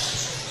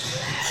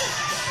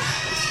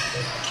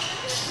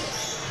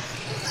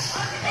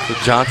 So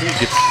Johnson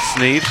gets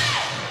Sneed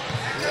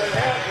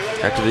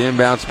after the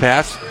inbounds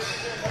pass.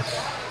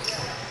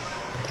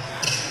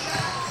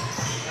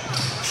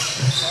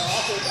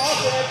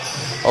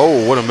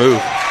 Oh, what a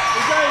move.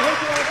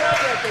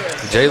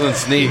 Jalen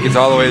Sneed gets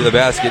all the way to the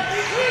basket.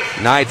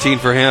 19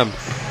 for him.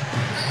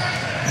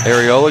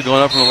 Areola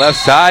going up from the left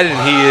side, and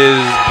he is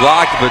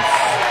blocked, but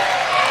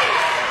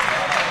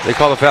they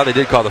call the foul. They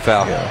did call the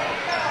foul. Yeah.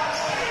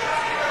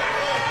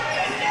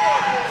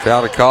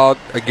 Foul called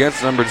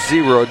against number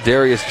 0,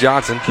 Darius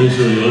Johnson.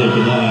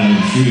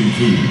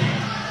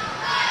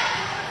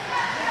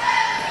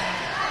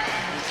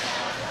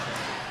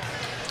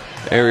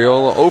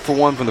 Areola 0 for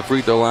 1 from the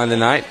free throw line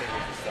tonight.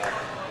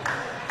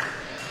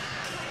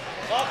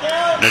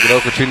 Make it 0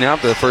 for 2 now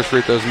after the first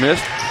free throw's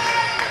missed.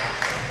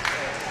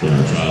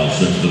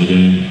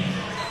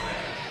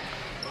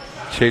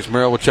 Chase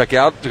Merrill will check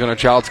out. Gunnar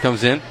Childs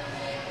comes in.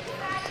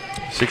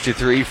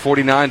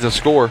 63-49 is the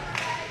score.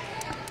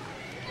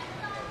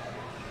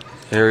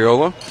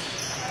 Areola.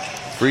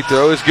 Free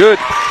throw is good.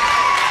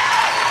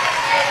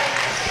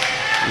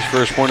 His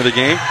first point of the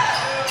game.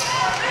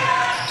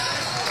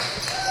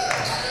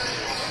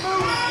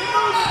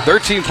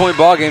 13-point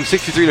ball game,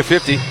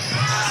 63-50.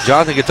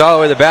 Johnson gets all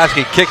the way to the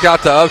basket, kicked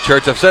out to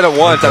Upchurch. I've said it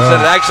once. I've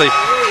said it actually,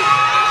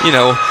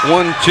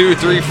 1, 2,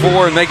 3,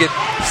 4, and make it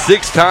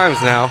 6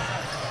 times now.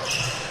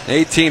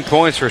 18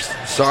 points for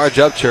Sarge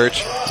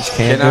Upchurch. Just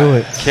can't do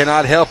it.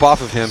 Cannot help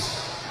off of him.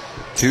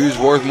 2's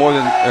worth more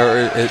than,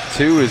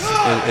 2 is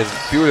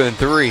fewer than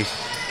 3.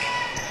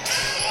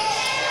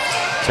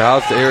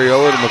 Childs to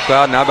Areola to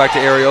McLeod. Now back to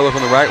Areola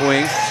from the right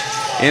wing.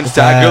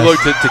 Inside, good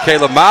look to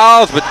Caleb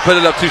Miles, but put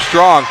it up too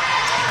strong.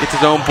 Gets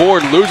his own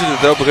board, loses it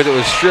though because it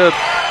was stripped.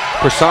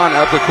 Person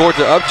up the court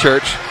to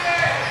Upchurch.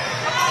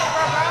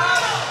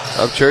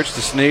 Upchurch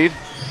to Sneed.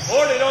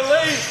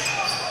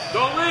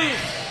 Don't leave.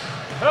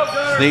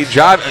 Sneed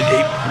drive.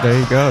 There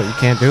you go. You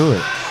can't do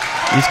it.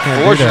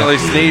 Fortunately,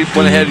 Sneed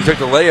went ahead and took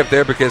the layup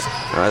there because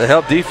the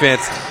help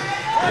defense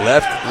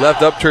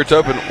left Upchurch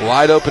open,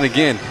 wide open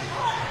again.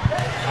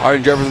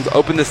 Harden Jefferson's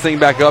opened this thing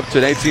back up to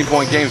an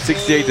 18-point game,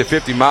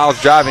 68-50. Miles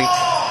driving,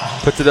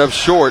 puts it up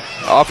short.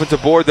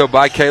 Offensive board, though,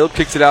 by Caleb.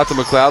 Kicks it out to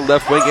McLeod.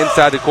 Left wing,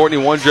 inside to Courtney.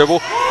 One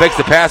dribble. Fakes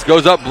the pass.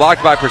 Goes up.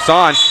 Blocked by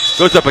Person.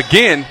 Goes up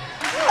again.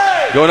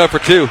 Going up for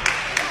 2.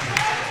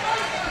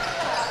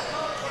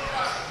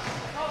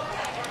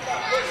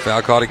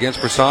 Foul called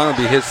against Person. Will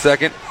be his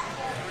second.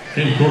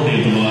 And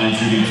Courtney at the line,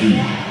 shooting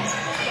 2.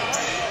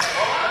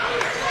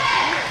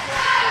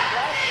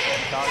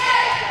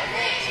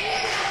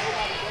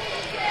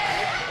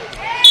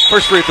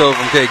 First free throw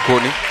from Cade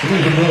Courtney.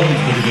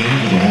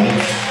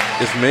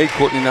 It's made.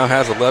 Courtney now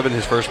has 11,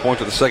 his first point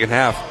of the second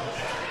half.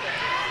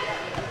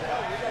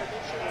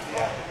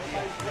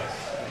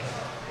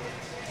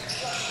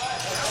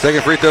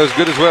 Second free throw is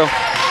good as well.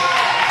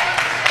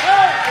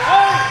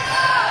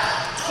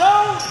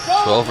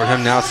 12 for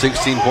him now,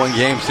 16-point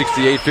game,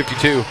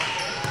 68-52.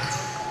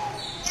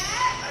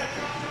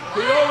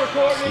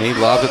 Snead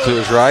lobs it to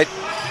his right.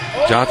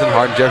 Johnson,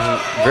 Hardin Jefferson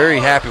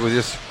very happy with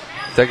just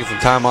taking some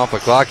time off the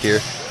clock here.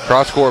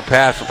 Cross-court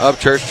pass from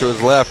Upchurch to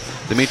his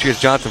left. Demetrius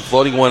Johnson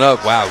floating one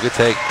up. Wow, good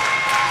take.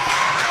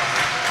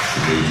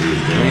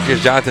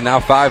 Demetrius Johnson now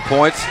 5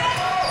 points.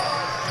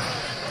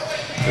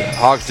 The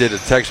Hawks did a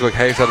textbook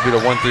Hayes had to be the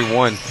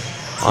 1-3-1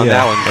 on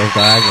that one. Those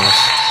diagonals.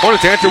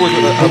 Hornets answer with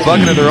a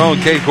bucket of their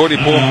own. Cade Courtney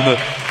pulling from the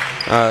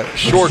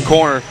short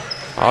corner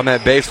on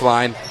that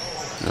baseline.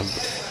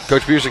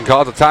 Coach Peterson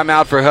calls a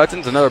timeout for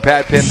Hudson's. Another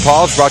Pat Penn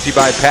pause brought to you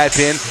by Pat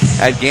Penn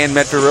at Gann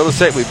Metro Real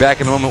Estate. We'll be back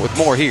in a moment with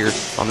more here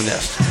on The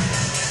Nest.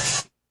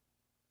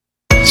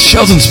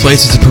 Shelton's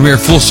Place is the premier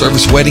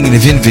full-service wedding and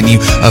event venue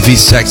of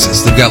East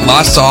Texas. They've got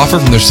lots to offer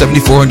from their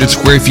 7,400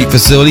 square feet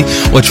facility,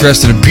 which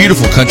rests in a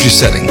beautiful country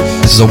setting.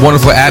 This is a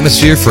wonderful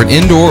atmosphere for an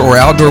indoor or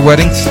outdoor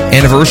wedding,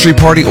 anniversary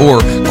party,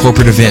 or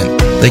corporate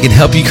event. They can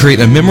help you create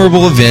a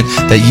memorable event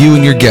that you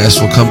and your guests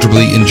will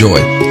comfortably enjoy.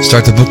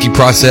 Start the booking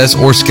process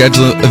or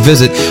schedule a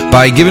visit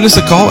by giving us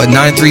a call at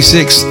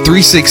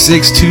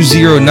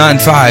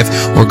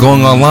 936-366-2095 or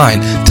going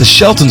online to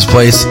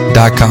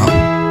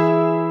sheltonsplace.com.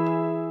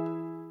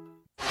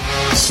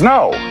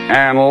 Snow,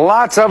 and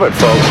lots of it,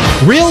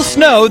 folks. Real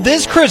snow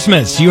this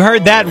Christmas. You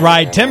heard that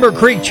right. Timber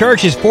Creek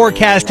Church is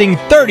forecasting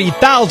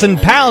 30,000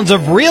 pounds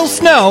of real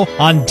snow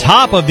on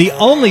top of the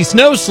only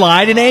snow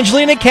slide in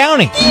Angelina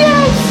County.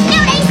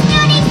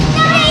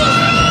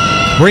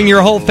 Bring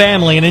your whole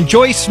family and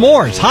enjoy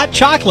s'mores, hot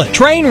chocolate,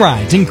 train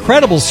rides,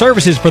 incredible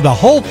services for the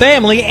whole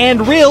family,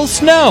 and real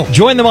snow.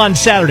 Join them on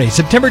Saturday,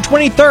 September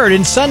 23rd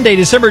and Sunday,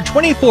 December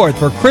 24th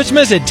for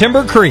Christmas at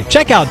Timber Creek.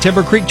 Check out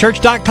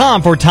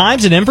timbercreekchurch.com for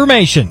times and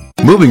information.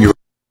 Moving your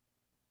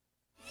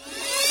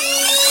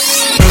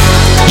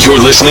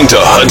You're listening to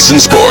Hudson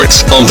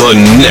Sports on The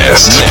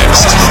Nest.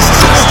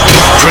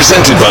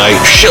 Presented by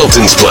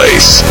Shelton's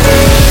Place.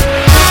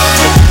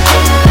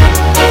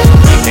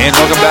 And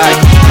welcome back.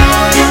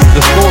 The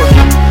score,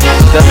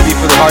 70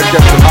 for the Hardin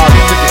Jefferson Hawks,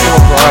 54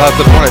 for our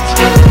Hudson Hornets.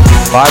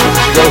 5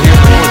 minutes to go here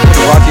in the fourth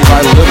quarter. Brought to you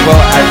by Live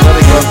Well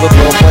Athletic Club. Live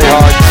well, play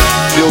hard,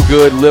 feel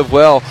good, live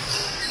well.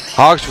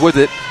 Hawks with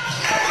it.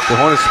 The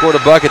Hornets scored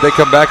a bucket. They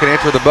come back and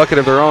answer the bucket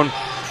of their own.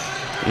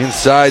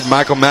 Inside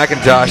Michael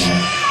McIntosh,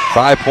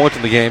 5 points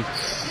in the game.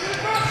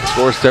 The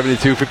score is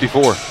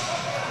 72-54.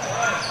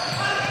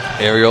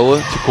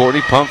 Areola to Courtney,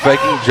 pump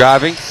faking,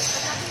 driving.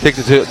 Takes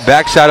it to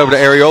backside over to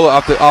Areola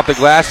off the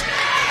glass.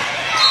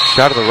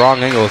 Shot at the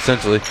wrong angle,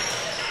 essentially.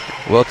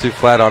 Well too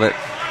flat on it.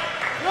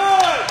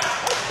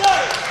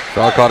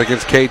 Foul called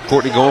against Cade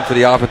Courtney going for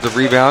the offensive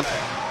rebound.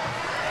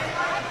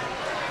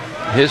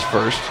 His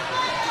first.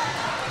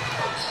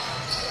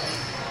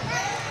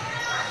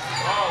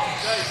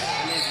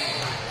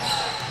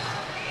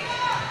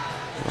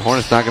 The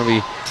Hornets not going to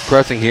be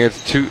pressing here.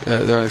 It's they're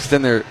going to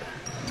extend their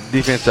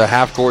defense to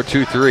half court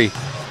 2-3.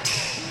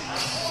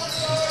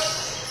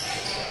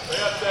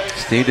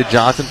 Snead to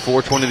Johnson,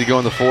 4:20 to go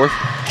in the fourth.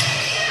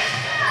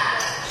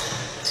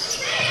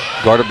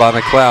 Guarded by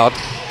McLeod.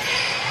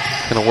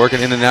 Kind of working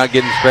in and out,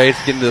 getting space,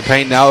 getting to the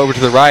paint. Now over to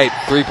the right.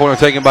 3-pointer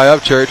taken by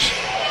Upchurch.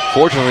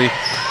 Fortunately,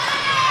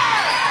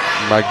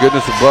 my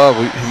goodness above,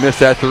 we missed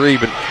that three,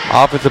 but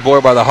offensive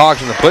board by the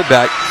Hawks in the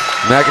putback.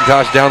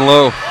 McIntosh down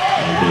low.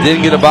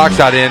 Didn't get a box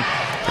out in.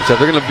 So if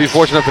they're going to be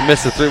fortunate enough to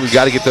miss the three, we've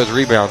got to get those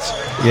rebounds.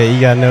 Yeah, you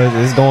got to know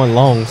it's going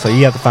long, so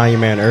you have to find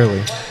your man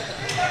early.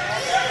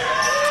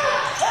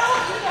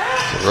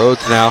 So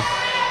Rhodes now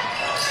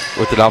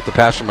with it off the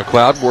pass from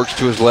McLeod. Works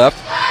to his left.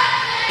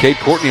 Cade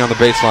Courtney on the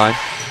baseline.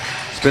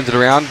 Spins it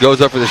around.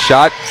 Goes up for the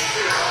shot.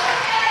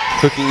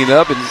 Hooking it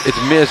up, and it's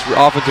missed.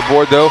 Offensive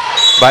board, though,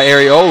 by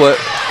Areola.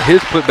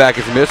 His putback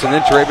is missed, and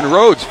then Traven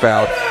Rhodes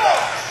fouled.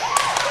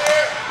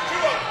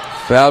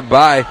 Fouled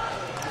by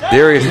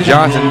Darius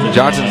Johnson.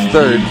 Johnson's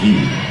third.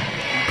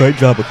 Great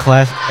job of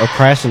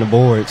crashing the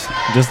boards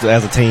just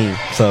as a team.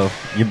 So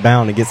you're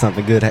bound to get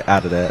something good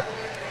out of that.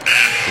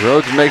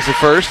 Rhodes makes it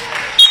first.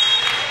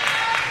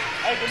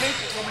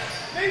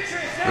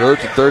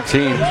 Rhodes at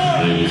 13.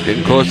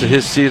 Getting close to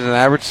his season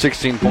average,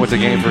 16 points a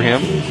game for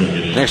him.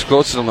 Next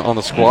closest on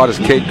the squad is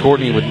Cade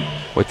Courtney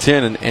with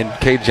 10 and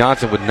Cade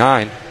Johnson with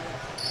 9.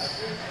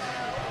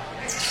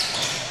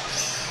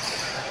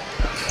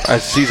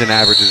 As season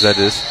averages, that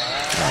is.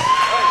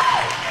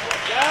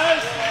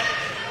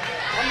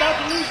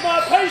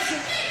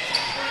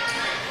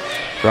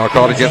 Foul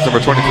called against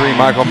number 23,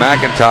 Michael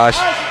McIntosh.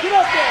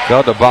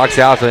 Failed to box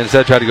out, so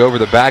instead tried to go over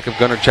the back of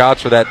Gunnar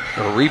Childs for that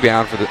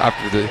rebound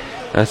after the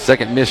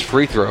second missed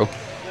free throw.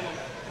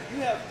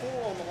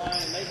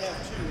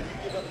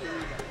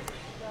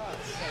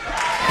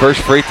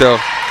 First free throw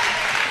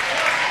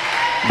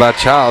by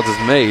Childs is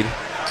made.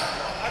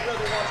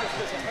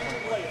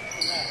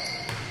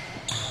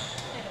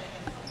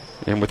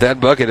 And with that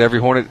bucket, every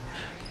Hornet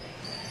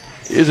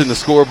is in the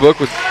scorebook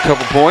with a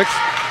couple points,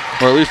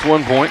 or at least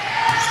 1 point.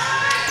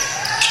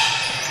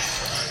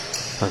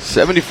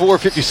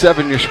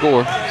 74-57 your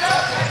score.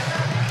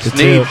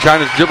 Sneed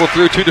trying to dribble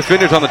through 2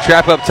 defenders on the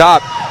trap up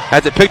top.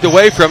 Has it picked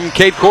away from him.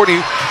 Cade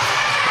Courtney.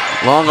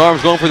 Long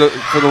arms going for the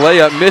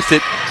layup. Missed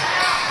it.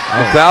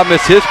 McLeod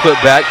missed his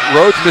putback.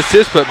 Rhodes missed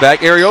his putback.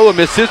 Areola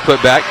missed his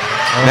putback.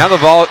 Now the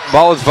ball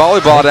is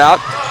volleyballed out.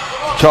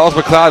 Charles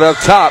McLeod up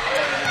top.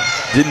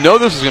 Didn't know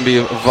this was going to be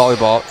a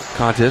volleyball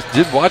contest.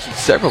 Did watch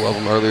several of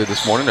them earlier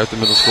this morning at the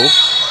middle school.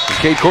 And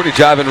Cade Courtney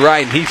driving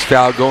right, and he's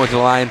fouled going to the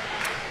line.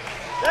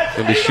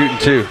 Going to be shooting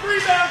 2.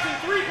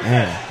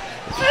 Man.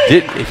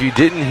 If you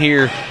didn't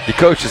hear the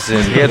coaches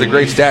in, he has a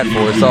great stat for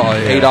us all.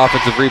 8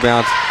 offensive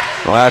rebounds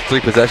in the last 3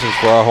 possessions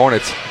for our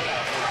Hornets.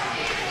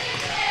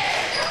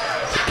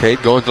 So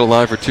Cade going to the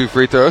line for 2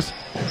 free throws.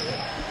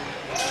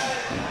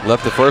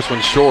 Left the first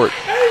one short.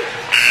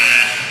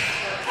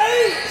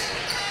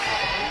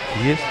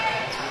 He is.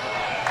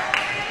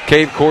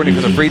 Cade Courtney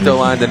from the free throw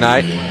line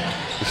tonight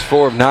is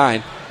 4 of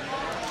 9.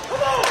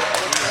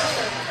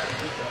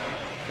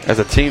 As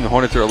a team, the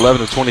Hornets are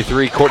 11 of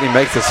 23. Courtney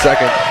makes the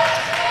second.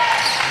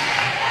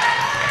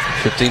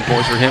 15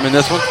 points for him in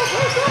this one.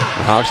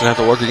 The Hawks going to have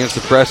to work against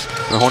the press.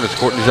 The Hornets,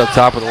 Courtney's up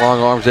top with the long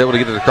arms, able to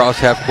get it across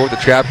half court. The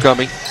trap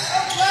coming.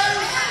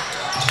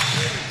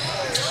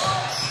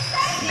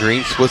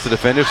 Green splits the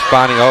defenders,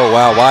 finding,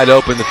 wide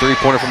open, the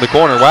 3-pointer from the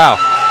corner. Wow.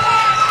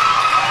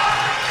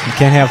 You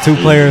can't have 2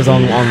 players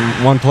on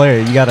one player.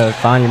 You got to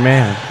find your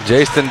man.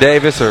 Jason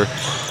Davis or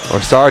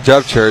Sarge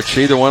Upchurch,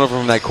 either one of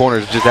them in that corner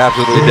is just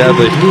absolutely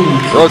deadly.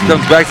 Rhodes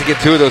comes back to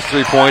get 2 of those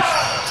 3 points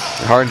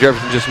that Hardin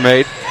Jefferson just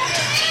made.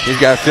 He's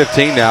got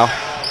 15 now.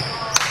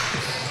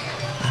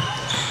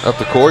 Up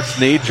the court,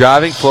 Sneed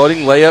driving, floating,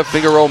 layup,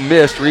 finger roll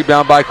missed.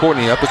 Rebound by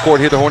Courtney. Up the court,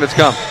 here the Hornets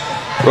come.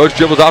 Rhodes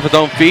dribbles off his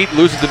own feet,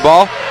 loses the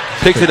ball,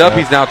 picks it up.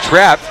 He's now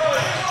trapped.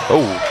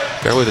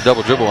 Got away with a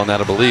double dribble on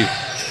that, I believe.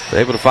 They're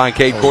able to find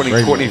Cade Courtney.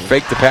 Courtney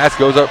faked the pass,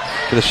 goes up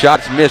for the shot.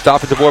 It's missed.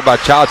 Offensive board by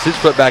Childs. His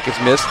putback is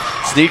missed.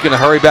 Sneed going to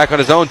hurry back on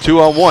his own.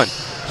 2-on-1.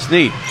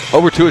 Sneed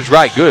over to his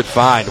right. Good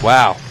find.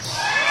 Wow.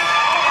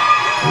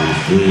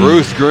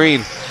 Bruce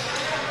Green.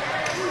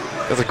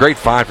 That's a great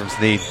find from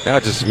Sneed. Now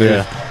just smooth.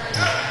 Yeah.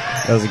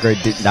 That was a great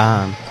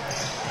dime.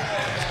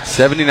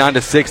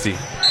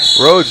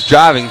 79-60. Rhodes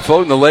driving,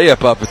 floating the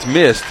layup up. It's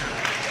missed,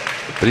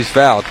 but he's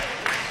fouled.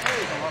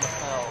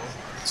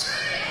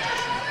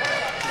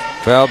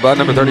 Fouled by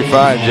number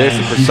 35,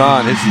 Jason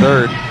Person, his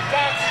 3rd.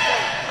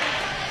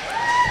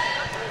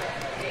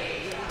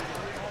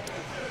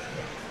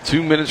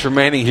 Two minutes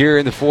remaining here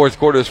in the 4th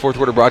quarter. This 4th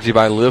quarter brought to you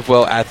by Live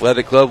Well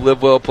Athletic Club.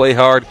 Live well, play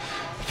hard,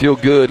 feel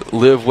good,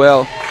 live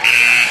well.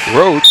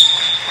 Rhodes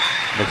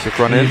makes the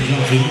front end.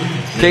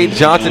 Cade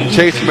Johnson,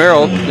 Chase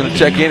Merrill going to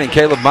check in, and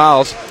Caleb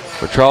Miles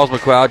for Charles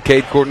McLeod,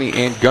 Cade Courtney,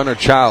 and Gunnar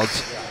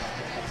Childs.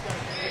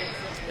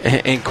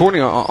 And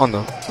Courtney on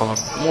the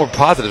more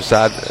positive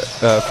side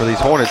for these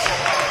Hornets.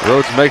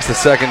 Rhodes makes the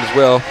second as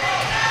well.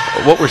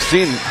 What we're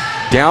seeing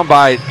down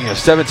by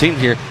 17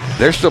 here,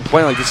 they're still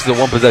playing like this is a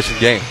 1-possession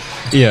game.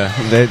 Yeah,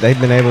 they've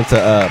been able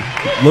to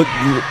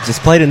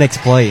just play the next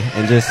play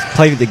and just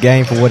play the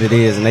game for what it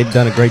is, and they've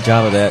done a great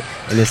job of that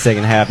in this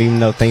second half, even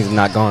though things have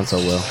not gone so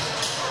well.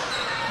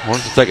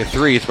 Hornets will take a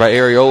 3. It's by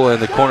Areola in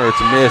the corner. It's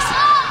missed.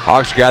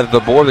 Hawks gather the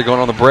board. They're going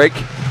on the break.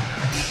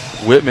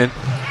 Whitman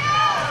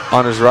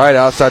on his right,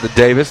 outside to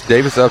Davis.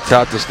 Davis up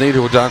top to Sneed,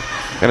 who will going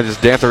to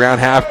just dance around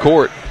half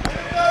court.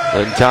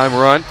 Letting time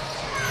run.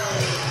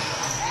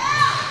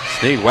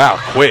 Sneed, wow,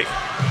 quick.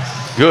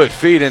 Good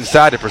feed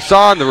inside to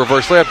Person. The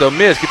reverse layup, though,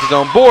 missed. Gets his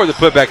own board. The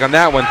putback on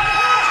that one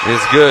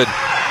is good.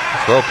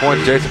 12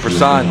 points, Jason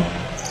Person.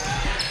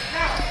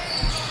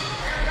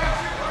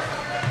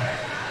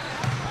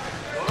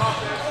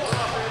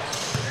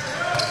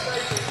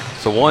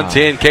 So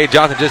 110. Cade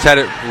Johnson just had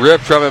it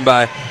ripped from him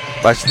by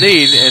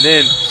Sneed, and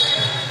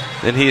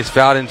then he is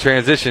fouled in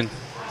transition.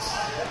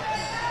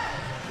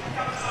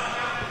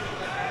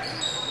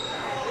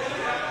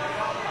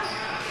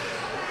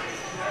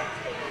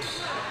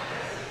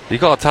 Did you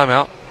call a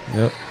timeout?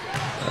 Yep.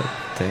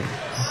 I think.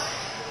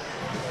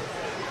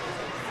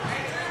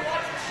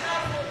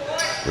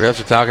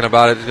 Refs are talking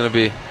about it. It's going to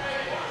be.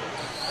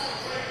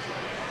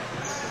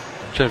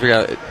 Trying to figure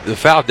out. The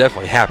foul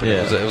definitely happened.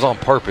 Yeah. It was on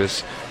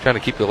purpose, trying to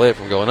keep the layup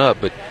from going up.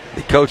 But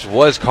the coach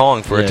was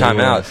calling for a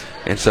timeout,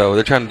 and so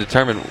they're trying to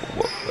determine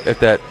if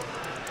that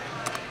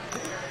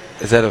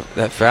is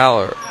that foul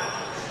or.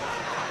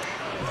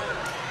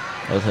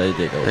 That's how you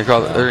take over. They're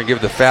going to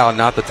give the foul,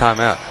 not the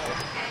timeout.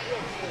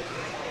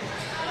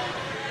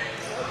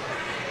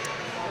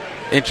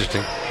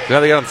 Interesting. Now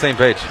they got on the same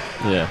page.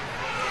 Yeah.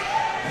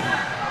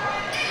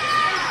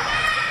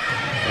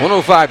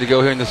 1:05 to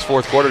go here in this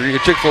 4th quarter. Your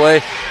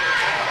Chick-fil-A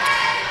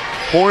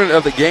Hornet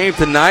of the game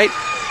tonight.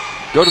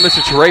 Go to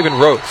Mr. Teraven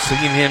Rhodes.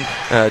 Seeing him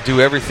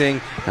do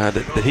everything that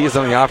he has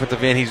on the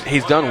offensive end.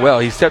 He's done well.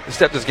 He's stepped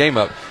his game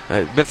up.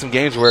 Been some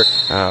games where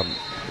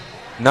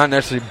not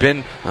necessarily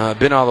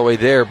been all the way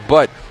there,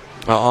 but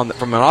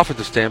from an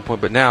offensive standpoint.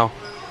 But now,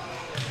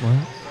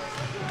 What?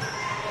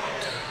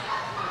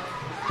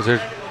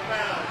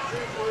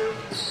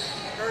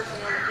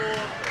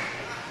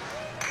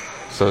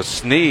 So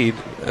Sneed,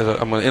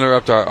 I'm going to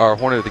interrupt our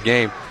Hornet of the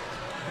game.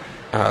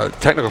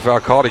 Technical foul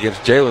called against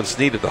Jalen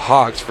Sneed of the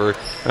Hawks for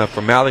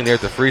mouthing there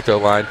at the free throw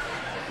line.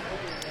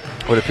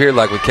 What appeared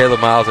like with Caleb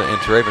Miles and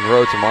Teraven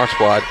Rhodes from our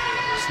squad,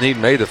 Sneed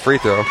made the free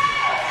throw.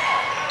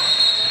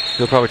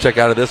 He'll probably check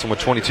out of this one with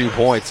 22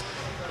 points.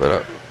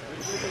 But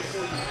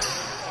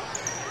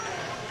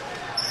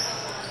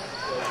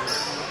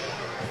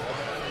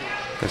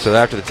and so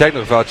after the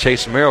technical foul,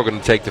 Chase Merrill going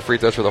to take the free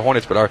throws for the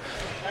Hornets. But our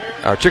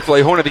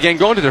Chick-fil-A Hornet again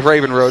going to the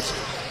Raven Rhodes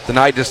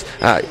tonight. Just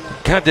kind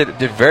of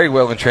did very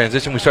well in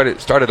transition. We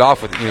started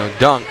off with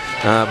dunk,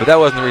 but that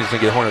wasn't the reason to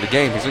get Hornet of the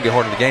game. He's going to get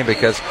Hornet of the game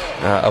because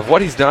of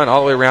what he's done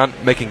all the way around,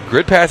 making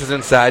grid passes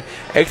inside,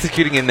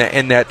 executing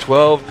in that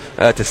 12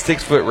 to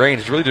 6 foot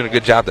range. He's really doing a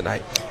good job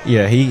tonight.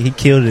 Yeah, he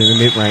killed it in the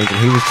mid range,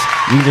 and you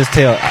can just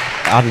tell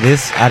out of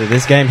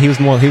this game he was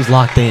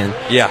locked in.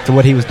 Yeah. To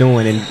what he was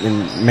doing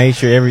and made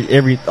sure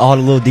all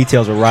the little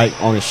details were right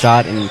on his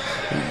shot and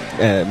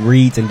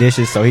reads and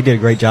dishes. So he did a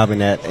great job in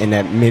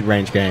that mid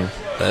range game.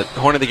 The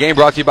Hornet of the game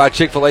brought to you by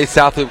Chick-fil-A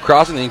South Loop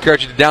Crossing. They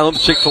encourage you to download the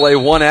Chick-fil-A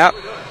One app.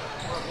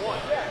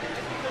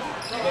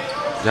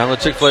 Download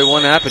Chick-fil-A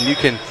One app and you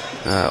can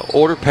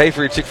pay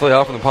for your Chick-fil-A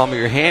off in the palm of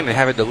your hand and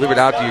have it delivered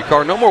out to your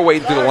car. No more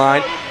waiting through the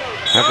line.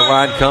 Have the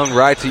line come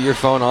right to your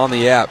phone on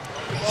the app.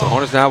 So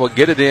Hornets now will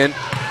get it in.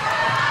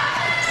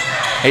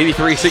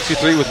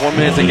 83-63 with 1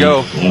 minute to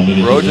go.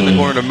 Rhodes in the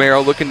corner to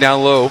Merrill, looking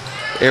down low.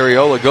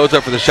 Areola goes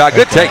up for the shot.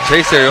 Good take,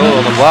 Chase Areola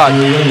on the block.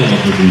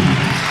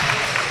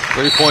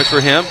 3 points for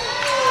him.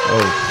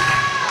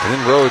 And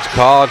then Rhodes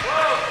called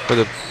for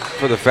the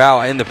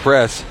foul in the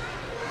press.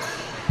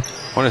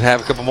 Hornets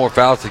have a couple more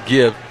fouls to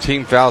give.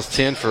 Team fouls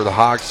 10 for the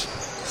Hawks.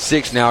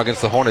 6 now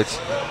against the Hornets.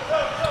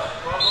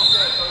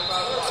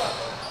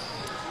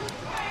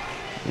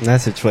 In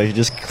that situation,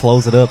 just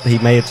close it up. He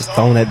may have just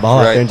thrown that ball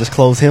out there and just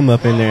close him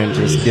up in there and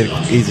just get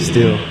an easy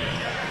steal.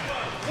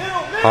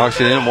 Hawks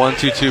get in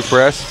 1-2-2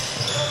 press.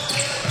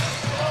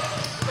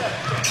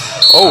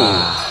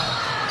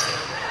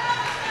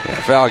 Yeah,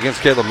 foul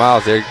against Caleb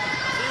Miles there.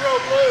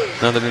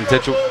 Another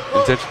intentional.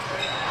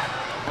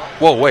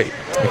 Whoa, wait.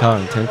 They call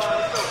it intentional.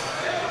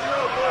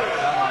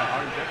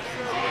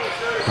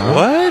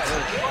 What?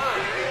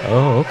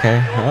 Oh, okay.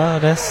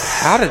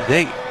 How did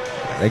they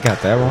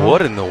got that wrong?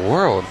 What in the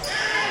world?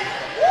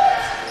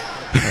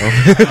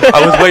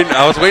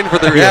 I was waiting for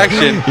the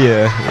reaction.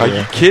 Yeah. Are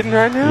you kidding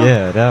right now?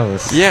 Yeah, that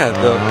was. Yeah,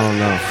 the I don't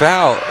know.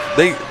 foul.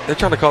 They're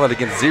trying to call that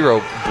against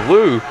Zero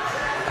Blue.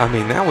 I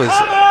mean, that was.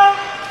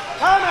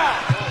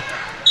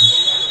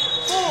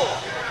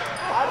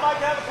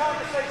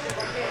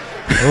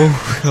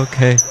 Oh,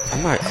 okay.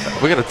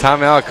 We got a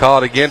timeout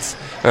called against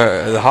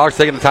the Hawks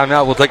taking the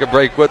timeout. We'll take a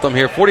break with them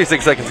here.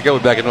 46 seconds to go. We're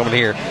back at Norman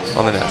here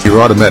on the Nest.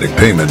 Your automatic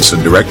payments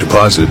and direct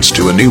deposits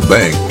to a new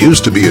bank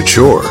used to be a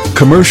chore.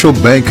 Commercial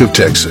Bank of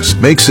Texas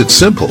makes it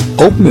simple.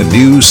 Open a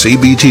new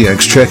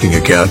CBTX checking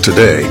account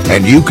today,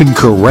 and you can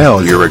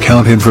corral your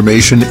account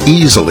information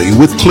easily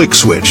with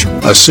ClickSwitch,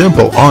 a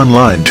simple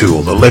online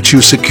tool that lets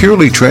you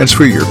securely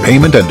transfer your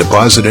payment and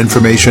deposit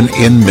information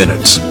in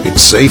minutes.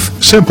 It's safe,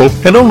 simple,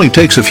 and only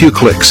takes a few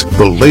clicks.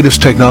 The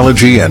latest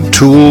technology and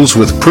tools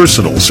with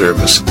personal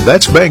service.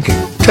 That's banking,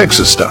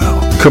 Texas style.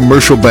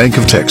 Commercial Bank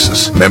of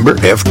Texas. Member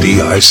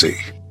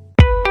FDIC.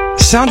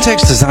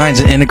 Soundtex designs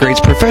and integrates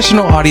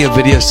professional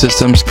audio-video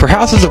systems for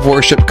houses of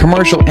worship,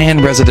 commercial,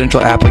 and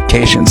residential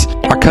applications.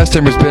 Our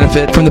customers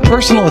benefit from the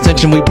personal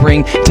attention we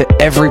bring to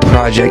every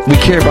project. We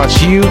care about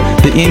you,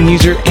 the end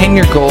user, and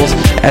your goals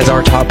as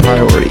our top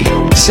priority.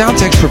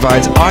 Soundtex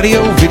provides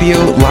audio, video,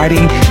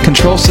 lighting,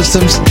 control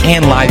systems,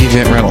 and live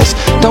event rentals.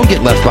 Don't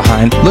get left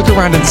behind. Look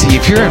around and see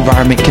if your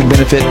environment can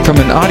benefit from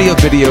an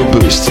audio-video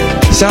boost.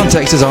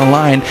 Soundtex is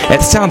online at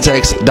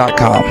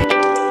soundtex.com.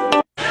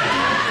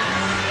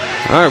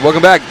 All right,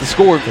 welcome back. The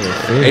score,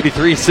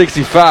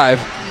 83-65.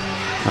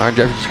 All right,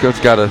 Jefferson Coates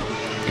got a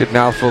good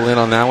mouthful in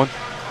on that one.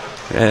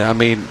 And, I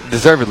mean,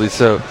 deservedly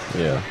so.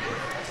 Yeah.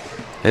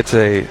 It's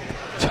a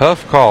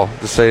tough call,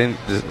 to say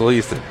the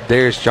least.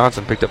 Darius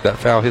Johnson picked up that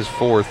foul, his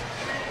fourth.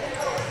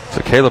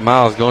 So Caleb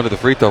Miles going to the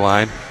free throw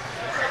line.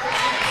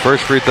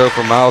 First free throw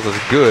for Miles is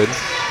good.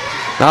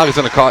 Now it's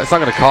not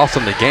going to cost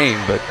him the game,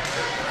 but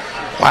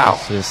wow.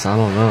 It's I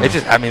don't know. It's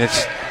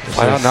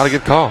flat out not a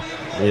good call.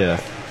 Yeah.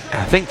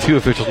 I think two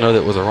officials know that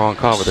it was a wrong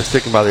call, but they're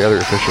sticking by the other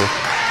official.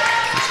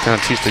 Just kind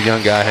of teach the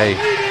young guy, hey,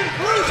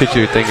 teach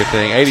you a thing.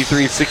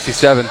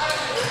 83-67,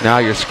 now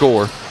your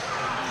score.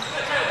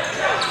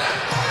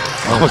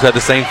 Almost had the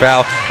same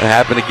foul that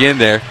happened again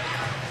there.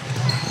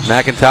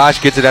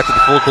 McIntosh gets it after the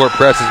full court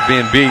press is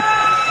being beat.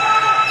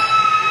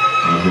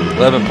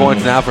 11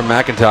 points now from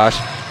McIntosh.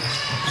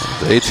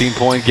 It's an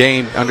 18-point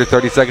game, under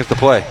 30 seconds to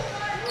play.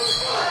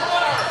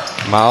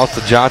 Miles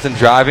to Johnson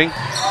driving.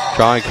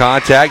 Drawing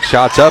contact,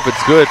 shots up,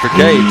 it's good for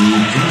Cade.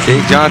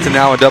 Cade Johnson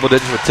now in double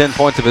digits with 10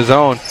 points of his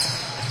own.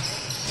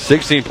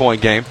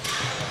 16-point game.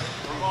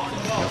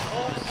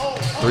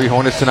 3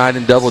 Hornets tonight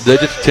in double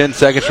digits, 10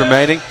 seconds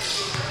remaining.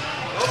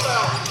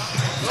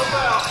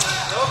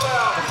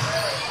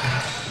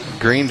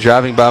 Green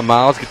driving by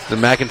Miles, gets the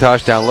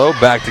McIntosh down low,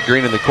 back to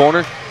Green in the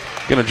corner.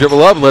 Going to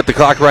dribble up and let the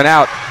clock run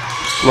out.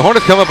 The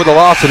Hornets come up with a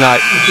loss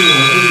tonight,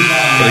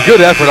 but a good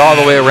effort all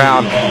the way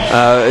around.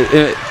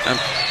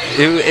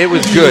 It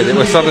was good. It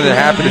was something that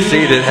happened to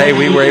see that, hey,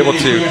 we were able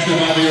to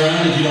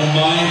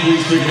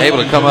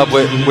come up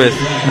with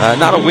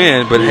not a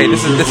win, but hey,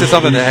 this is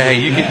something that, hey,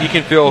 you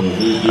can feel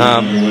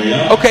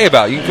okay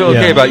about. You can feel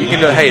okay about. You can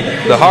know, hey,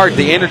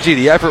 the energy,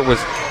 the effort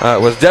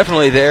was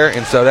definitely there,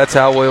 and so that's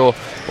how we'll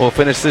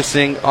finish this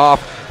thing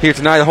off here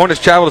tonight. The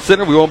Hornets travel to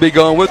Center. We won't be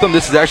going with them.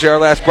 This is actually our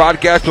last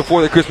broadcast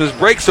before the Christmas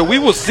break, so we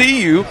will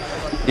see you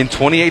in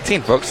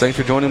 2018, folks. Thanks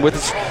for joining with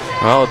us.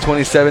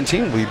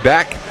 2017, we'll be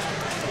back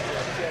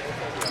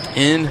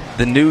in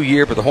the new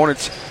year, but the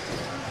Hornets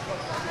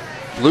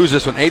lose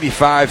this one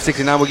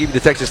 85-69. We'll give you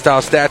the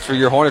Texas-style stats for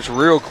your Hornets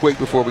real quick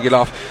before we get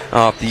off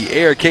the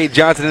air. Cade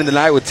Johnson in the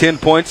night with 10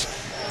 points.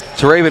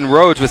 Teraven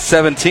Rhodes with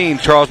 17.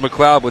 Charles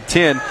McLeod with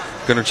 10.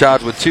 Gunnar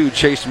Childs with 2.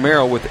 Chase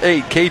Merrill with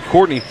 8. Cade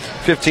Courtney,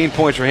 15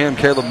 points for him.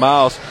 Caleb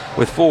Miles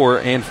with 4.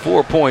 And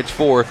 4 points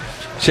for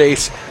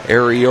Chase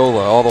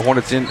Areola. All the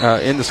Hornets in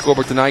the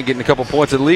scorebook tonight, getting a couple points at least.